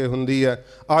ਕਰਕੇ ਹੁੰਦੀ ਹੈ।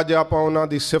 ਅੱਜ ਆਪਾਂ ਉਹਨਾਂ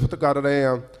ਦੀ ਸਿਫਤ ਕਰ ਰਹੇ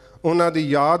ਹਾਂ, ਉਹਨਾਂ ਦੀ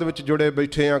ਯਾਦ ਵਿੱਚ ਜੁੜੇ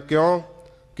ਬੈਠੇ ਹਾਂ।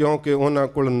 ਕਿਉਂਕਿ ਉਹਨਾਂ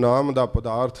ਕੋਲ ਨਾਮ ਦਾ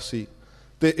ਪਦਾਰਥ ਸੀ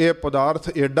ਤੇ ਇਹ ਪਦਾਰਥ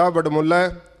ਐਡਾ ਵਡਮੁੱਲਾ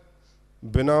ਹੈ,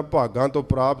 ਬਿਨਾਂ ਭਾਗਾਂ ਤੋਂ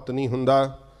ਪ੍ਰਾਪਤ ਨਹੀਂ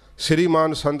ਹੁੰਦਾ।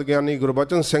 ਸ਼੍ਰੀਮਾਨ ਸੰਤ ਗਿਆਨੀ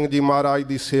ਗੁਰਬਚਨ ਸਿੰਘ ਜੀ ਮਹਾਰਾਜ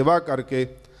ਦੀ ਸੇਵਾ ਕਰਕੇ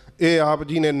ਇਹ ਆਪ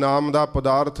ਜੀ ਨੇ ਨਾਮ ਦਾ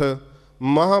ਪਦਾਰਥ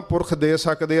ਮਹਾਂਪੁਰਖ ਦੇ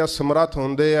ਸਕਦੇ ਆ, ਸਮਰੱਥ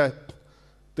ਹੁੰਦੇ ਆ।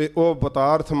 ਤੇ ਉਹ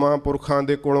ਪਦਾਰਥ ਮਹਾਂਪੁਰਖਾਂ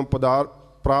ਦੇ ਕੋਲੋਂ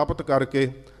ਪ੍ਰਾਪਤ ਕਰਕੇ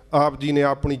ਆਪ ਜੀ ਨੇ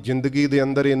ਆਪਣੀ ਜ਼ਿੰਦਗੀ ਦੇ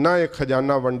ਅੰਦਰ ਇੰਨਾ ਇੱਕ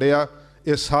ਖਜ਼ਾਨਾ ਵੰਡਿਆ।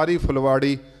 ਇਹ ਸਾਰੀ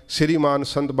ਫੁਲਵਾੜੀ ਸ਼੍ਰੀਮਾਨ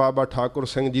ਸੰਤ ਬਾਬਾ ਠਾਕੁਰ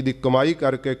ਸਿੰਘ ਜੀ ਦੀ ਕਮਾਈ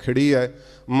ਕਰਕੇ ਖਿੜੀ ਹੈ।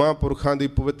 ਮਹਾਂਪੁਰਖਾਂ ਦੀ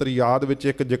ਪਵਿੱਤਰ ਯਾਦ ਵਿੱਚ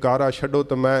ਇੱਕ ਜਕਾਰਾ ਛੱਡੋ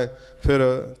ਤਾਂ ਮੈਂ ਫਿਰ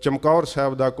ਚਮਕੌਰ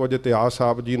ਸਾਹਿਬ ਦਾ ਕੁਝ ਇਤਿਹਾਸ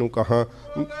ਆਪ ਜੀ ਨੂੰ ਕਹਾਂ।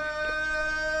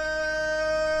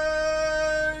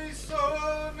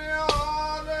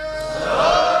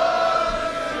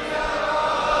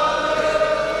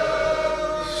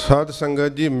 ਸਾਧ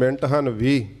ਸੰਗਤ ਜੀ ਮਿੰਟ ਹਨ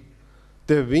 20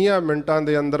 ਤੇ 20 ਮਿੰਟਾਂ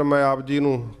ਦੇ ਅੰਦਰ ਮੈਂ ਆਪ ਜੀ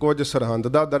ਨੂੰ ਕੁਝ ਸਰਹੰਦ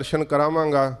ਦਾ ਦਰਸ਼ਨ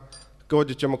ਕਰਾਵਾਂਗਾ,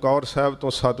 ਕੁਝ ਚਮਕੌਰ ਸਾਹਿਬ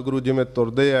ਤੋਂ ਸਤਿਗੁਰੂ ਜਿਵੇਂ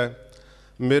ਤੁਰਦੇ ਹੈ।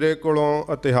 ਮੇਰੇ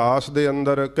ਕੋਲੋਂ ਇਤਿਹਾਸ ਦੇ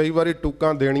ਅੰਦਰ ਕਈ ਵਾਰੀ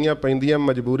ਟੂਕਾਂ ਦੇਣੀਆਂ ਪੈਂਦੀਆਂ,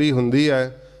 ਮਜਬੂਰੀ ਹੁੰਦੀ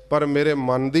ਹੈ, ਪਰ ਮੇਰੇ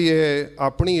ਮਨ ਦੀ ਇਹ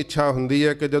ਆਪਣੀ ਇੱਛਾ ਹੁੰਦੀ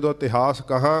ਹੈ ਕਿ ਜਦੋਂ ਇਤਿਹਾਸ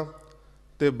ਕਹਾਂ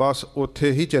ਤੇ ਬਸ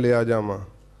ਉੱਥੇ ਹੀ ਚਲਿਆ ਜਾਵਾਂ।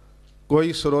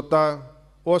 ਕੋਈ ਸਰੋਤਾ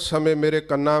ਉਸ ਸਮੇਂ ਮੇਰੇ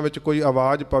ਕੰਨਾਂ ਵਿੱਚ ਕੋਈ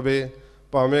ਆਵਾਜ਼ ਪਵੇ,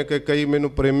 ਭਾਵੇਂ ਕਿ ਕਈ ਮੈਨੂੰ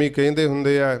ਪ੍ਰੇਮੀ ਕਹਿੰਦੇ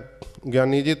ਹੁੰਦੇ ਆ,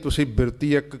 ਗਿਆਨੀ ਜੀ ਤੁਸੀਂ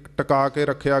ਬਿਰਤੀ ਇੱਕ ਟਿਕਾ ਕੇ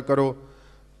ਰੱਖਿਆ ਕਰੋ।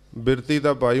 ਬਿਰਤੀ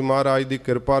ਤਾਂ ਭਾਈ ਮਹਾਰਾਜ ਦੀ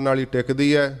ਕਿਰਪਾ ਨਾਲ ਹੀ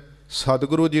ਟਿਕਦੀ ਹੈ,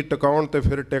 ਸਤਿਗੁਰੂ ਜੀ ਟਿਕਾਉਣ ਤੇ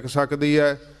ਫਿਰ ਟਿਕ ਸਕਦੀ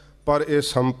ਹੈ। ਪਰ ਇਹ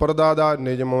ਸੰਪਰਦਾ ਦਾ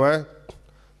ਨਿਯਮ ਹੈ।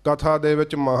 ਕਥਾ ਦੇ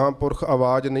ਵਿੱਚ ਮਹਾਂਪੁਰਖ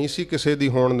ਆਵਾਜ਼ ਨਹੀਂ ਸੀ ਕਿਸੇ ਦੀ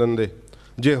ਹੋਣ ਦਿੰਦੇ,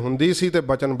 ਜੇ ਹੁੰਦੀ ਸੀ ਤੇ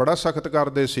ਬਚਨ ਬੜਾ ਸਖਤ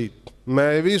ਕਰਦੇ ਸੀ।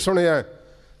 ਮੈਂ ਇਹ ਵੀ ਸੁਣਿਆ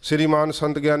ਸ਼੍ਰੀਮਾਨ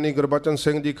ਸੰਤ ਗਿਆਨੀ ਗੁਰਬਚਨ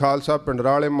ਸਿੰਘ ਜੀ ਖਾਲਸਾ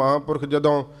ਭਿੰਡਰਾਂਵਾਲੇ ਮਹਾਂਪੁਰਖ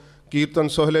ਜਦੋਂ ਕੀਰਤਨ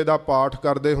ਸੋਹਲੇ ਦਾ ਪਾਠ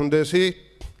ਕਰਦੇ ਹੁੰਦੇ ਸੀ,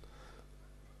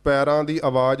 ਪੈਰਾਂ ਦੀ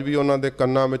ਆਵਾਜ਼ ਵੀ ਉਹਨਾਂ ਦੇ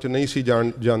ਕੰਨਾਂ ਵਿੱਚ ਨਹੀਂ ਸੀ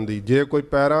ਜਾਂਦੀ। ਜੇ ਕੋਈ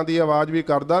ਪੈਰਾਂ ਦੀ ਆਵਾਜ਼ ਵੀ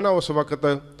ਕਰਦਾ ਨਾ, ਉਸ ਵਕਤ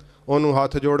ਉਹਨੂੰ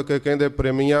ਹੱਥ ਜੋੜ ਕੇ ਕਹਿੰਦੇ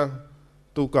ਪ੍ਰੇਮੀਆਂ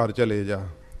ਤੂੰ ਘਰ ਚਲੇ ਜਾ,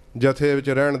 ਜਥੇ ਵਿੱਚ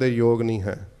ਰਹਿਣ ਦੇ ਯੋਗ ਨਹੀਂ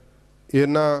ਹੈ।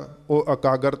 ਇਹਨਾਂ ਉਹ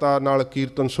ਇਕਾਗਰਤਾ ਨਾਲ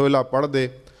ਕੀਰਤਨ ਸੋਹਲਾ ਪੜ੍ਹਦੇ।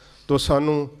 ਤਾਂ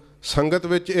ਸਾਨੂੰ ਸੰਗਤ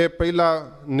ਵਿੱਚ ਇਹ ਪਹਿਲਾ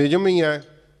ਨਿਯਮ ਹੀ ਹੈ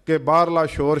ਕਿ ਬਾਹਰਲਾ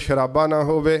ਸ਼ੋਰ ਸ਼ਰਾਬਾ ਨਾ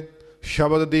ਹੋਵੇ,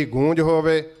 ਸ਼ਬਦ ਦੀ ਗੂੰਜ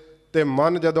ਹੋਵੇ ਤੇ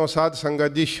ਮਨ ਜਦੋਂ ਸਾਧ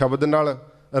ਸੰਗਤ ਜੀ ਸ਼ਬਦ ਨਾਲ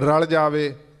ਰਲ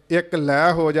ਜਾਵੇ, ਇੱਕ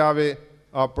ਲੈ ਹੋ ਜਾਵੇ,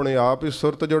 ਆਪਣੇ ਆਪ ਹੀ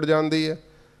ਸੁਰਤ ਜੁੜ ਜਾਂਦੀ ਹੈ।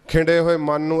 ਖਿੰਡੇ ਹੋਏ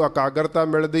ਮਨ ਨੂੰ ਇਕਾਗਰਤਾ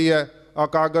ਮਿਲਦੀ ਹੈ।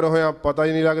 ਇਕਾਗਰ ਹੋਇਆ ਪਤਾ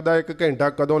ਹੀ ਨਹੀਂ ਲੱਗਦਾ 1 ਘੰਟਾ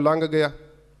ਕਦੋਂ ਲੰਘ ਗਿਆ।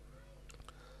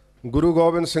 ਗੁਰੂ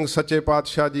ਗੋਬਿੰਦ ਸਿੰਘ ਸੱਚੇ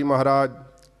ਪਾਤਸ਼ਾਹ ਜੀ ਮਹਾਰਾਜ,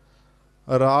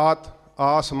 ਰਾਤ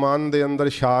ਆਸਮਾਨ ਦੇ ਅੰਦਰ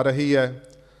ਛਾ ਰਹੀ ਹੈ,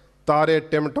 ਤਾਰੇ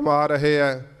ਟਿਮਟਮਾ ਰਹੇ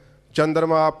ਹੈ,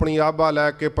 ਚੰਦਰਮਾ ਆਪਣੀ ਆਭਾ ਲੈ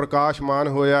ਕੇ ਪ੍ਰਕਾਸ਼ਮਾਨ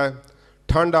ਹੋਇਆ ਹੈ,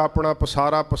 ਠੰਡ ਆਪਣਾ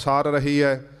ਪਸਾਰਾ ਪਸਾਰ ਰਹੀ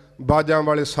ਹੈ। ਬਾਜਾਂ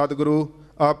ਵਾਲੇ ਸਤਿਗੁਰੂ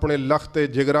ਆਪਣੇ ਲਖਤੇ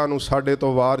ਜਿਗਰਾਂ ਨੂੰ ਸਾਡੇ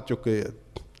ਤੋਂ ਵਾਰ ਚੁੱਕੇ ਹੈ।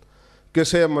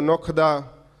 ਕਿਸੇ ਮਨੁੱਖ ਦਾ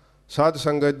ਸਾਧ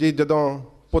ਸੰਗਤ ਜੀ ਜਦੋਂ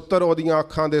ਪੁੱਤਰ ਉਹਦੀਆਂ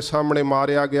ਅੱਖਾਂ ਦੇ ਸਾਹਮਣੇ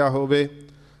ਮਾਰਿਆ ਗਿਆ ਹੋਵੇ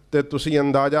ਤੇ ਤੁਸੀਂ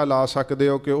ਅੰਦਾਜ਼ਾ ਲਾ ਸਕਦੇ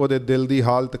ਹੋ ਕਿ ਉਹਦੇ ਦਿਲ ਦੀ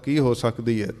ਹਾਲਤ ਕੀ ਹੋ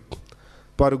ਸਕਦੀ ਹੈ।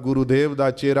 ਪਰ ਗੁਰੂਦੇਵ ਦਾ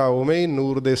ਚਿਹਰਾ ਉਵੇਂ ਹੀ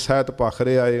ਨੂਰ ਦੇ ਸਹਿਤ ਭਖ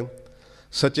ਰਿਹਾ ਏ।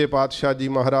 ਸੱਚੇ ਪਾਤਸ਼ਾਹ ਜੀ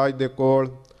ਮਹਾਰਾਜ ਦੇ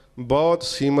ਕੋਲ ਬਹੁਤ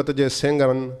ਸੀਮਤ ਜੇ ਸਿੰਘ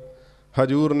ਹਨ।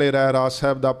 ਹਜੂਰ ਨੇ ਰਹਿਰਾਸ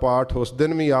ਸਾਹਿਬ ਦਾ ਪਾਠ ਉਸ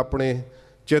ਦਿਨ ਵੀ ਆਪਣੇ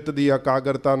ਚਿੱਤ ਦੀ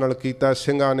ਇਕਾਗਰਤਾ ਨਾਲ ਕੀਤਾ,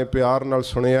 ਸਿੰਘਾਂ ਨੇ ਪਿਆਰ ਨਾਲ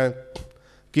ਸੁਣਿਆ,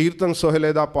 ਕੀਰਤਨ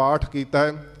ਸੋਹਲੇ ਦਾ ਪਾਠ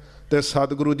ਕੀਤਾ ਤੇ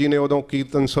ਸਤਿਗੁਰੂ ਜੀ ਨੇ ਉਦੋਂ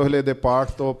ਕੀਰਤਨ ਸੋਹਲੇ ਦੇ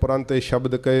ਪਾਠ ਤੋਂ ਉਪਰੰਤ ਇਹ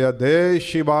ਸ਼ਬਦ ਕਹੇ ਆ, ਦੇਸ਼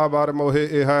ਸ਼ਿਵਾ ਵਰ ਮੋਹੇ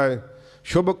ਇਹ ਹੈ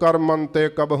शुभ कर्म मन ते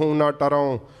कबहू ना टरों,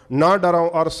 ना डरों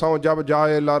अरसों जब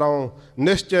जाए लरों,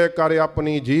 निश्चय कर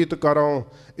अपनी जीत करों।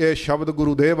 ये शब्द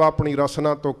गुरुदेव अपनी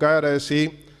रसना तो कह रहे सी।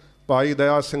 भाई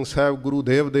दया सिंह साहब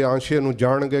गुरुदेव के आंशे नूं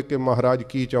जाण गए कि महाराज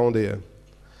की चाहुंदे है,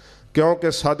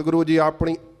 क्योंकि सतगुरु जी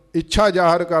अपनी इच्छा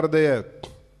जाहिर करते हैं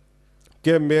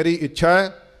कि मेरी इच्छा है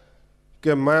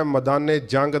कि मैं मैदाने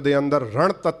जंग के अंदर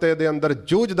रण तत्ते के अंदर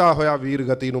जूझदा होया वीर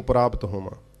गति नूं प्राप्त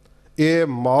होवां। ये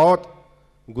मौत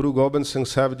गुरु गोबिंद सिंह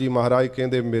साहब जी महाराज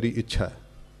कहते मेरी इच्छा है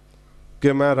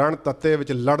कि मैं रण तत्ते विच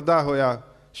लड़दा होया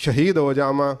शहीद हो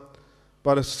जावां।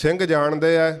 पर सिंह जाणदे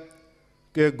है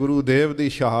कि गुरुदेव की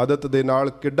शहादत दे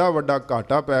नाल किड्डा वड्डा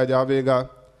घाटा पै जावेगा।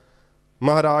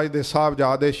 महाराज दे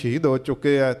साहबजादे शहीद हो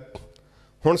चुके है।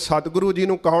 हुण सतगुरु जी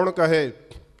नूं कौन कहे,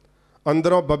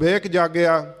 अंदरों विवेक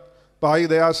जागिया। भाई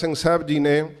दया सिंह साहब जी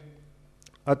ने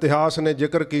इतिहास ने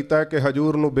जिक्र किया कि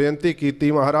हजूर नूं बेनती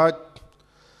की, महाराज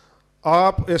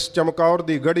आप इस चमकौर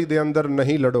की गढ़ी के अंदर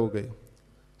नहीं लड़ोगे,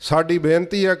 साड़ी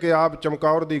बेनती है कि आप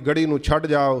चमकौर की गढ़ी नूं छड्ड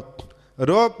जाओ।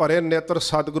 रोह भरे नेत्र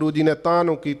सतगुरु जी ने तां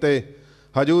नूं कीते।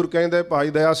 हजूर कहंदे भाई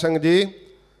दया सिंह जी,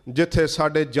 जिथे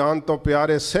साडे जान तो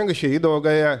प्यारे सिंह शहीद हो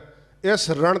गए है, इस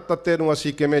रण तत्ते नूं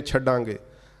असीं किवें छड्डांगे।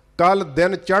 कल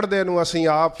दिन चढ़दे नूं असीं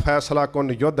आप फैसला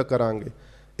कुन युद्ध करांगे।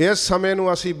 इस समय नूं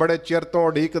असीं बड़े चिर तो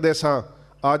उड़ीकदे सां,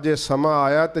 अज इह समां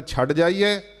आया ते छड्ड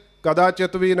जाइए,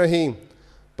 कदाचित भी नहीं।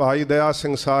 भाई दया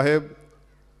सिंह साहिब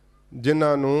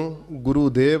जिन्हों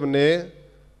गुरुदेव ने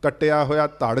कट्टिया होया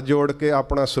धड़ जोड़ के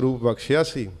अपना स्वरूप बख्शिया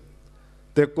सी,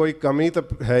 ते कोई कमी तो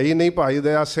है ही नहीं भाई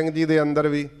दया सिंह जी दे अंदर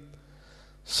भी।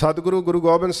 सतगुरु गुरु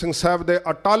गोबिंद सिंह साहब दे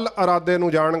अटल इरादे नूं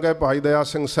जाण गए भाई दया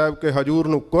सिंह साहब के हजूर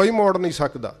नूं कोई मोड़ नहीं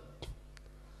सकता।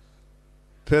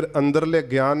 फिर अंदरले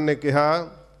ज्ञान ने कहा,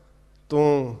 तू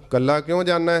कला क्यों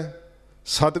जाना है?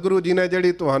 सतगुरु जी ने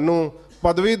जिहड़ी तुहानूं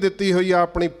पदवी दिती हुई है,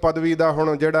 अपनी पदवी का हुण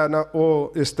जिहड़ा ना वो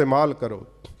इस्तेमाल करो।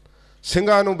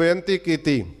 सिंघां नूं बेनती की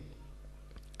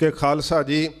कि खालसा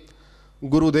जी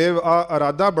गुरुदेव आ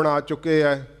इरादा बना चुके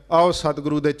है, आओ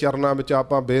सतगुरु के चरणों में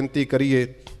आपां बेनती करिए।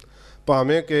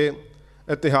 भावें कि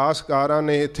इतिहासकारां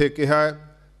ने इत्थे कहा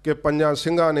कि 5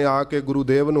 सिंघां ने आके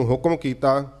गुरुदेव नूं हुक्म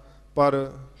किया, पर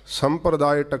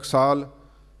संप्रदाय टकसाल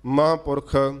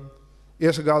महापुरख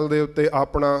इस गल दे उत्ते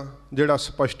अपना जिहड़ा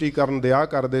स्पष्टीकरण दिया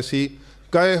करदे सी।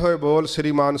 कहे हुए बोल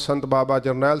श्रीमान संत बाबा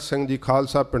जरनैल सिंह जी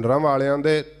खालसा भिंडरांवालियां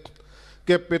दे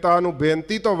कि पिता नूं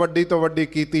बेनती तो वड्डी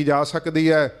कीती जा सकती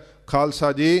है,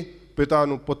 खालसा जी पिता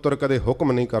नूं पुत्र कदे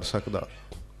हुक्म नहीं कर सकता।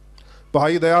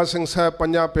 भाई दया सिंह साहब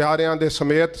 5 प्यारियां दे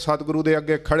समेत सतगुरु दे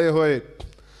अगे खड़े होए,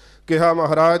 कहा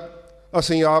महाराज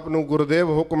असीं आप नूं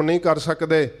गुरुदेव हुक्म नहीं कर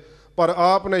सकते, पर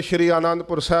आपने श्री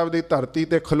आनंदपुर साहब की धरती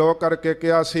ते खलो करके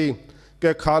कहा सी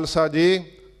कि खालसा जी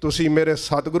तुसी मेरे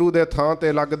सतगुरु दे थां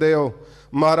ते लगदे हो।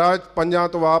 महाराज 5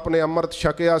 तो आपने अमृत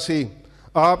छकिया सी,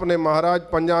 आपने महाराज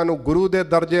 5 नूं गुरु दे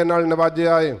दर्जे नाल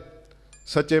नवाजिया है।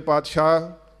 सच्चे पातशाह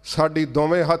साडी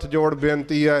दोवें हथ जोड़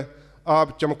बेनती है,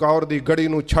 आप चमकौर की गढ़ी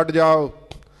नूं छड्ड जाओ।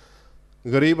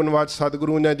 गरीब नवाज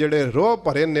सतगुरु ने जिहड़े रोह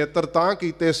भरे नेत्र तां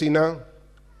कीते सी ना,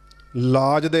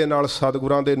 लाज दे नाल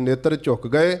सतगुरां दे नेत्र झुक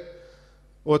गए।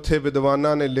 उत्थे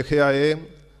विद्वानां ने लिखिया है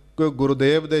कि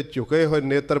गुरुदेव दे झुके हुए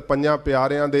नेत्र 5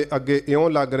 प्यारियां दे अगे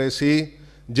इउं लग रहे सी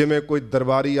जिवें कोई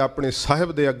दरबारी अपने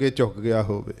साहिब दे अगे झुक गया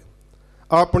होवे।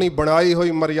 अपनी बनाई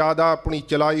हुई मर्यादा, अपनी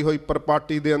चलाई हुई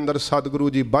परपाटी दे अंदर सतगुरु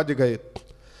जी बज गए।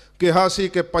 कहा सी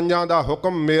कि 5 दा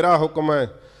हुक्म मेरा हुक्म है,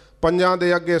 5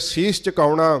 दे अगे शीश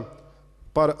झुकाउणा।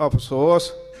 पर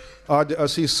अफसोस अज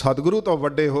असी सतगुरु तो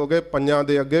वड्डे हो गए, 5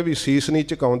 दे अगे भी शीश नहीं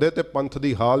झुकाउंदे। ते पंथ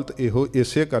की हालत इहो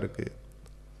इसे करके,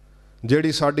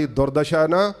 जिहड़ी साडी दुर्दशा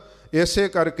ना इसे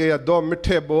करके 2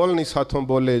 मिठे बोल नहीं साथों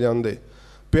बोले जाते।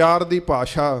 प्यार की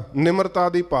भाषा, निमरता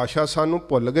की भाषा सानू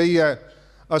भुल गई है।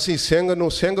 असी सिंह नूं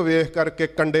सिंह वेख करके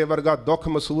कंडे वर्गा दुख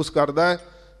महसूस करदा है।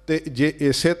 तो जे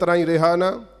इस तरह ही रहा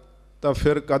ना तो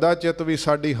फिर कदाचित भी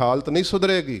साडी हालत नहीं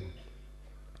सुधरेगी।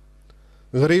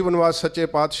 गरीब नवाज सच्चे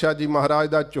पातशाह जी महाराज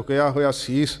का झुकिया होया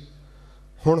शीस,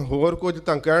 हुण होर कुछ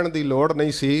तां कहण दी लोड़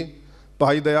नहीं सी।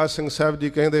 भाई दया सिंह साहब जी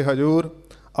कहंदे हजूर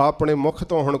अपने मुख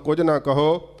तो हुण कुछ ना कहो,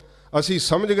 असी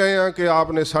समझ गए हैं कि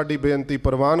आपने साडी बेनती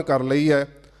प्रवान कर लई है।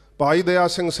 भाई दया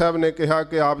सिंह साहब ने कहा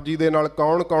कि आप जी दे नाल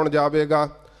कौन कौन जावेगा,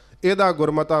 इहदा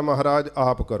गुरमता महाराज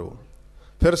आप करो।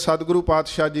 फिर सतगुरु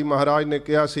पातशाह जी महाराज ने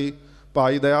कहा सी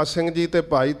भाई दया सिंह जी ते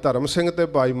भाई धर्म सिंह ते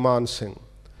भाई मान सिंह,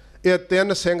 ये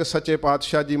 3 सिंह सच्चे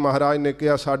पातशाह जी महाराज ने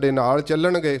कहा साडे नाल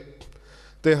चलणगे।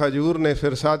 ते हजूर ने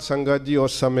फिर साध संगत जी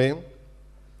उस समय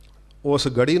उस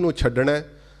गढ़ी नूं छड्डणा।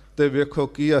 तो वेखो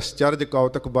की आश्चर्य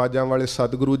कौतक बाजां वाले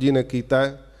सतगुरु जी ने कीता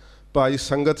है। भाई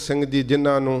संगत सिंह जी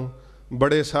जिन्होंने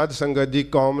बड़े साध संगत जी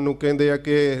कौम नूं कहंदे आ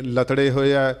कि लतड़े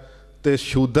होए आ ते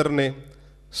शूदर ने।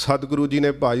 सतगुरु जी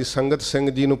ने भाई संगत सिंह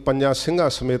जी नूं 5 ਸਿੰਘਾਂ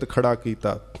समेत खड़ा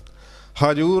किया।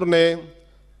 हजूर ने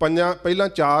ਪਹਿਲਾਂ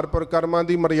 4 परिक्रमा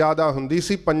की मर्यादा हुंदी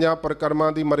सी। 5 परिक्रमा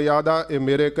की मर्यादा ये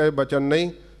मेरे कहे बचन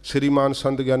नहीं, श्रीमान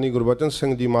संत ज्ञानी गुरबचन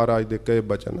सिंह जी महाराज के कहे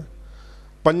बचन है।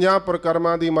 5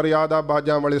 परिक्रमा की मर्यादा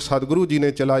बाजां वाले सतगुरु जी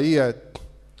ने चलाई है।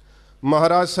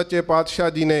 महाराज सच्चे पातशाह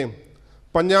जी ने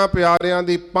 5 प्यारियां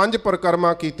की 5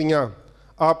 परिक्रमा कीतियां।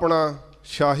 अपना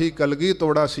शाही कलगी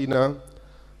तोड़ा सी ना,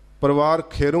 परिवार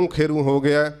खेरू खेरू हो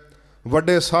गया।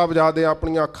 वड्डे साहबजादे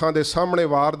अपनी अखां दे सामने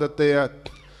वार दिते है।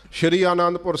 श्री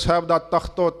आनंदपुर साहब का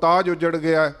तख्तो ताज उजड़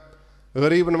गया।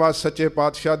 गरीब नवाज सच्चे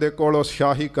पातशाह दे कोलों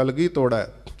शाही कलगी तोड़ा है।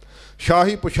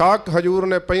 शाही पोशाक हजूर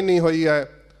ने पहनी हुई है।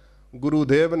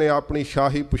 गुरुदेव ने अपनी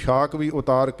शाही पोशाक भी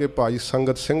उतार के भाई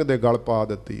संगत सिंह दे गल पा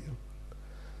दी है।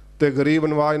 तो गरीब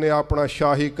नवाज ने अपना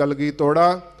शाही कलगी तोड़ा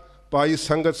भाई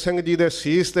संगत सिंह जी दे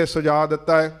सीस ते सजा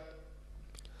दिता है।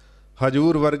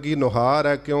 हजूर वर्गी नुहार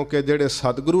है, क्योंकि जेड़े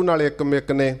सतगुरु नाल एक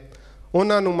मिक ने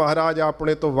उन्होंने महाराज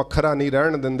अपने तो वखरा नहीं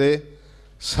रहन देंदे।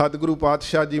 सतगुरु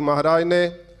पातशाह जी महाराज ने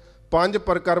 5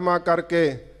 परिक्रमा करके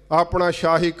अपना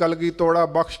शाही कलगी तोड़ा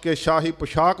बख्श के, शाही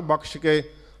पोशाक बख्श के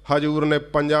हजूर ने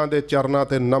 5 दे चरनां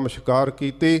ते नमस्कार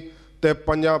की ते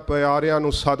 5 प्यारियां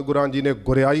नूं सतगुरां जी ने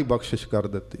गुरियाई बख्शिश कर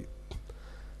दी।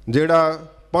 जेड़ा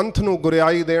पंथ नूं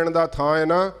गुरियाई देण दा थां है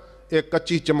ना, ये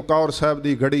कच्ची चमकौर साहब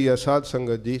की गढ़ी है साध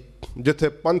संगत जी, जिथे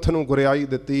पंथ नूं गुरियाई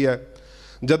दिती है।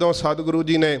 जदों सतगुरु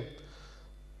जी ने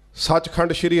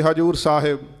सचखंड श्री हजूर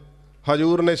साहिब,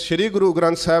 हजूर ने श्री गुरु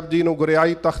ग्रंथ साहिब जी नूं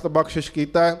गुरियाई तख्त बख्शिश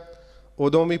किया है,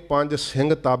 उदों भी 5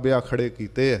 सिंह ताबिया खड़े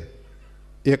किए है।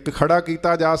 एक खड़ा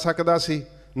किया जा सकता सी,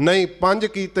 नहीं 5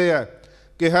 कीते है।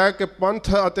 कि है कि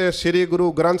पंथ अते श्री गुरु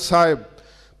ग्रंथ साहिब,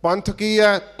 पंथ की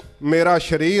है मेरा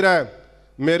शरीर है,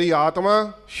 मेरी आत्मा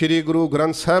श्री गुरु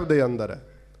ग्रंथ साहिब दे अंदर है।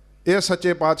 ये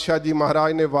सच्चे पातशाह जी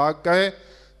महाराज ने वाक कहे।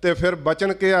 तो फिर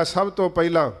बचन कहा सब तो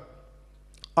पहला,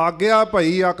 आग्या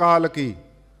भई अकाल की।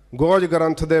 गोज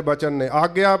ग्रंथ दे बचन ने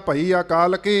आग्या भई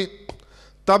अकाल की,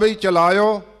 तभी चलायो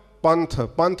पंथ।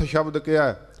 पंथ शब्द क्या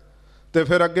है? तो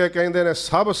फिर अगे कहते ने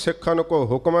सब सिखन को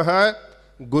हुक्म है,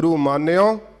 गुरु मान्यो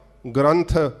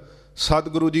ग्रंथ।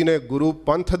 सतगुरु जी ने गुरु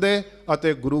पंथ दे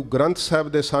अते गुरु ग्रंथ साहिब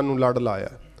दे सानू लड़ लाया।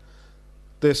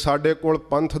 तो साडे कोल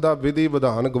पंथ दा विधि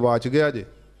विधान गवाच गया जे।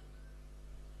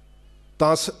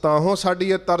 ताहों साडी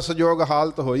ये तरसयोग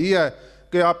हालत होई है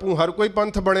कि आपू हर कोई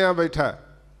पंथ बनया बैठा है।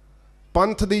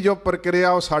 पंथ की जो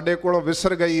प्रक्रिया वो साडे कोलों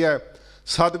विसर गई है।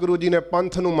 सतगुरु जी ने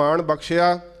पंथ नूं माण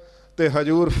बख्शिया तो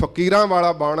हजूर फकीरां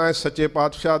वाला बाणा है सच्चे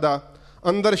पातशाह दा।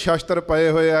 अंदर शस्त्र पए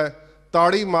हुए है।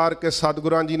 ताड़ी मार के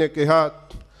सतगुरां जी ने कहा,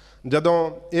 जदों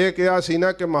ये कहा सी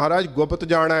ना कि महाराज गुप्त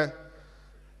जाना है,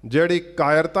 जिहड़ी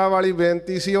कायरता वाली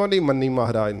बेनती सी वो नहीं मन्नी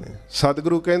महाराज ने।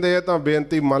 सतगुरु कहंदे ये तां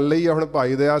बेनती मन लई है हुण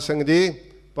भाई दया सिंह जी,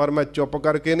 पर मैं चुप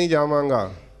करके नहीं जावांगा।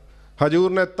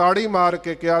 हजूर ने ताड़ी मार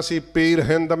के कहा सी, पीर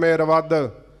हिंद में रवद,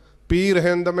 पीर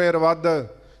हिंद में रवद।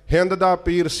 हिंद दा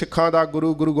पीर सिखां दा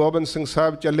गुरु गुरु गोबिंद सिंह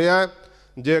साहब चलिया।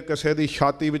 जे किसी दी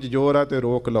छाती विच जोर है तो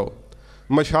रोक लो।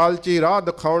 मशालची राह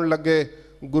दिखाउण लगे,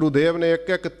 गुरुदेव ने एक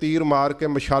एक तीर मार के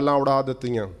मशालां उड़ा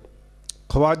दित्तियां।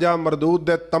 ख्वाजा मरदूद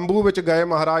दे तंबू विच गए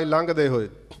महाराज लंघदे होए।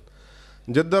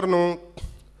 जिधर नूं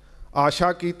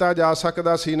आशा कीता जा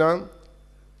सकदा सी ना,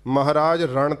 महाराज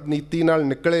रणनीति नाल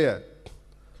निकले है।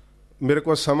 मेरे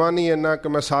को समा नहीं इन्ना कि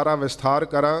मैं सारा विस्तार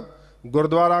करा।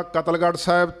 गुरुद्वारा कतलगढ़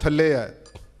साहिब थले है,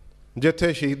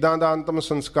 जिथे शहीदां दा अंतिम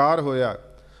संस्कार होया।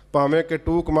 भावें कि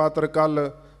टूक मात्र कल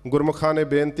गुरमुखां ने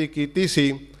बेनती कीती सी,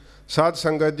 साध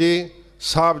संगत जी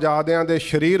साहबजादियां दे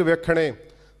शरीर वेखणे,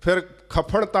 फिर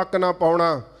खफन तक ना पाउणा।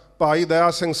 भाई दया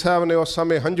सिंह साहब ने उस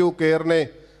समय हंझू केरने।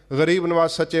 गरीब नवाज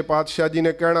सच्चे पातशाह जी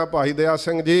ने कहना, भाई दया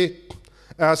सिंह जी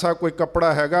ऐसा कोई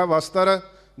कपड़ा हैगा वस्त्र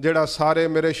जिहड़ा सारे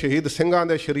मेरे शहीद सिंघां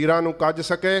दे शरीरां नूं कज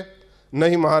सके?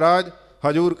 नहीं महाराज।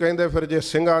 हजूर कहंदे फिर जे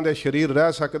सिंघां दे शरीर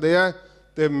रह सकदे आ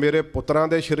ते मेरे पुत्रां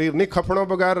दे शरीर नहीं खफणों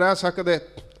बगैर रह सकदे।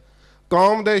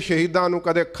 कौम दे शहीदां नूं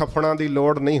कदे खफणां दी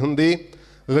लोड़ नहीं हुंदी।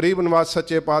 गरीब नवाज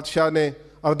सच्चे पातशाह ने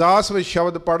अरदास विच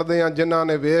शब्द पढ़दे आ, जिन्हां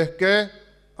ने वेख के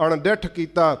अणडिठ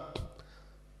कीता।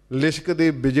 लिशकदी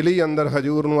बिजली अंदर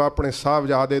हजूर नूं अपने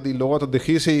साहबजादे दी लोथ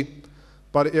दिखी सी,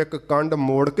 पर एक कंड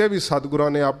मोड़ के भी सतगुरां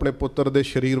ने अपने पुत्र दे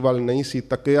शरीर वाल नहीं सी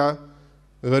तकिया।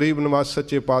 गरीब नवाज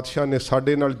सच्चे पातशाह ने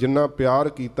साडे नाल जिन्ना प्यार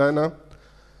कीता है ना,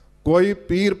 कोई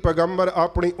पीर पैगंबर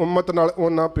अपनी उम्मत नाल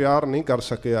उन्ना प्यार नहीं कर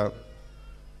सकिया।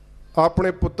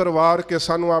 अपने पुत्र वार के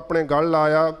सानू अपने गल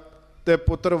लाया ते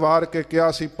पुत्र वार के कहा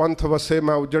सी, पंथ वसे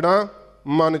मैं उजड़ा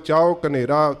मन चाओ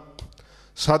कनेरा।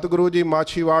 सतगुरु जी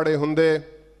माछीवाड़े हुंदे।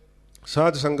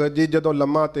 साध संगत जी जदों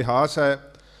लम्मा इतिहास है,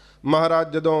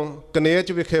 महाराज जदों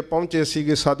कनेच विखे पहुँचे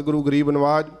सीगे सतगुरु गरीब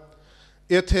नवाज,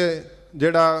 इत्थे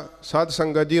जिहड़ा साध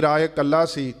संगत जी राय कल्ला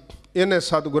सी, इन्हें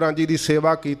सतगुरां जी की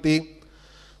सेवा की।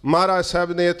 महाराज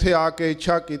साहब ने इत्थे आके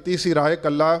इच्छा की सी, राय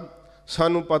कल्ला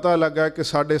सानू पता लगा कि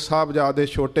साडे साहबजादे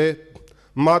छोटे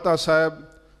माता साहब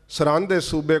सरहंद दे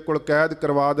सूबे कोल कैद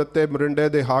करवा दिते, मरिंडे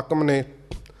दे हाकम ने,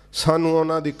 सानू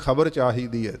उन्हां दी खबर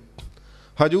चाहीदी है।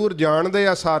 हजूर जानते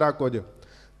आ सारा कुछ,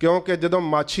 क्योंकि जदों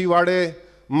माछीवाड़े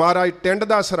महाराज टिंड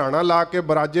दा सराहना ला के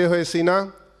बराजे हुए सी ना,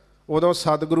 उदों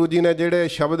सतगुरु जी ने जिहड़े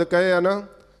शब्द कहे ना,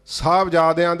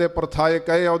 साहबजादियां दे परथाए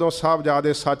कहे, उदों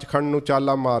साहबजादे सचखंड नूं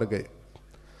चाला मार गए।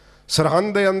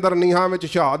 सरहंद दे अंदर नीहां विच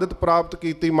शहादत प्राप्त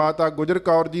की। माता गुजर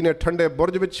कौर जी ने ठंडे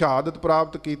बुरज विच शहादत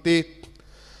प्राप्त की।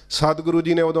 सतगुरु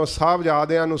जी ने उदों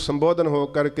साहबजादियां नूं संबोधन हो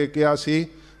करके कहा सी,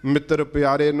 मित्र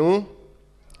प्यारे नूं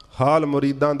हाल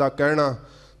मुरीदां दा कहना,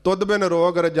 तुद बिन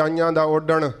रोग रजाइयां दा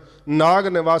ओढ़ण, नाग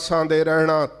निवासां दे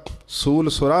रहना, सूल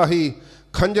सुराही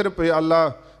खंजर प्याला,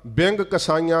 बिंग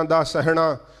कसाइयां दा सहना,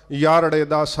 यारड़े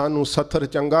दा सानू सत्थर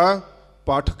चंगा,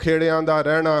 पठ खेड़ियां दा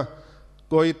रहना,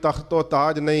 कोई तख्तो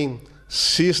ताज नहीं,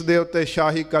 सीस दे उत्ते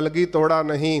शाही कलगी तोड़ा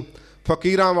नहीं,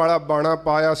 फकीरां वाला बाणा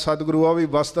पाया सतगुरु, वो भी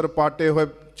वस्त्र पाटे हुए,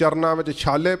 चरनां विच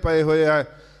छाले पए हुए है।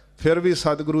 फिर भी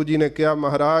सतगुरु जी ने कहा,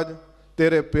 महाराज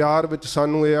तेरे प्यार विच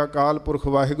सानू ये अकाल पुरख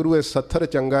वाहिगुरू ये सत्थर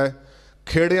चंगा है।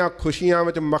 खेड़ियां खुशियां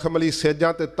विच मखमली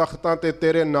सेजां ते तख्तां ते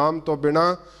तेरे नाम तो बिना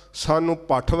सानू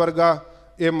पठ वर्गा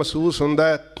ये महसूस हुंदा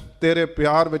है। तेरे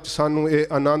प्यार विच सानू ये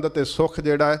आनंद ते सुख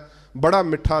जिहड़ा है बड़ा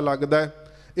मिठा लगदा है।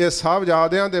 ये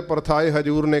साहबजादियां दे परथाए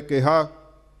हजूर ने कहा,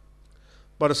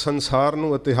 पर संसार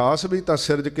नूं इतिहास भी तां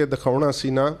सिरज के दिखाउणा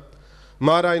सी ना।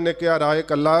 महाराज ने कहा, राय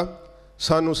कल्ला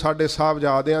सानू साडे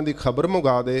साहबजादियां दी खबर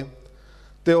मुगा दे।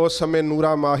 तो उस समय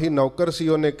नूरा माही नौकर सी,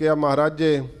 उन्हें कहा, महाराज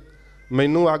जे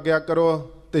मैनू आग्या करो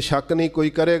तो शक नहीं कोई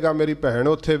करेगा, मेरी भैन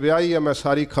उत्थे विआही है, मैं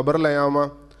सारी खबर लै आवां।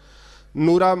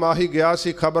 नूरा माही गया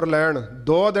सी खबर लैण।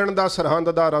 2 दिन का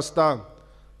सरहंद का रस्ता,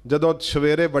 जदों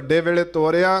सवेरे वड्डे वेले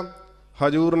तोरिया,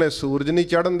 हजूर ने सूरज नहीं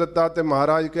चढ़न दिता। तो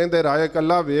महाराज कहते, राय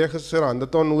कल्ला वेख सरहंद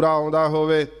तो नूरा आउंदा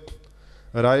होवे।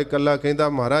 राय कल्ला कहता,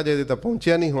 महाराज ये तो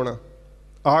पहुँचिया नहीं होना,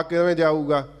 आ किवें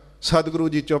जाऊगा। सतगुरु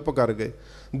जी चुप कर गए।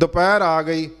 दोपहर आ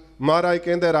गई। महाराज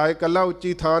कहते, राय कल्ला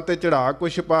उच्ची थां ते चढ़ा कोई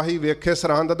सिपाही वेखे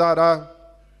सरहंद दा राह।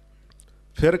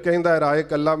 फिर कहता राय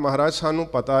कल्ला, महाराज सानू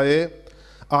पता है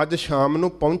अज शाम नूं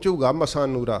पहुँचूगा मसां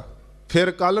नूरा,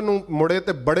 फिर कल नूं मुड़े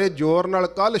तो बड़े जोर नाल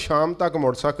कल शाम तक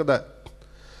मुड़ सकदा है।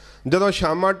 जदों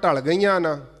शामां ढल गईयां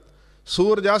ना,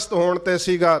 सूरज अस्त होण ते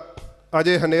सीगा,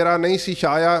 अजे हनेरा नहीं सी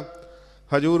छाया।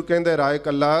 हजूर कहते, राय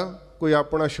कल्ला कोई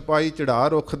अपना सिपाही चढ़ा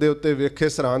रुख दे उत्ते वेखे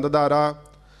सरहंद दा राह।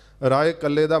 राय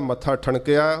कल्ले दा मत्था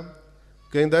ठणकिया,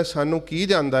 कहंदा सानू की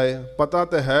जांदा है, पता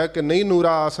तो है कि नहीं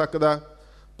नूरा आ सकदा,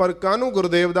 पर कानू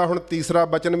गुरुदेव दा हुण तीसरा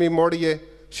बचन भी मोड़िए।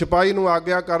 सिपाही नूं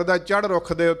आग्या करदा, चढ़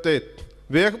रुख दे उत्ते,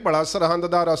 वेख भला सरहंद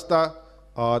दा रस्ता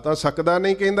आ तां सकदा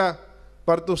नहीं, कहंदा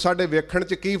पर तू साडे वेखण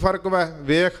च की फर्क वै।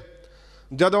 वेख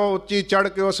जदों उच्ची चढ़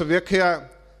के उस वेखिया,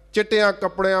 चिट्टियां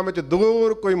कपड़ियां विच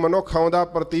दूर कोई मनुख आउंदा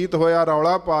प्रतीत होया।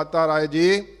 रौला पाता, राय जी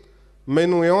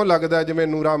मैनू इउं लगदा जिवें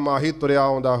नूरा माही तुरिया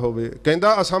आउंदा होवे।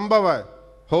 कहंदा असंभव है,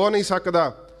 हो नहीं सकदा।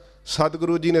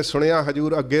 सतगुरु जी ने सुनिया,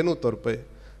 हजूर अगे नूं तुर पए,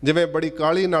 जिवें बड़ी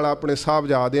काली नाल अपने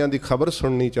साहबजादियां दी खबर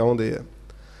सुननी चाहुंदे आ।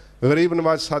 गरीब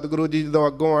नवाज सतगुरु जी जदों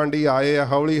अगों आंडी आए,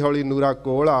 हौली हौली नूरा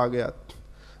कोल आ गया।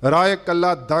 राय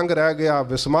कल्ला दंग रह गया,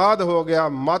 विस्माद हो गया,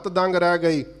 मत दंग रह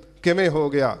गई। किवें हो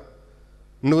गया?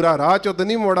 नूरा राह चों ते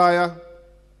नहीं मुड़ आया।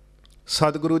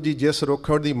 सतगुरु जी जिस रुख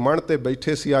दी मण ते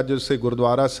बैठे सी, अज उसे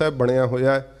गुरुद्वारा साहब बनया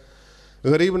होया है।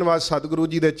 गरीब नवाज सतगुरु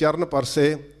जी दे चरण परसे।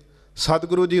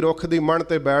 सतगुरु जी रुख दी मण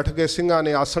ते बैठ गए, सिंघां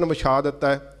ने आसन विछा दिता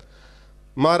है।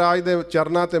 महाराज दे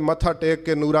चरनां ते मत्था टेक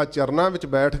के नूरा चरनां विच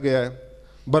बैठ गया है।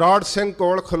 बराड़ सिंह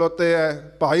कोल खलोते है,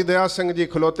 भाई दया सिंह जी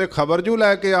खलोते खबर जू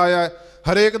लैके आया है।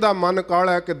 हरेक दा मन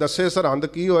काला है कि दसे सरहंद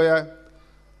की होया है।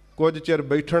 कुछ चिर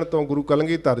बैठण तो गुरु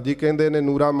कलगीधर जी कहंदे ने,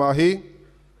 नूरा माही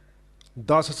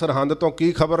 10 सरहंद तो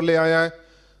की खबर ले आया है?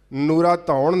 नूरा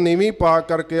धौण नीवीं पा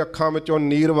करके अखां विचों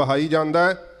नीर वहाई जांदा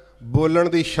है। बोलण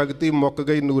दी शक्ति मुक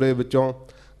गई नूरे विचों।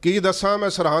 की दसां मैं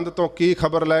सरहंद तो की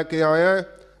खबर लैके आया?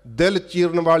 दिल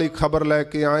चीरन वाली खबर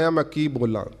लैके आया, मैं की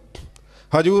बोलां।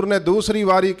 हजूर ने दूसरी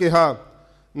वारी कहा,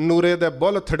 नूरे दे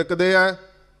बुल थिड़कदे है,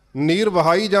 नीर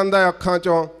वहाई जांदा है अखां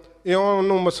चों। इउं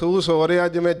उहनूं महसूस हो रहा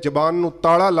जिवें जबान नूं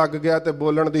ताला लग गया ते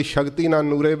बोलण दी शक्ति ना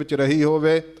नूरे विच रही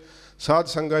होवे। साध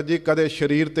संगत जी, कदे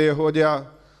शरीर ते इहो जिहा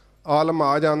आलम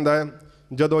आ जांदा है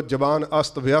जदों जबान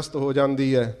अस्त व्यस्त हो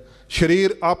जाती है,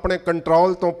 शरीर अपने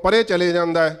कंट्रोल तो परे चले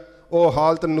जाता है। वो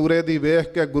हालत नूरे दी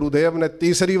वेख के गुरुदेव ने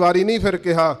तीसरी वारी नहीं फिर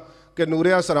कहा कि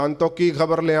नूरिया सरहंद तो की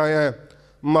खबर ले आया है?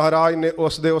 महाराज ने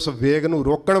उसके उस वेग नूं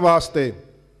रोकण वास्ते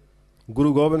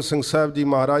गुरु गोबिंद सिंह साहब जी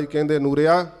महाराज कहते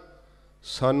नूरिया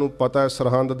सानू पता है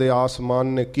सरहंद दे आसमान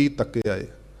ने की तक्या है,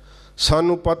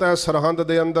 सानू पता है सरहंद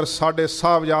दे अंदर साडे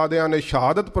साहबजादियां ने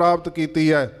शहादत प्राप्त की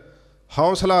है,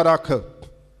 हौसला रख,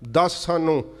 दस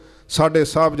सानू साडे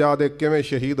साहबजादे किवें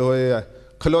शहीद होए है।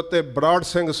 खलोते बराड़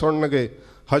सिंह सुनणगे,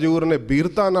 हजूर ने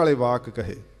वीरता नाले वाक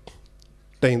कहे,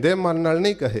 ढैंदे मन नाल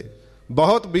नहीं कहे,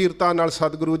 बहुत वीरता नाल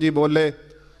सतगुरु जी बोले।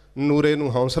 नूरे नूं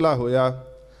हौसला होया,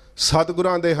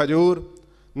 सतगुरां दे हजूर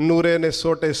नूरे ने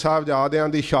छोटे साहबजादियां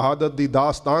दी शहादत दी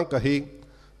दास्तां कही।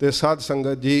 ते साध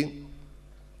संगत जी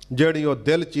जिहड़ी वो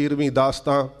दिल चीरवीं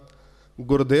दास्तां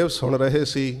गुरुदेव सुन रहे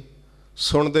सी,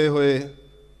 सुनते हुए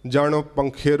जानो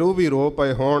पंखेरू भी रो पे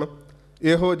होण।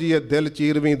 इहो जी दिल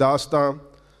चीरवीं दास्तां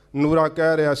नूरा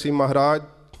कह रहा सी, महाराज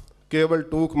केवल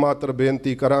टूक मात्र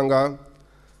बेनती करांगा।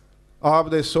 आप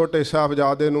दे छोटे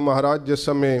साहबजादे नूं महाराज जिस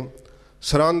समय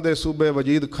सरहंद दे सूबे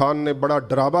वजीद खान ने बड़ा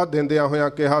डरावा देंदियां होया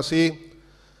कहा सी,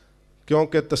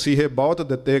 क्योंकि तसीहे बहुत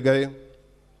दिते गए,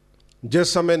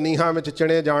 जिस समय नीहां विच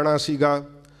चिणे जाना सीगा,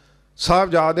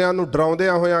 साहबजादियां नूं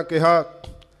डराउंदियां होया कहा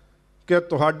कि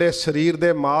तुहाडे शरीर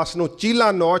दे मास नूं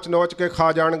चीलां नोच नोच के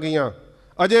खा जाणगियां,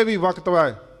 अजे भी वक्त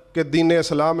है कि दीने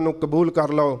इस्लाम नूं कबूल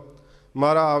कर लो।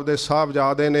 महाराज आपदे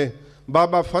साहबजादे ने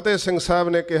बाबा फतेह सिंह साहब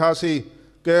ने कहा सी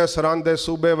कि सरहंद दे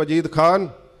सूबे वजीद खान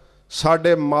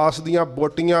साडे मास दियां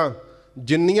बोटियां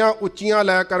जिन्नियां उच्चियां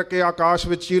लै करके आकाश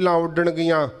विच चीलां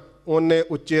उड्डणगियां, उन्ने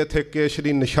उच्चे इत्थे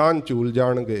केशरी निशान झूल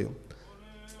जाणगे।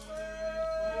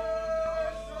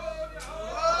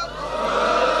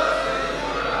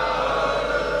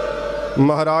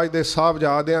 महाराज दे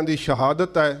साहबजादियां दी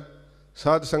शहादत है।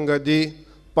 साध संगत जी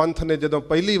पंथ ने जदों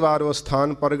पहली बार वो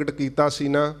स्थान प्रगट किया सी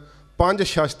ना, 5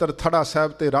 शस्त्र थड़ा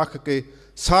साहब ते रख के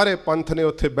सारे पंथ ने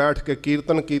उत्थे बैठ के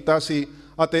कीर्तन किया सी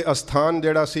अते अस्थान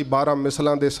जिहड़ा सी 12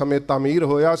 मिसलां दे समय तामीर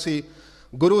होया सी।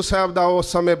 गुरु साहब दा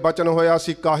उस समय बचन होया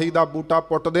सी, काही दा बूटा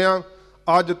पुट्टदियां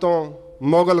अज तो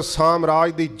मुगल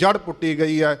साम्राज दी जड़ पुट्टी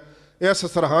गई है। इस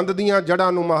सरहंद दीयां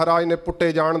जड़ां नूं महाराज ने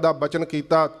पुट्टे जाण दा बचन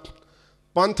किया।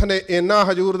 पंथ ने इन्ना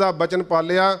हजूर दा बचन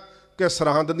पालिया कि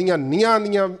सरहंद दीयां नीहां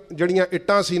दीयां जड़ियां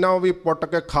इट्टां सी ना वो भी पुट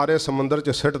के खारे समुंदर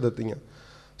च सिट दित्तियां।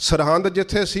 सरहंद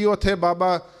जिथे सी उत्थे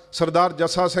बाबा सरदार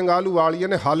जस्सा सिंह आलूवालिया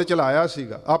ने हल चलाया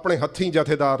सीगा अपने हत्थीं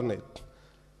जथेदार ने,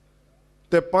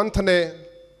 ते पंथ ने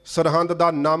सरहंद दा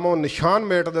नामो निशान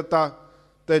मेट दिता।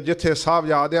 ते जिथे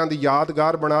साहबजादियां दी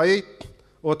यादगार बनाई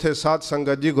उत्थे साध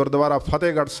संगत जी गुरुद्वारा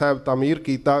फतेहगढ़ साहब तामीर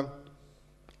किया।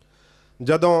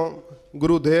 जदों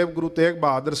गुरुदेव गुरु तेग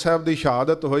बहादुर साहब की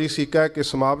शहादत हुई सी, कह के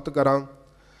समाप्त करा,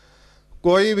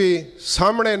 कोई भी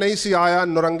सामने नहीं सी आया।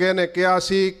 नरंगे ने कहा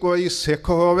सी कोई सिख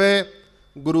होवे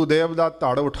गुरुदेव का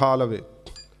धड़ उठा लवे,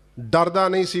 डरदा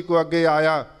नहीं सी कोई अगे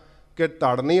आया कि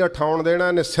धड़ नहीं उठाउण देना,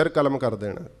 इन्हें सिर कलम कर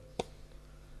देना।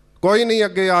 कोई नहीं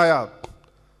अगे आया,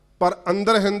 पर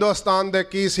अंदर हिंदुस्तान दे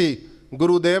की सी,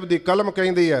 गुरुदेव की कलम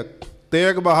कहती है,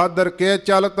 तेग बहादुर के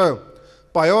चलत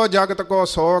भयो जगत को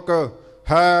शोक,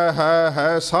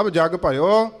 है सब जग भयो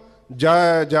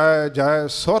जय जय जय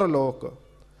सुर लोक।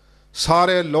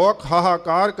 सारे लोग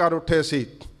हाहाकार कर उठे सी,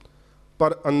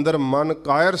 पर अंदर मन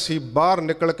कायर सी, बाहर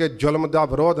निकल के जुल्म का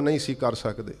विरोध नहीं सी कर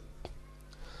सकते।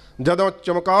 जदों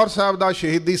चमकौर साहब का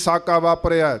शहीदी साका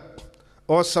वापरिया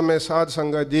उस समय साध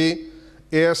संगत जी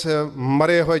इस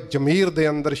मरे हुए जमीर दे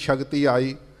अंदर शक्ति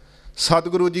आई।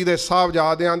 सतगुरु जी के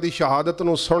साहबजादियां की शहादत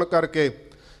नूं सुन करके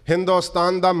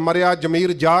हिंदुस्तान का मरिया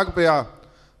जमीर जाग पिया।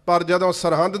 पर जदों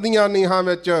सरहंद दीयां नीहां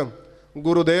विच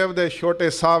गुरुदेव के छोटे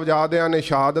साहबजादियां ने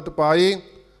शहादत पाई,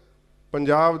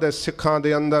 पंजाब के सिखां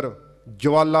दे अंदर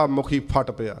ज्वालामुखी फट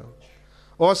पिया।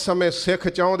 उस समय सिख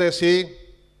चाहुंदे सी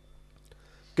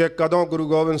कि कदों गुरु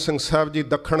गोबिंद सिंह साहब जी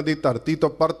दखण की धरती तो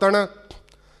परतण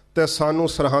ते सानू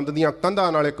सरहंद दीयां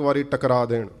कंधां नाल एक वारी टकरा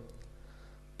देण।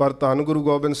 पर धन गुरु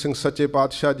गोबिंद सिंह सच्चे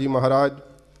पातशाह जी महाराज,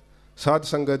 साध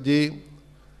संगत जी,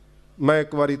 मैं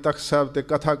एक बारी तख्त साहब ते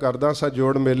कथा करदा सा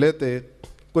जोड़ मेले ते,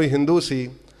 कोई हिंदू सी,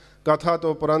 कथा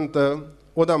तो उपरंत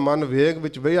उहदा मन वेग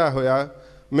विच वहिया होया,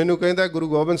 मैनू कहंदा गुरु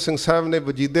गोबिंद सिंह साहब ने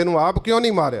वजीदे नूं आप क्यों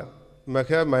नहीं मारिया? मैं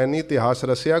कहा मैं नहीं इतिहास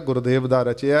रसिया, गुरुदेव दा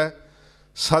रचिया।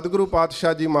 सतगुरु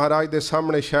पातशाह जी महाराज दे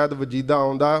सामने शायद वजीदा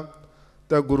आउंदा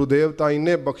तो गुरुदेव तां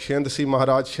इन्ने बख्शेंद सी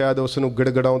महाराज शायद उस नूं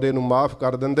गिड़गिड़ाउंदे नूं माफ़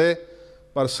कर दिंदे।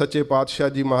 पर सच्चे पातशाह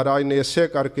जी महाराज ने इसे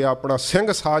करके अपना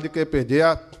सिंह साज के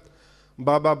भेजिया।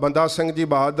 बाबा बंदा सिंह जी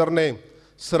बहादुर ने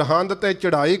सरहंद ते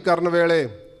चढ़ाई करन वेले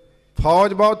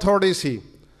फौज बहुत थोड़ी सी,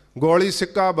 गोली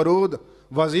सिक्का बरूद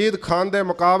वजीद खान दे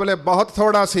मुकाबले बहुत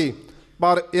थोड़ा सी,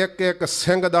 पर एक एक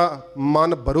सिंह दा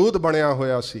मन बरूद बनिया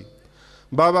होया सी।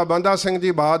 बाबा बंदा सिंह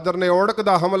जी बहादुर ने ओढ़क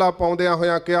दा हमला पाउंदियां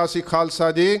होया कहा सी,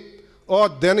 खालसा जी ਉਹ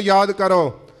ਦਿਨ ਯਾਦ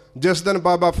ਕਰੋ ਜਿਸ ਦਿਨ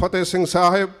ਬਾਬਾ ਫਤਿਹ ਸਿੰਘ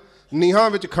ਸਾਹਿਬ ਨੀਹਾਂ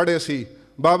ਵਿੱਚ ਖੜੇ ਸੀ,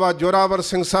 ਬਾਬਾ ਜੋਰਾਵਰ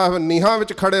ਸਿੰਘ ਸਾਹਿਬ ਨੀਹਾਂ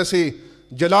ਵਿੱਚ ਖੜੇ ਸੀ।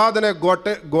 ਜਲਾਦ ਨੇ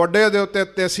ਗੋਡੇ ਦੇ ਉੱਤੇ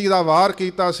ਤੇਸੀ ਦਾ ਵਾਰ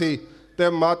ਕੀਤਾ ਸੀ ਅਤੇ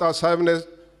ਮਾਤਾ ਸਾਹਿਬ ਨੇ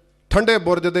ਠੰਡੇ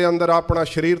ਬੁਰਜ ਦੇ ਅੰਦਰ ਆਪਣਾ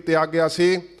ਸਰੀਰ ਤਿਆਗਿਆ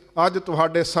ਸੀ। ਅੱਜ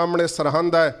ਤੁਹਾਡੇ ਸਾਹਮਣੇ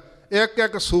ਸਰਹੰਦ ਹੈ। ਇੱਕ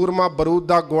ਇੱਕ ਸੂਰਮਾ ਬਰੂਦ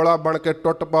ਦਾ ਗੋਲਾ ਬਣ ਕੇ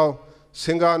ਟੁੱਟ ਪਾਓ।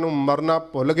 ਸਿੰਘਾਂ ਨੂੰ ਮਰਨਾ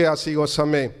ਭੁੱਲ ਗਿਆ ਸੀ ਉਸ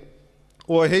ਸਮੇਂ।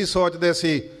 ਉਹ ਇਹੀ ਸੋਚਦੇ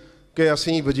ਸੀ ਕਿ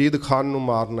ਅਸੀਂ ਵਜੀਦ ਖਾਨ ਨੂੰ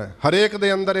ਮਾਰਨਾ ਹੈ। ਹਰੇਕ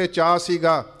ਦੇ ਅੰਦਰ ਇਹ ਚਾਅ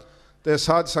ਸੀਗਾ। ਅਤੇ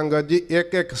ਸਾਧ ਸੰਗਤ ਜੀ,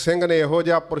 ਇੱਕ ਇੱਕ ਸਿੰਘ ਨੇ ਇਹੋ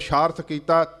ਜਿਹਾ ਪੁਰਸ਼ਾਰਥ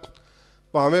ਕੀਤਾ,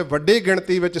 ਭਾਵੇਂ ਵੱਡੀ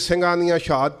ਗਿਣਤੀ ਵਿੱਚ ਸਿੰਘਾਂ ਦੀਆਂ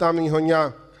ਸ਼ਹਾਦਤਾਂ ਵੀ ਹੋਈਆਂ,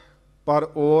 ਪਰ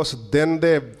ਉਸ ਦਿਨ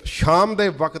ਦੇ ਸ਼ਾਮ ਦੇ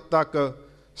ਵਕਤ ਤੱਕ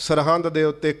ਸਰਹੰਦ ਦੇ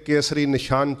ਉੱਤੇ ਕੇਸਰੀ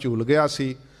ਨਿਸ਼ਾਨ ਝੂਲ ਗਿਆ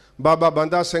ਸੀ। ਬਾਬਾ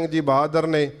ਬੰਦਾ ਸਿੰਘ ਜੀ ਬਹਾਦਰ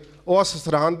ਨੇ ਉਸ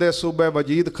ਸਰਹੰਦ ਦੇ ਸੂਬੇ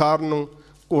ਵਜੀਦ ਖਾਨ ਨੂੰ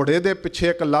ਘੋੜੇ ਦੇ ਪਿੱਛੇ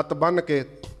ਇੱਕ ਲੱਤ ਬੰਨ੍ਹ ਕੇ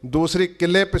ਦੂਸਰੀ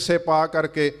ਕਿੱਲੇ ਪਿੱਛੇ ਪਾ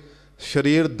ਕਰਕੇ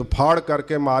ਸਰੀਰ ਦਫਾੜ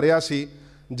ਕਰਕੇ ਮਾਰਿਆ ਸੀ।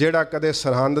 ਜਿਹੜਾ ਕਦੇ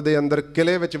ਸਰਹੰਦ ਦੇ ਅੰਦਰ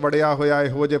ਕਿਲੇ ਵਿੱਚ ਵੜਿਆ ਹੋਇਆ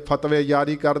ਇਹੋ ਜਿਹੇ ਫਤਵੇ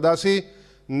ਜਾਰੀ ਕਰਦਾ ਸੀ,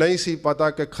 ਨਹੀਂ ਸੀ ਪਤਾ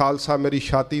ਕਿ ਖਾਲਸਾ ਮੇਰੀ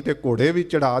ਛਾਤੀ 'ਤੇ ਘੋੜੇ ਵੀ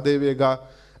ਚੜ੍ਹਾ ਦੇਵੇਗਾ।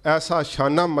 ਐਸਾ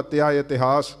ਸ਼ਾਨਾ ਮੱਤਿਆ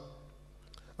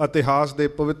ਇਤਿਹਾਸ ਦੇ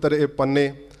ਪਵਿੱਤਰ ਇਹ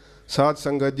ਪੰਨੇ ਸਾਧ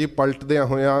ਸੰਗਤ ਜੀ ਪਲਟਦਿਆਂ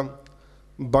ਹੋਇਆਂ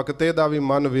ਬਕਤੇ ਦਾ ਵੀ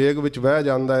ਮਨ ਵੇਗ ਵਿੱਚ ਵਹਿ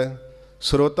ਜਾਂਦਾ ਹੈ।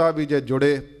 ਸਰੋਤਾ ਵੀ ਜੇ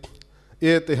ਜੁੜੇ,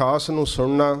 ਇਹ ਇਤਿਹਾਸ ਨੂੰ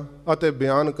ਸੁਣਨਾ ਅਤੇ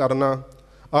ਬਿਆਨ ਕਰਨਾ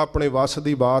ਆਪਣੇ ਵੱਸ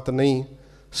ਦੀ ਬਾਤ ਨਹੀਂ।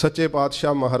 ਸੱਚੇ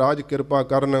ਪਾਤਸ਼ਾਹ ਮਹਾਰਾਜ ਕਿਰਪਾ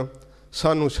ਕਰਨ,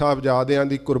 ਸਾਨੂੰ ਸਾਹਿਬਜ਼ਾਦਿਆਂ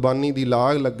ਦੀ ਕੁਰਬਾਨੀ ਦੀ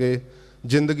ਲਾਗ ਲੱਗੇ।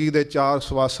 ਜ਼ਿੰਦਗੀ ਦੇ ਚਾਰ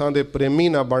ਸਵਾਸਾਂ ਦੇ ਪ੍ਰੇਮੀ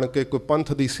ਨਾ ਬਣ ਕੇ ਕੋਈ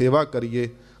ਪੰਥ ਦੀ ਸੇਵਾ ਕਰੀਏ,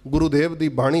 ਗੁਰੂਦੇਵ ਦੀ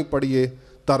ਬਾਣੀ ਪੜ੍ਹੀਏ,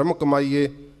 ਧਰਮ ਕਮਾਈਏ।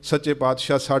 ਸੱਚੇ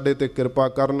ਪਾਤਸ਼ਾਹ ਸਾਡੇ 'ਤੇ ਕਿਰਪਾ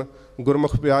ਕਰਨ।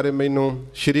 ਗੁਰਮੁਖ ਪਿਆਰੇ ਮੈਨੂੰ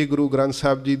ਸ਼੍ਰੀ ਗੁਰੂ ਗ੍ਰੰਥ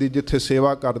ਸਾਹਿਬ ਜੀ ਦੀ ਜਿੱਥੇ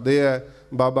ਸੇਵਾ ਕਰਦੇ ਹੈ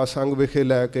ਬਾਬਾ ਸੰਘ ਵਿਖੇ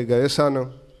ਲੈ ਕੇ ਗਏ ਸਨ।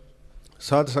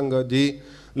 ਸਾਧ ਸੰਗਤ ਜੀ,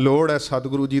 ਲੋੜ ਹੈ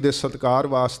ਸਤਿਗੁਰੂ ਜੀ ਦੇ ਸਤਿਕਾਰ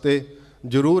ਵਾਸਤੇ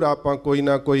ਜ਼ਰੂਰ ਆਪਾਂ ਕੋਈ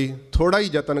ਨਾ ਕੋਈ ਥੋੜ੍ਹਾ ਹੀ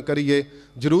ਯਤਨ ਕਰੀਏ।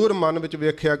 ਜ਼ਰੂਰ ਮਨ ਵਿੱਚ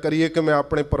ਵੇਖਿਆ ਕਰੀਏ ਕਿ ਮੈਂ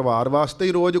ਆਪਣੇ ਪਰਿਵਾਰ ਵਾਸਤੇ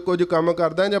ਹੀ ਰੋਜ਼ ਕੁਝ ਕੰਮ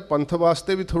ਕਰਦਾ ਜਾਂ ਪੰਥ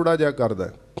ਵਾਸਤੇ ਵੀ ਥੋੜ੍ਹਾ ਜਿਹਾ ਕਰਦਾ।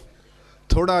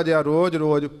 ਥੋੜ੍ਹਾ ਜਿਹਾ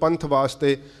ਰੋਜ਼ ਪੰਥ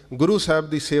ਵਾਸਤੇ, ਗੁਰੂ ਸਾਹਿਬ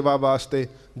ਦੀ ਸੇਵਾ ਵਾਸਤੇ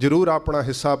ਜ਼ਰੂਰ ਆਪਣਾ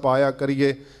ਹਿੱਸਾ ਪਾਇਆ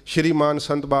ਕਰੀਏ। ਸ਼੍ਰੀਮਾਨ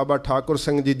ਸੰਤ ਬਾਬਾ ਠਾਕੁਰ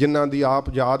ਸਿੰਘ ਜੀ ਜਿਨ੍ਹਾਂ ਦੀ ਆਪ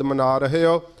ਯਾਦ ਮਨਾ ਰਹੇ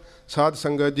ਹੋ, ਸਾਧ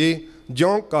ਸੰਗਤ ਜੀ,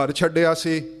 ਜਿਉਂ ਘਰ ਛੱਡਿਆ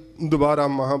ਸੀ ਦੁਬਾਰਾ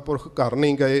ਮਹਾਂਪੁਰਖ ਘਰ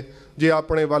ਨਹੀਂ ਗਏ। ਜੇ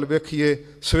ਆਪਣੇ ਵੱਲ ਵੇਖੀਏ,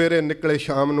 ਸਵੇਰੇ ਨਿਕਲੇ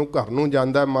ਸ਼ਾਮ ਨੂੰ ਘਰ ਨੂੰ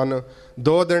ਜਾਂਦਾ ਮਨ।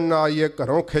 2 ਦਿਨ ਨਾ ਆਈਏ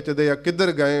ਘਰੋਂ ਖਿੱਚਦੇ ਆ,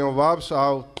 ਕਿੱਧਰ ਗਏ ਹੋ, ਵਾਪਸ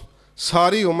ਆਓ।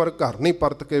 ਸਾਰੀ ਉਮਰ ਘਰ ਨਹੀਂ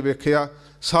ਪਰਤ ਕੇ ਵੇਖਿਆ,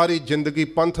 ਸਾਰੀ ਜ਼ਿੰਦਗੀ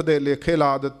ਪੰਥ ਦੇ ਲੇਖੇ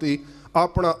ਲਾ ਦਿੱਤੀ।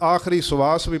 ਆਪਣਾ ਆਖਰੀ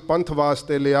ਸਵਾਸ ਵੀ ਪੰਥ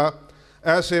ਵਾਸਤੇ ਲਿਆ।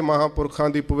 ਐਸੇ ਮਹਾਂਪੁਰਖਾਂ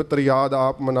ਦੀ ਪਵਿੱਤਰ ਯਾਦ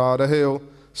ਆਪ ਮਨਾ ਰਹੇ ਹੋ।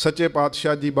 ਸੱਚੇ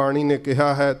ਪਾਤਸ਼ਾਹ ਜੀ ਬਾਣੀ ਨੇ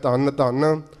ਕਿਹਾ ਹੈ, ਧੰਨ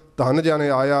ਧੰਨ ਧੰਨ ਜਨ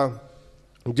ਆਇਆ,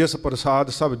 ਜਿਸ ਪ੍ਰਸਾਦ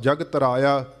ਸਭ ਜਗ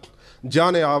ਤਰਾਇਆ।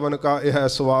 ਜਨ ਆਵਨ ਕਾ ਇਹ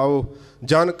ਸਵਾਓ,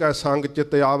 ਜਨ ਕੈ ਸੰਗ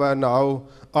ਚਿਤ ਆਵੈ ਨਾਓ।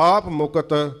 ਆਪ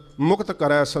ਮੁਕਤ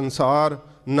ਕਰੈ ਸੰਸਾਰ,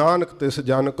 ਨਾਨਕ ਤਿਸ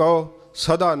ਜਨ ਕਉ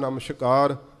ਸਦਾ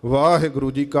ਨਮਸਕਾਰ।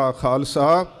 ਵਾਹਿਗੁਰੂ ਜੀ ਕਾ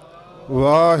ਖਾਲਸਾ,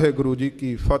 ਵਾਹਿਗੁਰੂ ਜੀ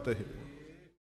ਕੀ ਫਤਿਹ।